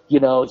sick,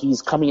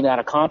 he's coming out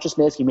of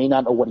consciousness, he may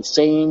not know what he's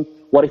saying.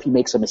 What if he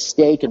makes a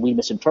mistake and we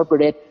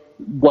misinterpret it?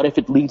 What if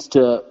it leads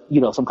to,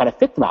 some kind of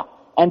fitna?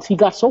 And he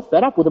got so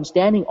fed up with them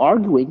standing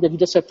arguing that he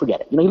just said,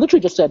 forget it. He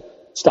literally just said,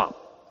 stop.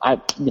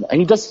 And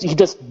he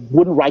just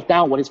wouldn't write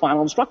down what his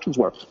final instructions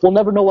were. We'll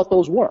never know what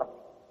those were.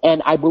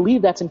 And I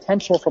believe that's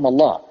intentional from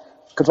Allah.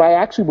 Because I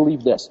actually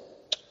believe this.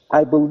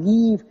 I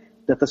believe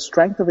that the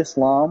strength of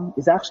Islam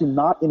is actually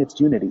not in its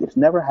unity. It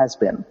never has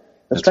been.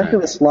 The strength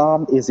of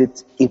Islam is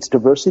its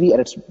diversity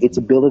and its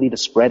ability to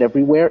spread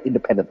everywhere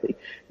independently.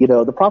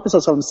 The Prophet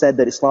ﷺ said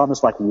that Islam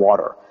is like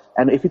water.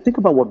 And if you think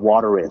about what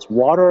water is,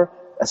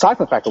 aside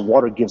from the fact that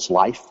water gives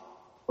life,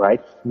 right?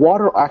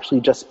 Water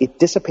actually it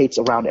dissipates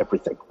around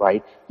everything,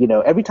 right?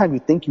 Every time you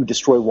think you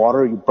destroy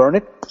water, you burn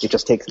it,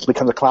 it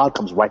becomes a cloud,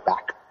 comes right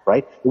back,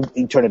 right?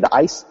 You turn it into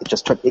ice,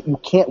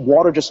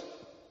 water just,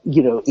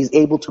 is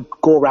able to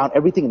go around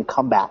everything and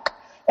come back.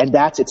 And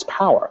that's its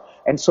power.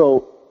 And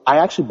so I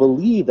actually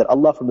believe that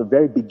Allah from the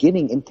very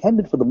beginning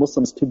intended for the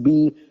Muslims to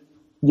be,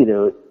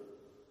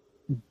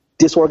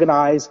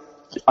 disorganized,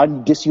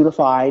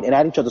 disunified, and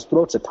at each other's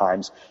throats at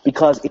times,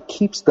 because it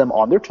keeps them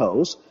on their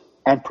toes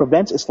and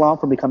prevents Islam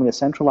from becoming a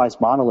centralized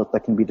monolith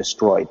that can be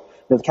destroyed.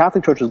 The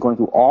Catholic Church is going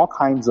through all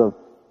kinds of,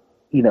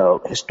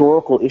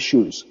 historical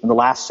issues in the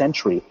last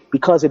century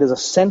because it is a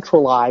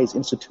centralized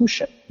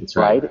institution,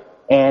 right?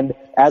 And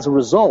as a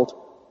result,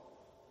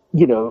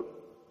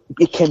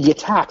 it can be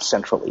attacked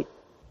centrally.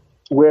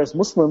 Whereas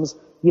Muslims,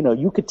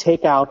 you could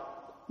take out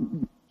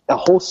a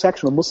whole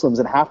section of Muslims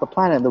and half the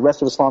planet and the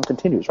rest of Islam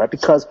continues, right?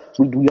 Because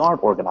we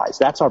aren't organized.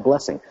 That's our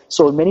blessing.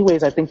 So in many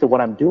ways, I think that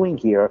what I'm doing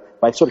here,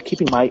 by sort of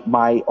keeping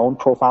my own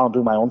profile and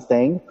doing my own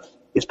thing,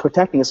 is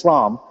protecting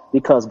Islam,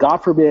 because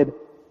God forbid,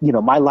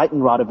 my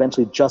lightning rod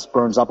eventually just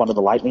burns up under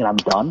the lightning and I'm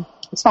done.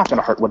 It's not going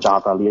to hurt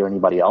Wajahat Ali or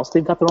anybody else.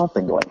 They've got their own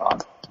thing going on,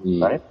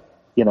 right?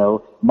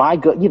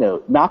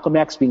 Malcolm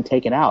X being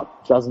taken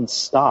out doesn't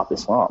stop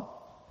Islam.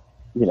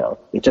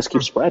 it just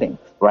keeps spreading,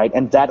 right?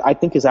 And that, I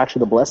think, is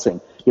actually the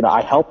blessing.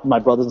 I help my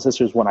brothers and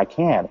sisters when I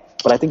can,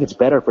 but I think it's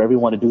better for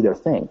everyone to do their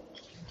thing.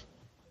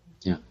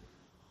 Yeah.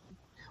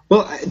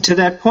 Well, to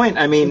that point,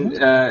 I mean,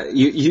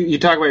 you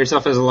talk about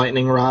yourself as a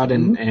lightning rod,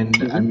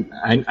 and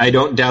I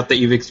don't doubt that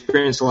you've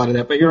experienced a lot of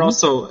that. But you're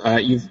also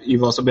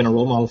you've also been a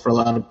role model for a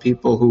lot of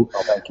people who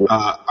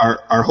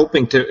are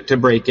hoping to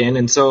break in.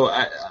 And so,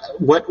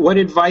 what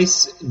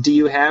advice do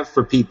you have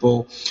for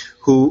people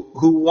who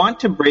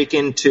want to break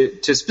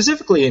into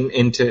specifically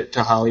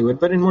into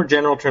Hollywood, but in more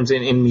general terms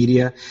in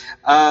media,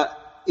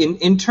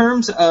 in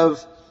terms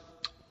of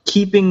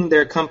keeping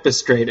their compass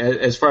straight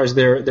as far as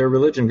their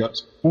religion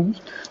goes?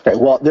 Okay,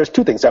 well, there's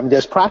two things. I mean,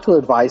 there's practical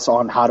advice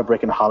on how to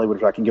break into Hollywood,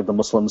 which I can give the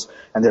Muslims,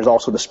 and there's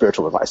also the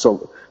spiritual advice.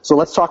 So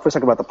let's talk for a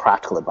second about the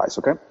practical advice,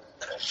 okay?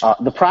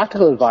 The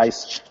practical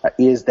advice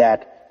is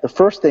that the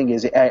first thing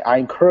is I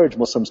encourage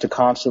Muslims to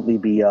constantly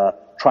be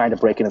trying to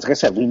break in. As like I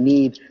said, we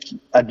need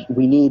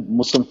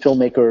Muslim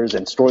filmmakers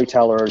and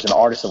storytellers and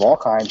artists of all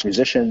kinds,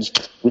 musicians.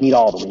 We need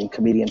all of them. We need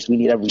comedians. We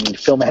need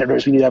film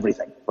editors. We need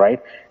everything, right?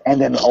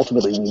 And then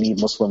ultimately, we need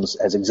Muslims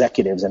as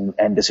executives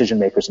and decision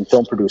makers and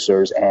film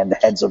producers and the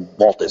heads of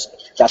Walt Disney.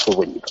 That's what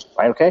we need them,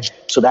 right? Okay,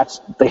 so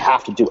they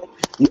have to do it.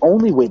 The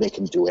only way they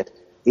can do it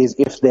is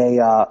if they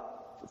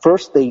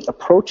first they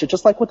approach it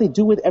just like what they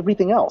do with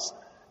everything else.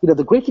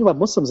 The great thing about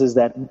Muslims is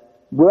that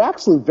we're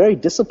actually very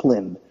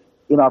disciplined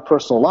in our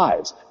personal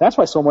lives. That's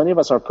why so many of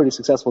us are pretty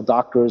successful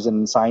doctors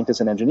and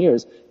scientists and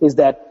engineers, is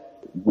that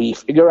we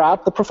figure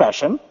out the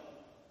profession,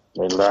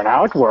 we learn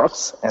how it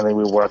works, and then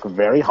we work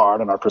very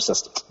hard and are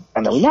persistent.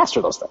 And then we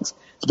master those things.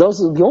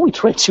 Those are the only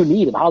traits you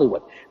need in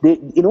Hollywood.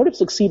 In order to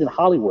succeed in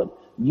Hollywood,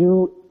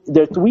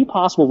 there are three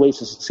possible ways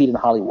to succeed in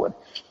Hollywood.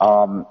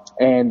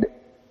 And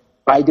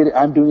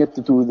I'm doing it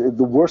through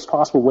the worst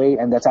possible way,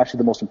 and that's actually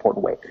the most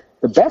important way.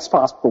 The best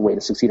possible way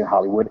to succeed in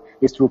Hollywood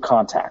is through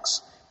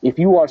contacts. If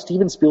you are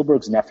Steven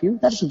Spielberg's nephew,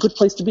 that is a good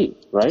place to be,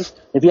 right?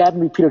 If you happen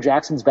to be Peter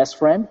Jackson's best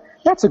friend,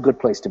 that's a good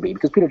place to be,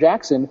 because Peter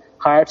Jackson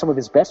hired some of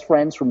his best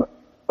friends from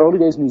early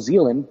days New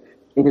Zealand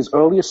in his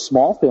earliest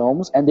small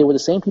films, and they were the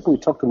same people he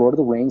took to Lord of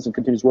the Rings and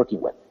continues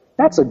working with.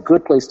 That's a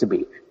good place to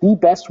be. The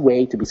best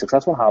way to be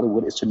successful in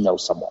Hollywood is to know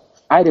someone.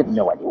 I didn't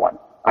know anyone.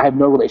 I have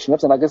no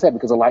relationships, and like I said,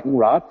 because of lightning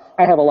rod,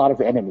 I have a lot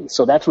of enemies.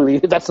 So that's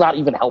not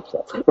even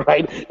helpful,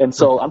 right? And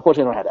so,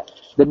 unfortunately, I don't have that.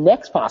 The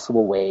next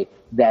possible way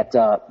that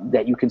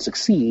you can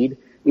succeed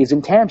is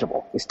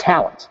intangible, is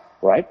talent,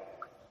 right?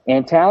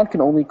 And talent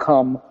can only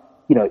come,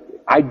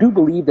 I do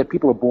believe that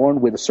people are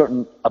born with a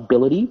certain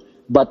ability,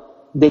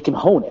 but they can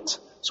hone it.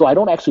 So I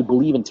don't actually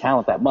believe in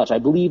talent that much. I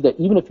believe that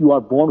even if you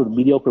are born with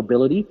mediocre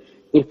ability,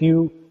 if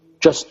you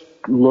just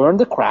learn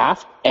the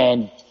craft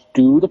and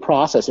do the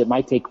process, it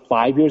might take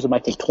 5 years, it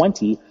might take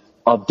 20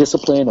 of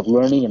discipline, of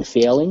learning and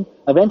failing.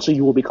 Eventually,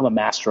 you will become a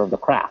master of the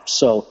craft.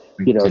 So,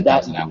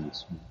 10,000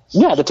 hours.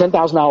 Yeah, the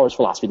 10,000 hours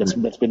philosophy that's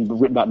been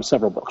written about in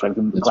several books, right?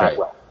 That's right.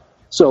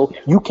 So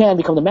you can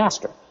become the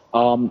master.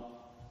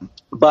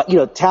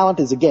 But,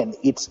 talent is, again,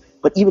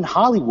 but even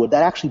Hollywood,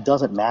 that actually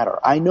doesn't matter.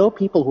 I know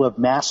people who have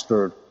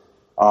mastered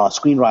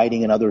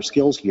screenwriting and other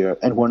skills here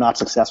and who are not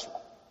successful,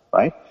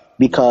 right?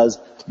 Because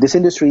this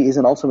industry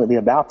isn't ultimately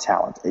about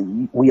talent.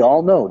 We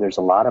all know there's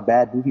a lot of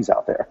bad movies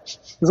out there.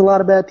 There's a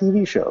lot of bad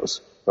TV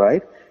shows,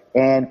 right?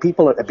 And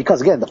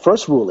because again, the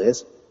first rule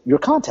is your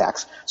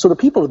contacts. So the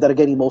people that are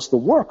getting most of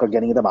the work are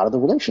getting them out of the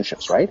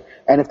relationships, right?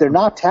 And if they're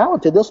not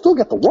talented, they'll still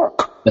get the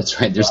work. That's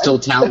right. There's still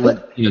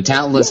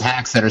talentless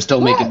hacks that are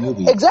still making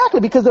movies. Exactly,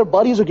 because their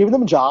buddies are giving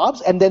them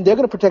jobs, and then they're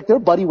going to protect their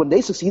buddy when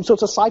they succeed. So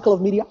it's a cycle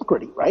of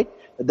mediocrity, right?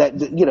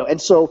 And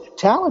so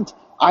talent.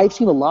 I've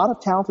seen a lot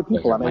of talented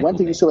people. I went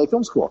to UCLA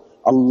Film School.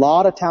 A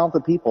lot of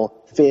talented people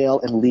fail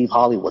and leave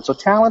Hollywood. So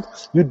talent,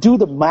 you do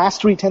the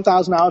mastery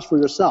 10,000 hours for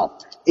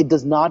yourself. It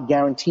does not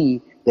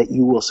guarantee that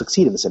you will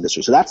succeed in this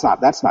industry. So that's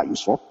not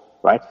useful,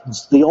 right?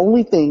 The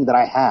only thing that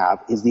I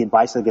have is the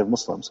advice I give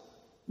Muslims,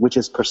 which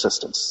is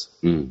persistence.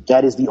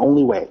 That is the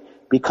only way.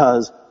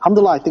 Because,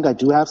 alhamdulillah, I think I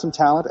do have some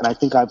talent, and I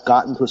think I've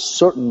gotten to a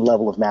certain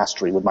level of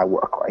mastery with my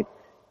work, right?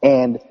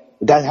 And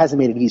that hasn't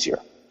made it easier.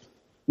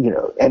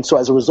 And so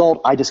as a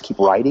result, I just keep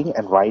writing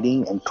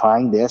and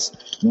trying this.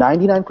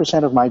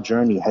 99% of my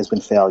journey has been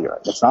failure.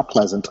 It's not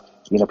pleasant.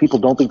 People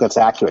don't think that's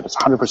accurate. It's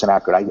 100%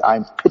 accurate.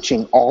 I'm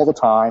pitching all the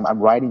time. I'm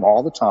writing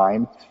all the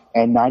time.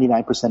 And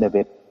 99% of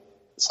it,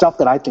 stuff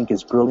that I think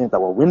is brilliant, that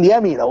will win the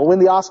Emmy, that will win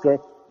the Oscar,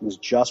 is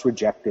just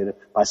rejected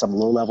by some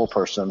low-level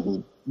person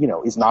who,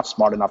 is not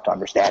smart enough to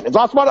understand. It's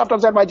not smart enough to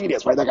understand my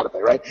genius, right? That kind of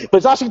thing, right? But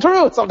it's actually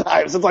true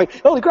sometimes. It's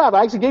like, holy crap,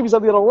 I actually gave you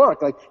something that'll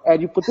work.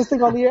 And you put this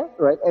thing on the air,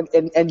 right?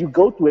 And you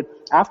go through it.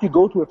 After you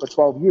go through it for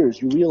 12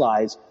 years, you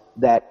realize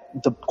that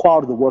the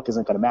quality of the work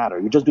isn't going to matter.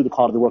 You just do the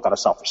quality of the work out of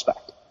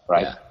self-respect,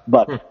 right?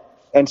 Yeah.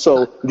 And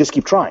so you just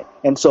keep trying.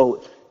 And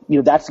so,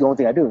 that's the only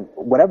thing I do.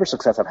 Whatever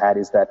success I've had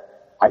is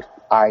that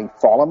I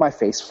fall on my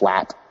face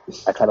flat.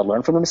 I try to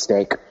learn from the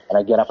mistake, and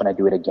I get up and I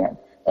do it again.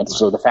 And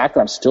so the fact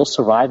that I'm still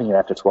surviving it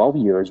after 12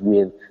 years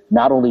with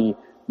not only,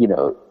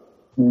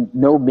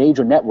 no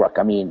major network.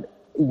 I mean,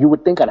 you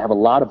would think I'd have a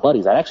lot of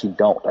buddies. I actually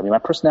don't. I mean, my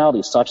personality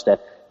is such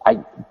that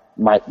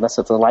that's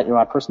the light in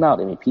my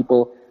personality. I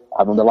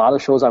mean, a lot of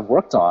the shows I've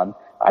worked on,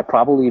 I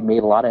probably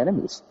made a lot of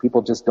enemies.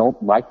 People just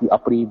don't like the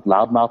uppity,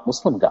 loudmouth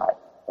Muslim guy,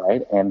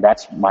 right? And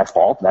that's my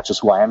fault. That's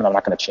just who I am, and I'm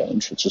not going to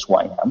change. It's just who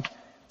I am.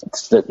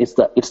 It's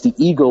the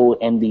ego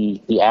and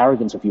the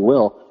arrogance, if you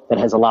will, that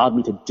has allowed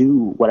me to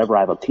do whatever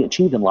I've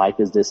achieved in life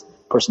is this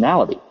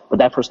personality. But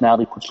that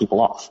personality puts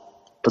people off.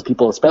 Because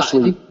people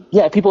especially,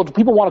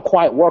 people want a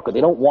quiet worker.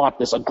 They don't want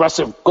this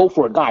aggressive, go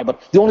for it guy.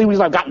 But the only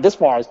reason I've gotten this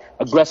far is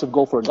aggressive,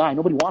 go for it guy.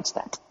 Nobody wants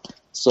that.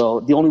 So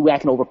the only way I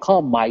can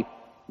overcome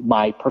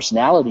my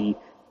personality,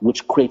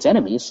 which creates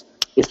enemies,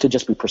 is to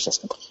just be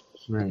persistent.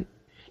 Right.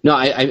 No,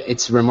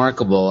 it's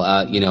remarkable.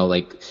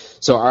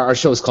 So our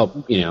show is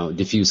called,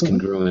 Diffuse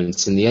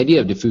Congruence. And the idea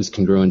of diffuse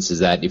congruence is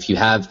that if you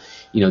have,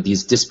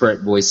 these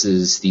disparate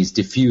voices, these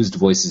diffused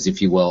voices,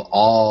 if you will,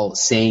 all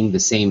saying the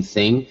same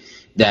thing,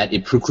 that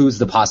it precludes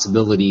the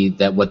possibility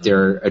that what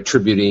they're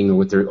attributing or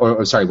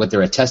what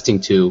they're attesting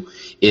to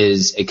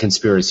is a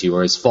conspiracy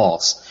or is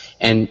false.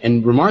 And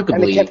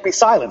remarkably, and it can't be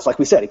silenced, like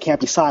we said. It can't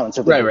be silenced.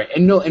 Right.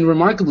 And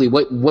remarkably,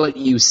 what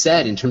you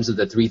said in terms of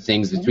the three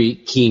things, the three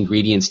key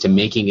ingredients to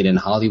making it in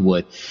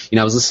Hollywood.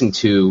 I was listening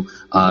to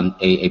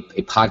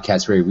a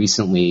podcast very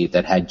recently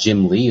that had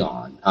Jim Lee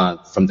on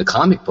from the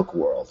comic book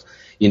world.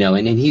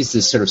 And he's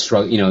this sort of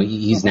struggle.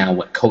 He's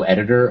now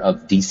co-editor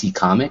of DC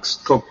Comics,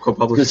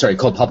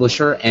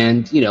 co-publisher,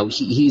 and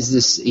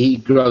he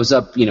grows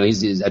up.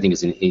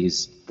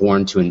 He's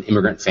born to an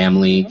immigrant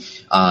family.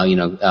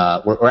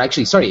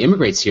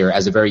 Immigrates here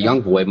as a very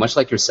young boy, much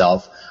like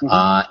yourself,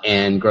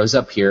 and grows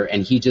up here.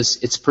 And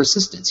it's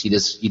persistence. He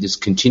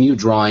just continued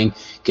drawing,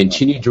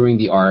 continued doing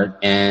the art,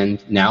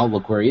 and now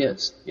look where he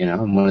is.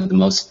 One of the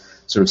most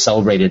sort of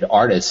celebrated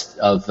artists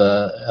in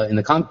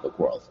the comic book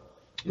world.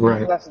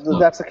 Right. That's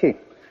the key.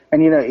 And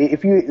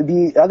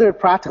the other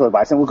practical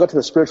advice, and we'll go to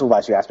the spiritual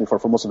advice you asked me for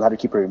Muslims, how to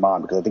keep your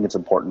iman, because I think it's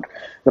important.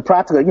 The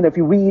practical, if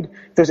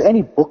there's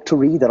any book to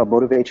read that'll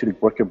motivate you to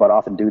work your butt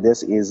off and do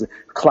this, is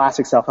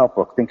classic self-help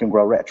book, Think and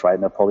Grow Rich, right?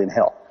 Napoleon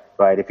Hill,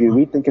 right? If you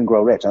read Think and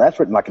Grow Rich, and that's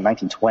written like in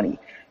 1920,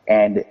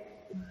 and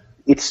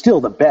it's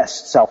still the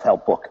best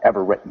self-help book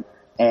ever written.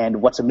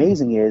 And what's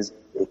amazing is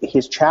he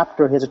has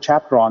a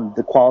chapter on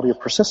the quality of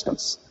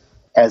persistence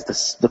as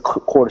the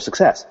core to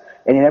success.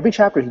 And in every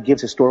chapter, he gives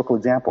historical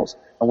examples.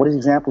 And what is the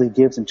example he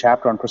gives in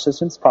chapter on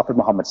persistence? Prophet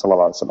Muhammad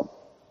sallallahu alaihi wasallam.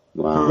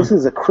 Wow. This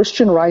is a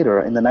Christian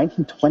writer in the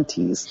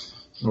 1920s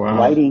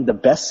writing the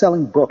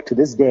best-selling book to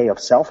this day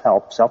of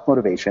self-help,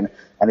 self-motivation.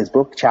 And his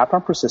book, Chapter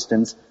on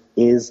Persistence,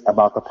 is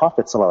about the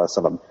Prophet sallallahu alaihi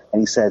wasallam.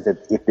 And he says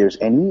that if there's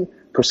any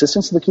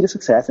persistence is the key to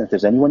success, and if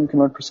there's anyone you can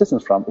learn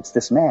persistence from, it's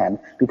this man,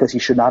 because he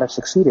should not have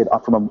succeeded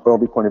from an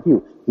early point of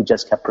view. He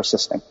just kept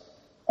persisting.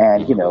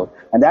 And,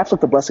 and that's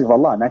what the blessing of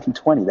Allah,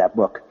 1920, that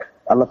book,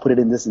 Allah put it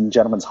in this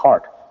gentleman's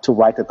heart to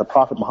write that the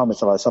Prophet Muhammad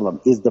sallallahu alaihi wasallam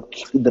is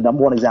the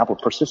number one example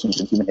of persistence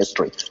in human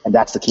history, and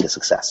that's the key to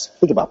success.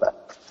 Think about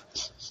that.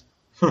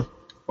 Wow.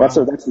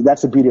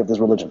 That's the beauty of this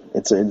religion.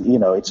 It's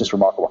just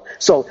remarkable.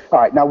 So, all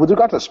right, now with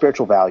regard to the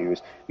spiritual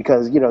values,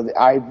 because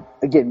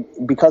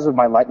because of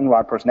my lightning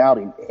rod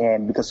personality,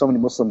 and because so many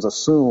Muslims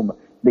assume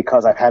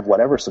because I've had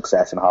whatever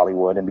success in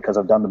Hollywood, and because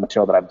I've done the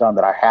material that I've done,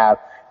 that I have,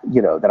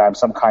 that I'm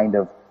some kind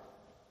of,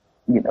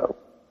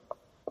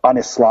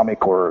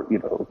 un-Islamic or,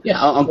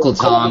 Uncle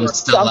Tom,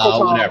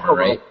 Stella, whatever,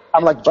 right?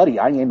 I'm like, buddy,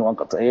 I ain't no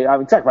Uncle Tom.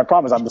 In fact, my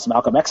problem is I'm this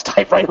Malcolm X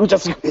type, right? Who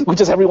just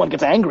everyone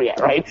gets angry at,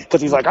 right? Because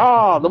he's like,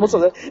 the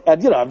Muslims,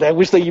 and I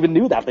wish they even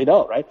knew that. They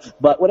don't, right?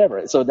 But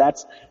whatever. So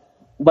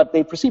but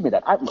they perceive me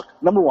that. Look,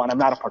 number one, I'm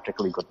not a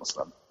particularly good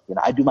Muslim.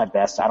 I do my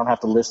best. I don't have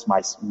to list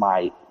my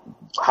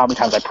how many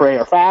times I pray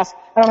or fast.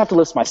 I don't have to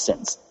list my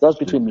sins. That's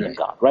between me and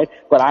God, right?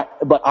 But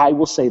I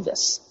will say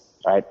this,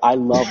 right? I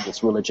love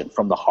this religion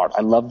from the heart.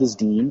 I love this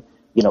deen.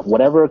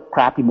 Whatever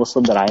crappy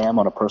Muslim that I am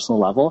on a personal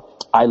level,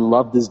 I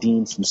love this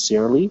deen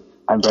sincerely.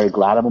 I'm very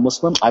glad I'm a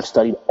Muslim. I've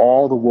studied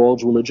all the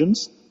world's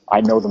religions.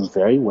 I know them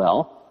very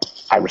well.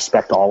 I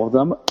respect all of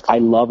them. I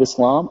love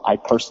Islam. I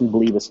personally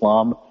believe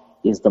Islam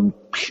is the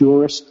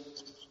purest,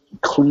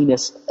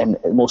 cleanest, and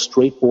most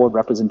straightforward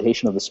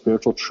representation of the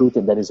spiritual truth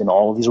that is in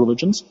all of these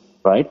religions,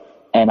 right?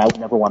 And I would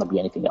never want to be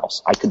anything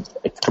else.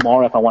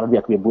 Tomorrow, if I wanted to be,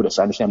 I could be a Buddhist.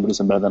 I understand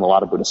Buddhism better than a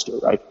lot of Buddhists do,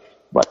 right?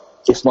 But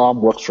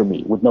Islam works for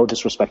me with no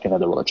disrespect to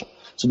another religion.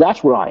 So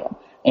that's where I am.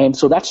 And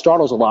so that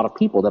startles a lot of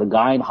people that a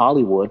guy in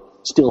Hollywood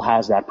still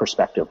has that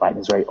perspective, right?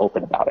 And is very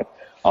open about it.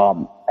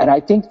 And I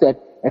think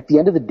that at the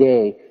end of the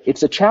day,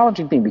 it's a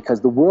challenging thing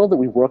because the world that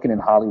we work in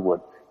Hollywood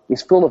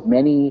is full of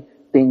many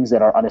things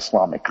that are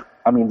un-Islamic.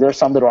 I mean, there's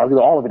some that argue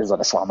that all of it is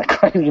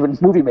un-Islamic, right? Even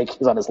movie making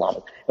is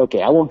un-Islamic.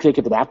 Okay, I won't take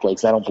it to that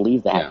place. I don't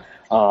believe that.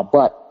 Yeah.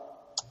 But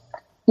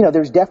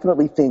there's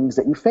definitely things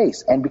that you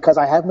face. And because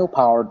I have no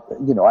power,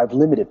 I have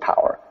limited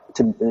power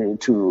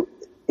to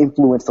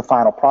influence the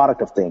final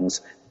product of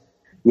things,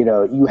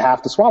 you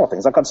have to swallow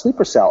things. Like on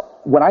Sleeper Cell,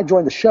 when I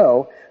joined the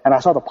show and I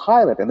saw the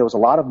pilot and there was a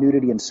lot of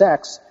nudity and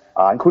sex,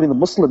 including the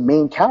Muslim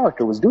main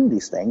character, was doing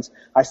these things,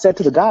 I said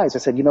to the guys, I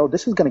said,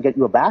 this is going to get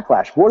you a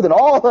backlash more than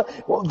all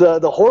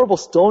the horrible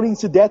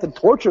stonings to death and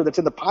torture that's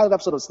in the pilot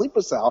episode of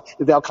Sleeper Cell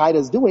that Al Qaeda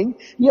is doing.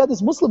 You have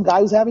this Muslim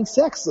guy who's having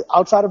sex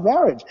outside of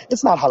marriage.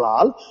 It's not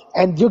halal,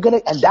 and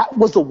that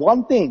was the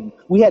one thing.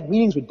 We had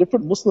meetings with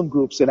different Muslim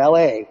groups in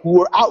LA who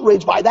were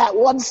outraged by that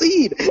one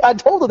scene. I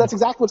told them that's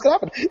exactly what's going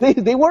to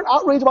happen. They weren't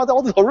outraged about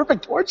all this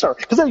horrific torture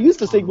because they're used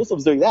to seeing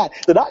Muslims doing that.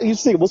 They're not used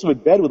to seeing a Muslim in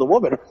bed with a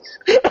woman.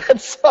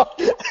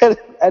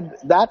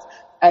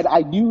 And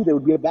I knew there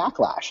would be a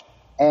backlash.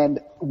 And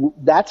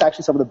that's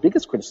actually some of the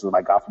biggest criticism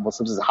I got from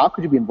Muslims is how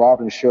could you be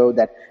involved in a show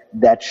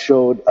that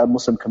showed a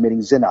Muslim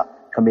committing zina,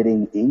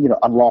 committing,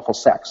 unlawful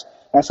sex.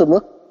 And I said,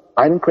 look,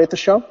 I didn't create the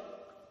show.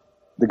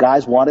 The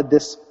guys wanted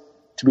this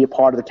to be a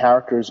part of the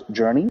character's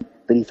journey,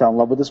 that he fell in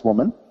love with this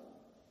woman.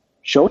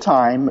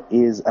 Showtime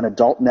is an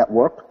adult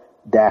network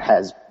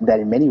that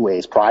in many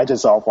ways prides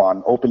itself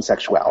on open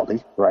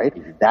sexuality, right?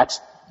 Mm-hmm. That's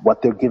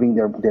what they're giving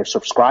their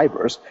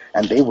subscribers,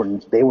 and they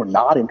were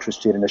not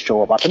interested in a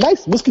show about the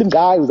nice Muslim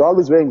guy who's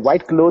always wearing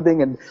white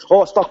clothing and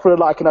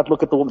astaghfirullah, I cannot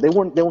look at the woman. They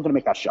weren't going to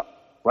make that show,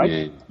 right?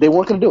 Yeah. They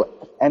weren't going to do it.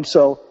 And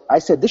so I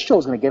said, this show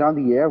is going to get on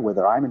the air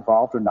whether I'm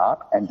involved or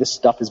not, and this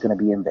stuff is going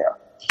to be in there.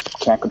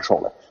 Can't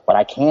control it, but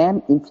I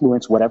can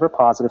influence whatever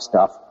positive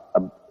stuff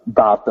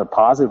about the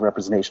positive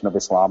representation of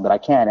Islam that I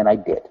can, and I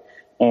did.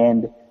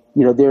 And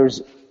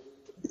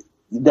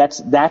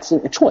that's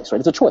a choice, right?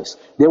 It's a choice.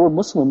 There were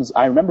Muslims.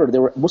 I remember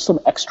there were Muslim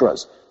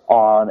extras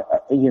on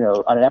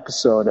an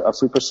episode of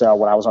Sleeper Cell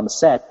when I was on the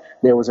set.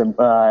 There was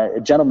a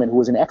gentleman who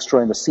was an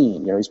extra in the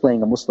scene. He's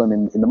playing a Muslim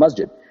in the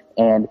masjid,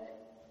 and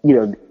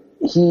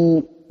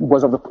he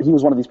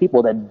was one of these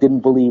people that didn't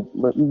believe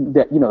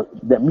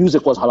that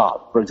music was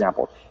halal, for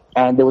example.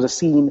 And there was a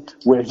scene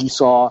where he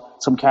saw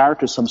some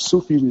characters, some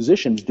Sufi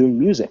musicians doing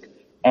music.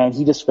 And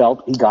he just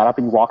he got up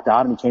and he walked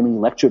out and he came and he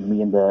lectured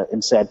me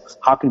and said,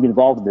 how can you be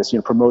involved in this,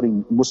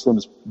 promoting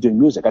Muslims doing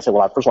music? I said,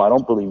 well, first of all, I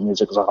don't believe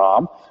music is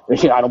haram.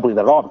 I don't believe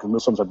that at all because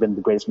Muslims have been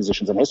the greatest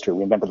musicians in history.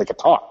 We invented the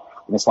guitar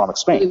in Islamic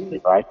Spain,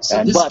 right?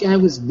 So this guy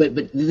was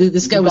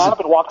got up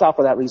and walked out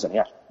for that reason,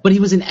 yeah. But he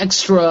was an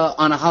extra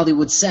on a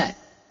Hollywood set.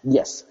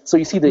 Yes. So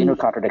you see the inner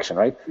contradiction,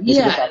 right?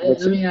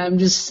 I'm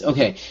just,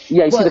 okay.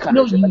 Yeah, you see the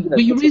contradiction.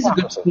 But you raise a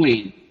good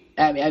point.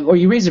 Or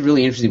you raise a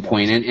really interesting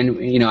point,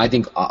 and I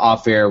think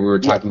off air we were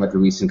talking about the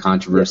recent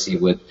controversy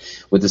with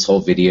this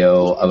whole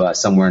video of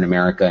somewhere in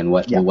America and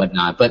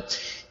whatnot.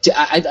 But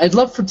I'd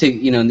love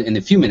in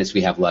the few minutes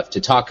we have left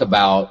to talk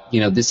about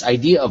this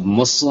idea of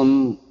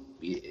Muslim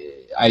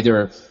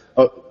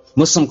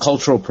Muslim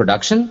cultural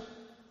production,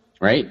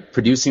 right?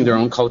 Producing their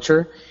own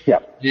culture. Yeah.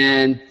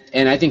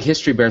 And I think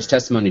history bears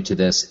testimony to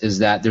this, is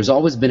that there's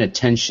always been a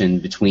tension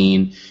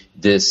between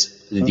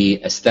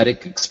the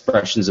aesthetic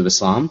expressions of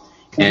Islam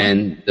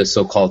and the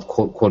so-called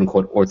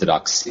quote-unquote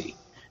orthodoxy.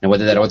 And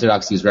whether that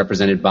orthodoxy is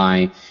represented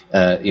by,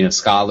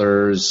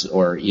 scholars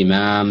or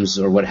imams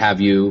or what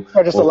have you.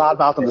 Or just a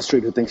loudmouth on the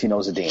street who thinks he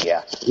knows the deen,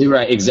 yeah.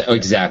 Right,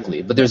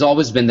 exactly. But there's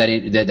always been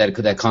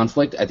that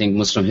conflict. I think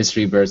Muslim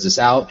history bears this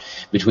out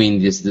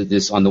between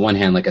this on the one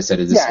hand, like I said.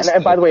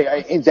 And by the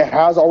way, there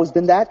has always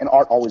been that, and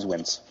art always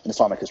wins in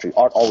Islamic history.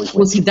 Art always wins.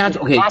 Well, see, that's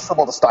okay. It's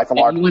impossible to stifle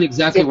art. You went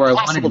exactly where I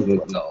wanted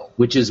to go,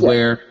 which is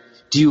where.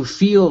 Do you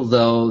feel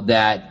though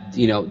that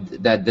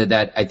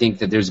that I think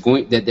that there's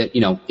going that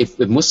if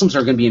Muslims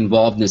are going to be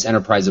involved in this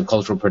enterprise of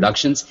cultural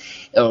productions,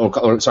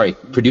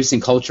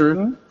 producing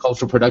cultural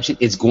production,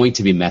 it's going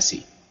to be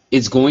messy.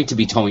 It's going to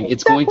be towing.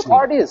 It's going to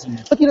art is,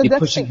 but be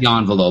pushing the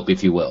envelope,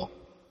 if you will.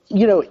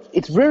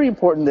 It's very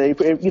important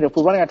that if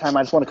we're running out of time,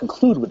 I just want to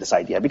conclude with this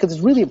idea because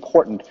it's really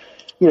important.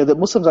 That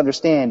Muslims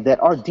understand that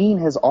our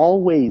deen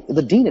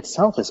the deen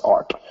itself is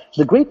art.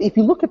 If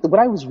you look at what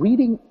I was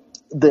reading.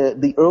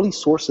 The early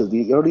sources,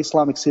 the early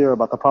Islamic seerah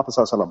about the Prophet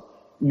ﷺ,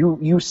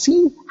 you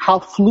see how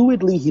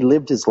fluidly he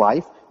lived his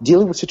life,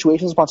 dealing with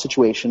situations upon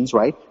situations,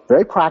 right?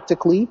 Very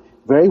practically,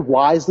 very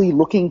wisely,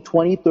 looking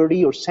 20,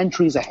 30, or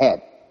centuries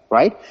ahead,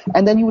 right?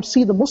 And then you would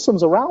see the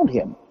Muslims around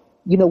him,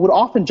 would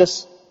often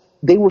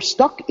they were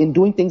stuck in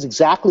doing things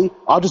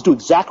I'll just do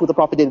exactly what the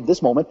Prophet did at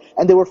this moment,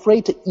 and they were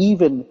afraid to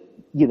even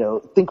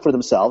think for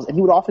themselves, and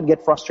he would often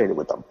get frustrated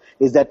with them,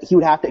 is that he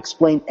would have to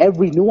explain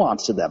every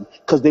nuance to them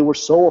because they were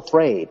so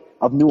afraid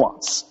of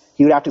nuance.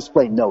 He would have to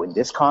explain, no, in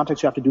this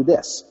context you have to do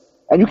this.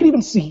 And you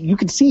can see, he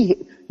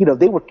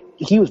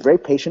was very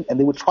patient, and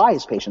they would try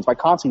his patience by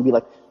constantly be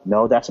like,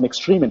 no, that's an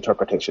extreme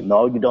interpretation.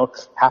 No, you don't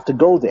have to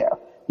go there.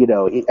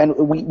 And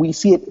we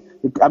see it,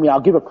 I'll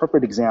give a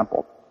perfect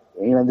example,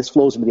 and this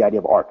flows into the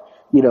idea of art.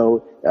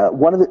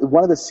 One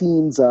of the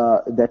scenes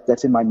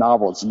that's in my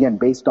novels, again,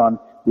 based on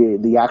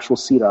the actual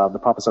seerah of the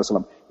Prophet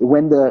ﷺ,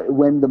 when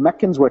the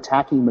Meccans were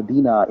attacking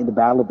Medina in the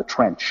Battle of the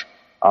Trench,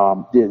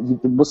 the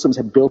Muslims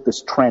had built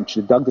this trench,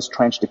 they dug this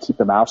trench to keep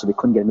them out so they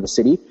couldn't get into the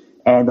city.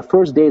 And the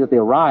first day that they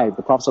arrived,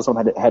 the Prophet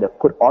ﷺ had to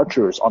put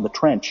archers on the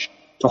trench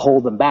to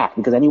hold them back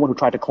because anyone who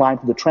tried to climb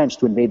through the trench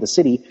to invade the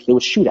city, they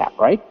would shoot at,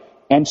 right?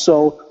 And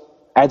so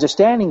as they're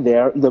standing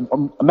there, the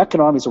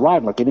Meccan army's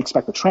arrived, like they didn't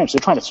expect the trench. They're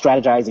trying to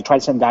strategize. They try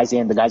to send guys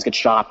in. The guys get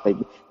shot.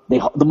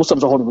 The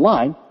Muslims are holding the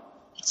line.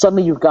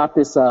 Suddenly you've got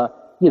this,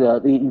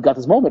 you've got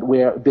this moment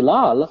where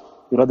Bilal,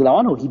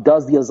 he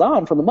does the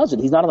azan from the masjid.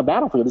 He's not on the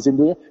battlefield. He's in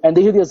the, and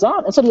they hear the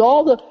azan. And suddenly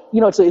all the,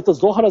 it's a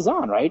Zohar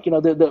azan, right?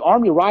 The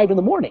army arrived in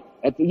the morning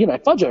at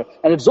Fajr,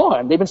 and it's Zohar,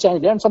 and they've been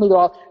standing there, and suddenly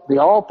they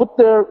all put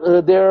their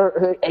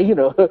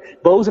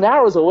bows and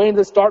arrows away, and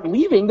they start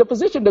leaving the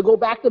position to go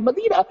back to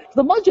Medina, to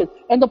the masjid.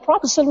 And the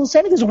Prophet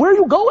says, where are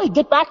you going?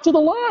 Get back to the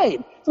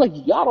line. It's like,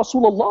 Ya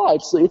Rasulullah,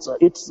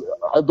 it's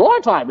Zohar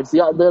time. It's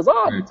the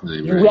azan.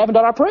 We haven't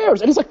done our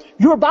prayers. And he's like,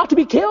 you're about to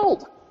be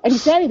killed. And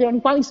he's standing there,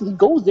 and he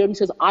goes there, and he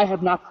says, I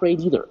have not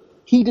prayed either.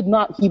 He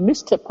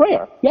missed a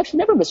prayer. He actually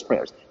never missed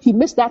prayers. He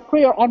missed that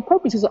prayer on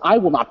purpose. He said, I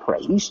will not pray.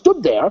 He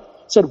stood there,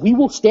 said, we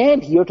will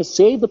stand here to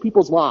save the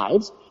people's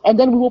lives, and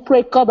then we will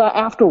pray qada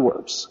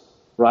afterwards,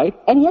 right?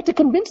 And he had to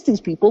convince these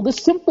people this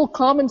simple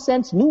common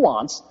sense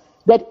nuance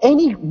that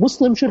any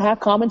Muslim should have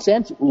common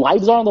sense.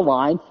 Lives are on the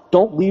line.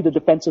 Don't leave the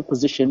defensive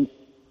position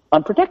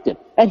unprotected.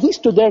 And he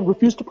stood there and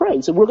refused to pray.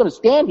 He said, we're going to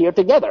stand here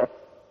together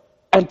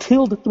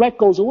until the threat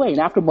goes away. And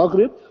after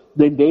Maghrib,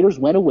 the invaders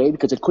went away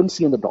because they couldn't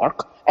see in the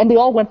dark, and they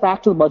all went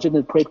back to the masjid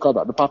and prayed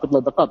qada. The Prophet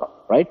led the qada,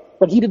 right?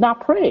 But he did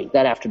not pray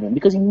that afternoon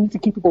because he needed to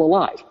keep people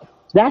alive.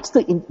 That's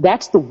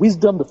the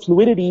wisdom, the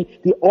fluidity,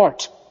 the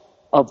art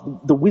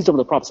of the wisdom of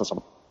the Prophet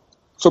ﷺ.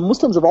 So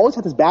Muslims have always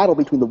had this battle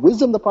between the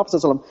wisdom of the Prophet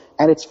ﷺ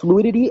and its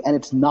fluidity and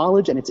its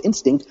knowledge and its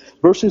instinct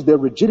versus their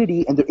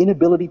rigidity and their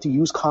inability to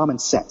use common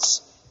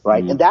sense.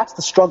 Right? And that's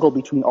the struggle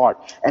between art.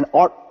 And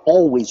art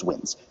always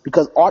wins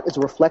because art is a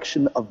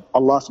reflection of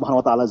Allah subhanahu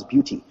wa ta'ala's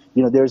beauty.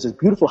 There's this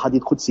beautiful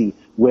hadith Qudsi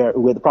where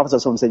the Prophet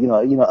ﷺ said,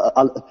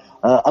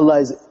 Allah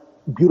is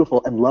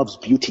beautiful and loves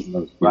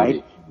beauty,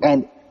 right?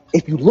 And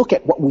if you look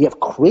at what we have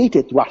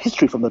created throughout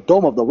history, from the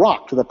Dome of the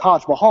Rock to the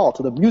Taj Mahal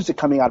to the music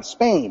coming out of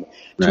Spain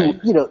to,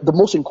 the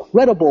most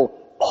incredible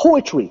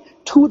poetry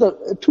to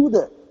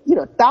the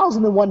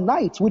 1,001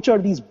 Nights, which are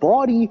these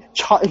bawdy,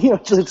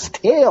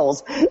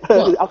 tales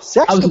of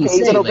sex escapades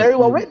that are very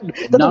well written.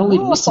 Not only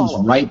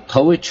Muslims write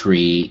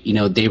poetry,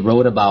 they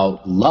wrote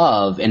about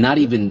love, and not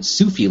even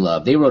Sufi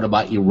love. They wrote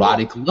about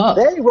erotic love.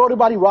 They wrote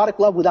about erotic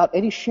love without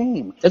any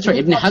shame. That's right.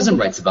 Ibn Hazm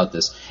writes about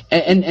this.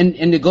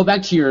 And to go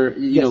back to your,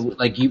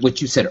 what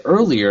you said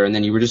earlier, and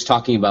then you were just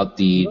talking about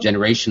the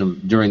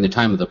generation during the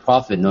time of the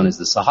Prophet, known as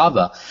the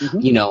Sahaba.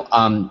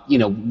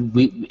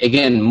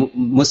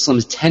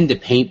 Muslims tend to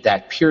paint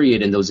that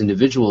period and those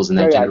individuals in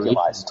that very generation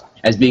idealized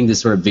as being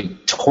this sort of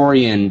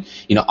Victorian,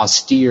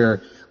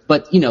 austere,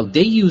 but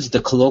they used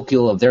the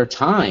colloquial of their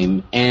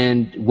time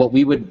and what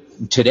we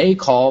would today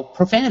call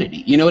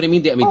profanity. You know what I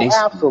mean?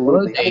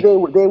 Absolutely.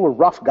 They were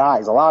rough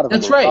guys. A lot of them.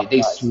 That's right.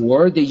 They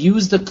swore. They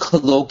used the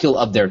colloquial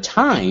of their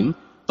time,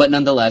 but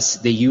nonetheless,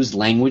 they used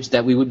language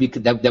that we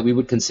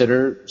would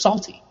consider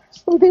salty.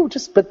 Well, they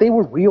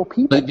were real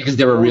people. But because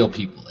they were real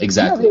people,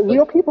 exactly. Yeah, they were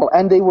real people,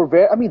 and they were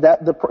very. I mean,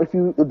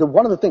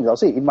 one of the things I'll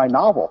say in my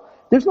novel,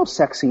 there's no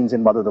sex scenes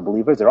in Mother of the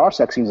Believers. There are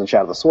sex scenes in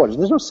Shadow of the Sword.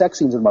 There's no sex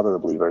scenes in Mother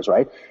of the Believers,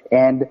 right?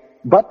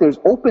 But there's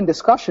open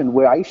discussion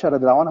where Aisha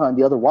radiallahu anha and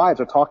the other wives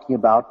are talking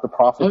about the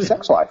Prophet's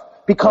sex life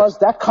because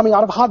that's coming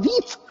out of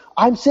hadith.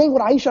 I'm saying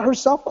what Aisha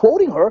herself,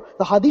 quoting her,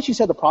 the hadith, she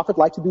said the Prophet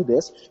liked to do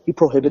this, he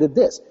prohibited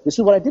this. This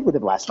is what I did with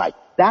him last night.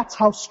 That's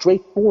how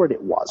straightforward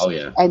it was. Oh,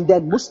 yeah. And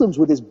then Muslims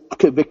with this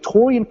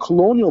Victorian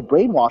colonial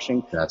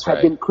brainwashing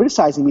have been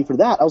criticizing me for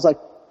that. I was like,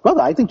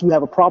 brother, I think you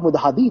have a problem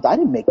with the hadith.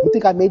 You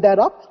think I made that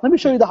up? Let me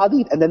show you the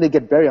hadith. And then they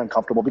get very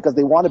uncomfortable because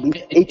they want to be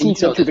 18th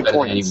century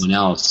Victorians. Anyone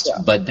else. Yeah.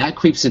 But that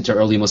creeps into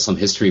early Muslim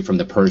history from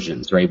the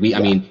Persians, right?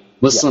 A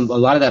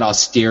lot of that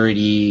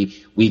austerity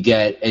we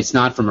get, it's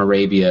not from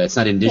Arabia, it's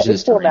not indigenous.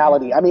 It's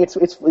formality. I mean,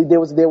 there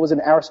was an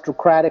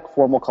aristocratic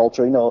formal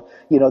culture.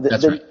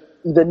 That's right.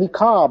 The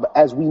niqab,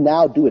 as we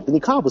now do it, the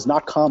niqab was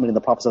not common in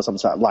the Prophet's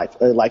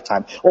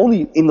lifetime.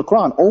 Only in the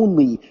Quran,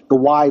 only the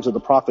wives of the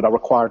Prophet are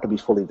required to be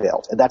fully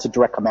veiled, and that's a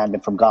direct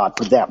commandment from God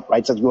for them,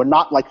 right? So you are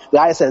not like the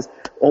ayah says,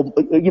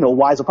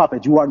 wives of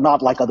Prophet, you are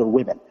not like other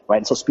women, right?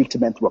 And so speak to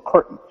men through a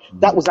curtain.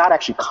 That was not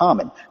actually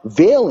common.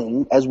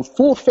 Veiling, as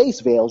full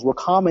face veils, were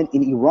common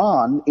in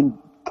Iran, in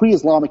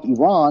pre-Islamic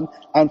Iran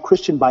and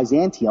Christian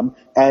Byzantium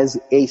as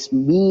a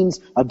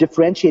means of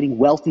differentiating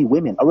wealthy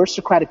women.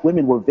 Aristocratic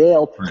women were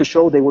veiled to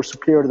show they were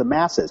superior to the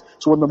masses.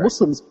 So when the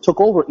Muslims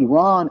took over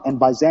Iran and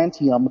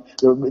Byzantium,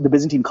 the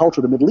Byzantine culture,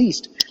 the Middle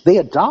East, they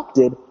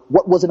adopted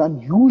what was an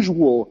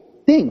unusual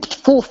thing.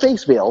 Full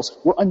face veils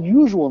were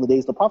unusual in the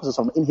days of the Prophet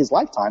in his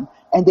lifetime,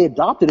 and they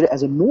adopted it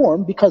as a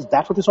norm because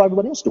that's what they saw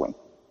everybody else doing.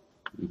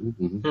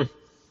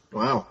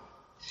 Wow.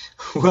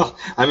 Well,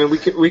 I mean, we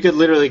could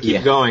literally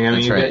keep going. I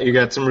mean, you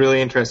got some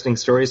really interesting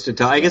stories to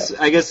tell. I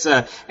guess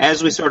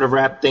as we sort of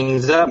wrap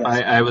things up,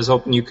 I was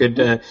hoping you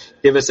could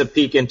give us a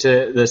peek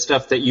into the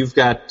stuff that you've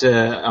got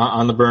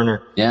on the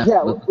burner.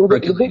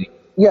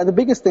 The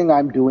biggest thing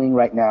I'm doing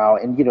right now,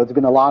 and there's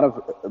been a lot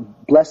of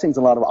blessings,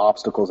 a lot of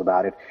obstacles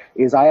about it,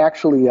 is I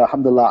actually,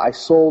 alhamdulillah, I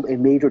sold a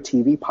major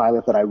TV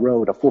pilot that I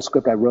wrote, a full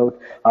script I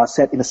wrote,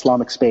 set in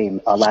Islamic Spain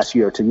last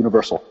year to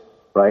Universal.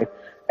 right?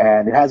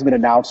 And it hasn't been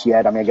announced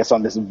yet. I mean, I guess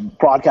on this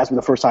broadcast will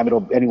be the first time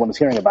anyone is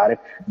hearing about it.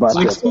 But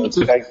you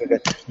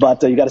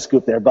got to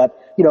scoop there.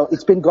 But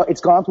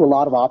it's gone through a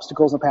lot of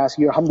obstacles in the past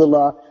year.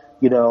 Alhamdulillah,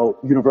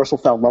 Universal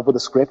fell in love with the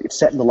script. It's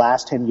set in the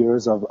last 10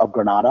 years of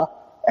Granada,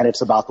 and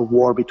it's about the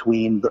war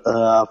between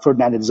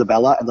Ferdinand and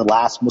Isabella and the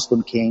last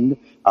Muslim king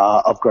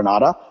of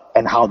Granada,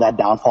 and how that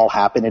downfall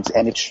happened.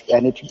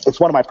 It's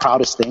one of my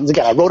proudest things.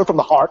 Again, I wrote it from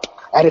the heart,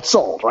 and it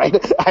sold, right?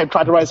 I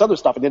tried to write this other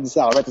stuff, it didn't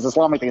sell, right? It's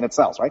Islamic thing and it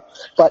sells, right?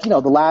 But,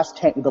 the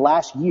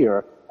last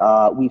year,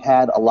 we've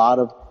had a lot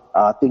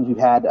of things. We've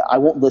had, I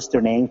won't list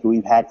their names, but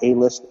we've had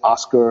A-list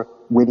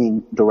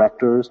Oscar-winning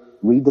directors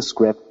read the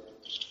script,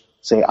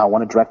 say, I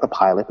want to direct the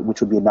pilot,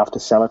 which would be enough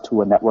to sell it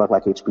to a network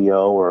like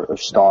HBO or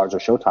Starz or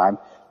Showtime.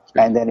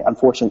 And then,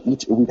 unfortunately,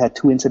 we've had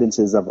 2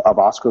 incidences of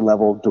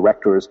Oscar-level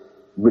directors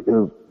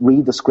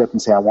read the script and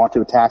say, I want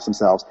to attach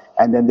themselves,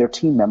 and then their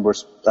team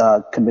members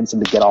convince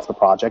them to get off the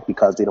project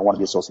because they don't want to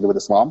be associated with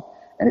Islam.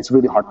 And it's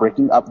really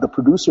heartbreaking. The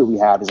producer we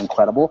have is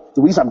incredible.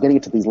 The reason I'm getting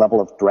into these level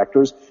of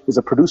directors is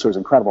the producer is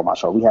incredible,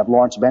 mashallah. We have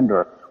Lawrence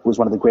Bender, who is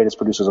one of the greatest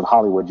producers of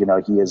Hollywood.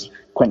 He is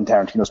Quentin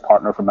Tarantino's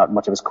partner for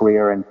much of his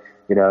career,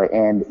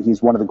 and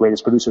he's one of the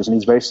greatest producers, and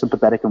he's very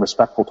sympathetic and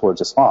respectful towards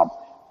Islam.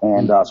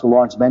 And so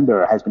Lawrence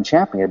Bender has been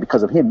championing it.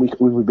 Because of him,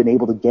 we've been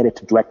able to get it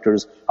to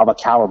directors of a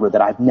caliber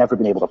that I've never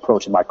been able to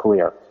approach in my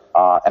career.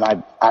 And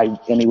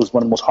it was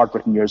one of the most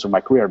heartbreaking years of my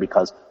career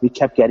because we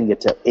kept getting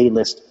it to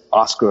A-list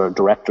Oscar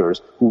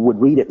directors who would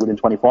read it within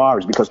 24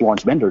 hours because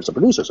Lawrence Bender is a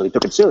producer, so they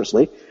took it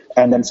seriously,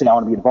 and then say, I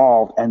want to be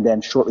involved, and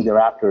then shortly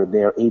thereafter,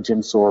 their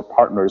agents or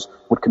partners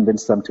would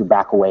convince them to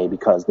back away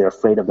because they're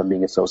afraid of them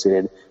being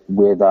associated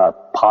with a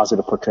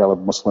positive portrayal of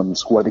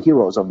Muslims who are the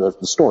heroes of the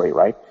story,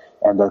 right?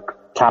 And the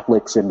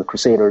Catholics and the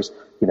Crusaders,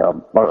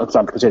 or it's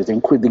not the Crusaders, the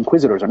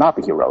Inquisitors are not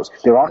the heroes.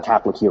 There are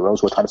Catholic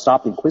heroes who are trying to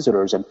stop the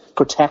Inquisitors and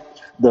protect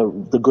the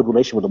good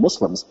relation with the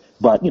Muslims.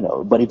 But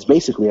it's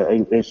basically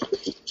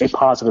a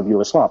positive view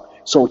of Islam.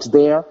 So it's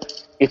there.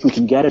 If we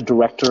can get a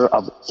director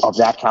of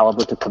that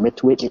caliber to commit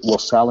to it, it will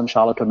sell,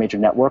 inshallah, to a major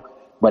network.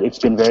 But it's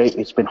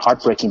been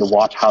heartbreaking to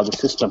watch how the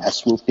system has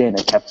swooped in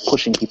and kept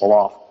pushing people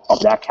off of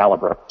that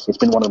caliber. It's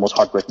been one of the most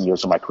heartbreaking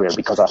years of my career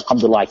because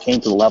alhamdulillah, I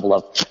came to the level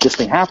of this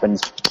thing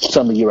happens,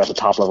 suddenly you're at the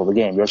top level of the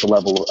game. You're at the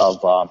level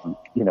of,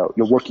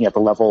 you're working at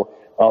the level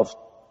of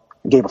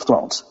Game of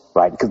Thrones,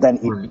 right? Because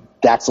then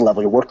that's the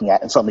level you're working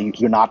at, and suddenly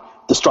you're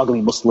not the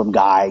struggling Muslim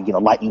guy,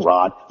 lightning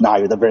rod. Now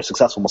you're the very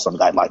successful Muslim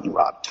guy, lightning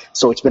rod.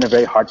 So it's been a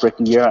very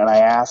heartbreaking year, and I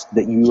ask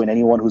that you and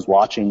anyone who's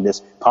watching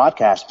this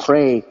podcast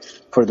pray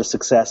for the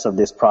success of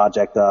this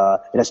project.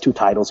 It has 2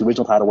 titles. The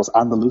original title was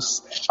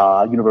Andalus.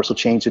 Universal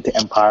changed it to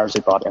Empires.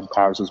 They thought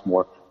Empires was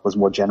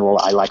more general.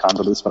 I like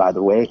Andalus, but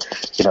either way,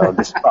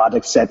 this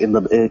project set in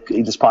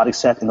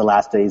the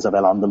last days of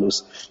El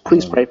Andalus.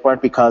 Please pray for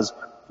it because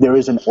there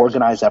is an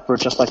organized effort,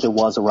 just like there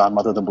was around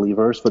Mother of the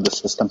Believers, for the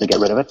system to get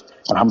rid of it.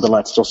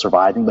 Alhamdulillah, it's still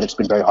surviving, but it's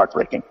been very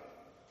heartbreaking.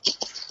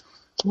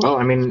 Well,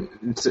 I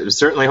mean,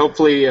 certainly,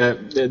 hopefully,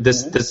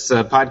 this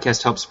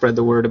podcast helps spread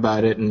the word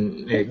about it,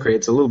 and it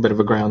creates a little bit of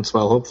a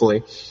groundswell.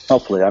 Hopefully,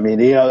 I mean,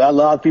 a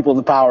lot of people in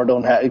the power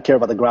don't care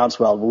about the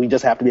groundswell, but we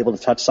just have to be able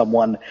to touch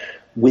someone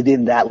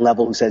within that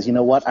level who says, you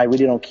know what, I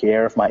really don't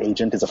care if my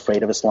agent is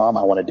afraid of Islam.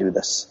 I want to do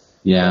this.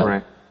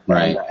 Yeah.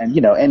 Right. And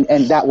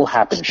that will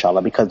happen,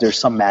 inshallah, because there's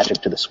some magic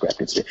to the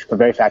script. It's the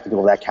very fact that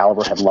people of that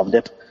caliber have loved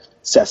it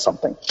says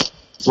something.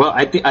 Well,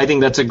 I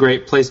think that's a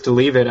great place to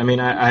leave it. I mean,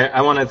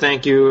 I want to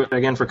thank you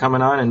again for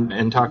coming on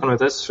and talking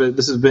with us.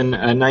 This has been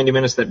 90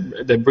 minutes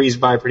that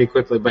breezed by pretty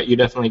quickly, but you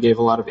definitely gave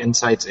a lot of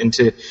insights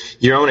into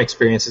your own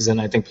experiences,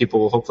 and I think people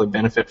will hopefully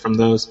benefit from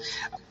those.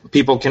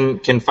 People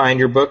can find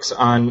your books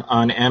on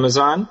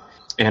Amazon.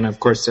 And, of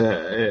course,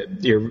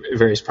 your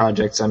various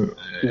projects,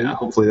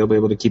 hopefully they'll be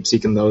able to keep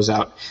seeking those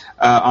out.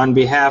 On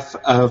behalf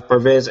of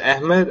Parvez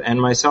Ahmed and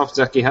myself,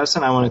 Zaki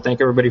Hassan, I want to thank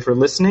everybody for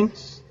listening.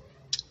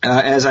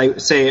 As I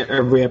say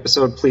every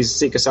episode, please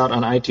seek us out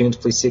on iTunes.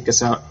 Please seek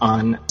us out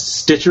on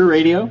Stitcher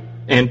Radio.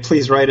 And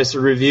please write us a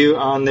review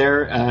on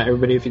there.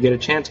 Everybody, if you get a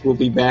chance, we'll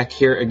be back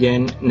here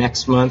again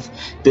next month.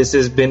 This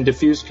has been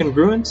Diffuse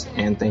Congruence,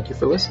 and thank you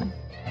for listening.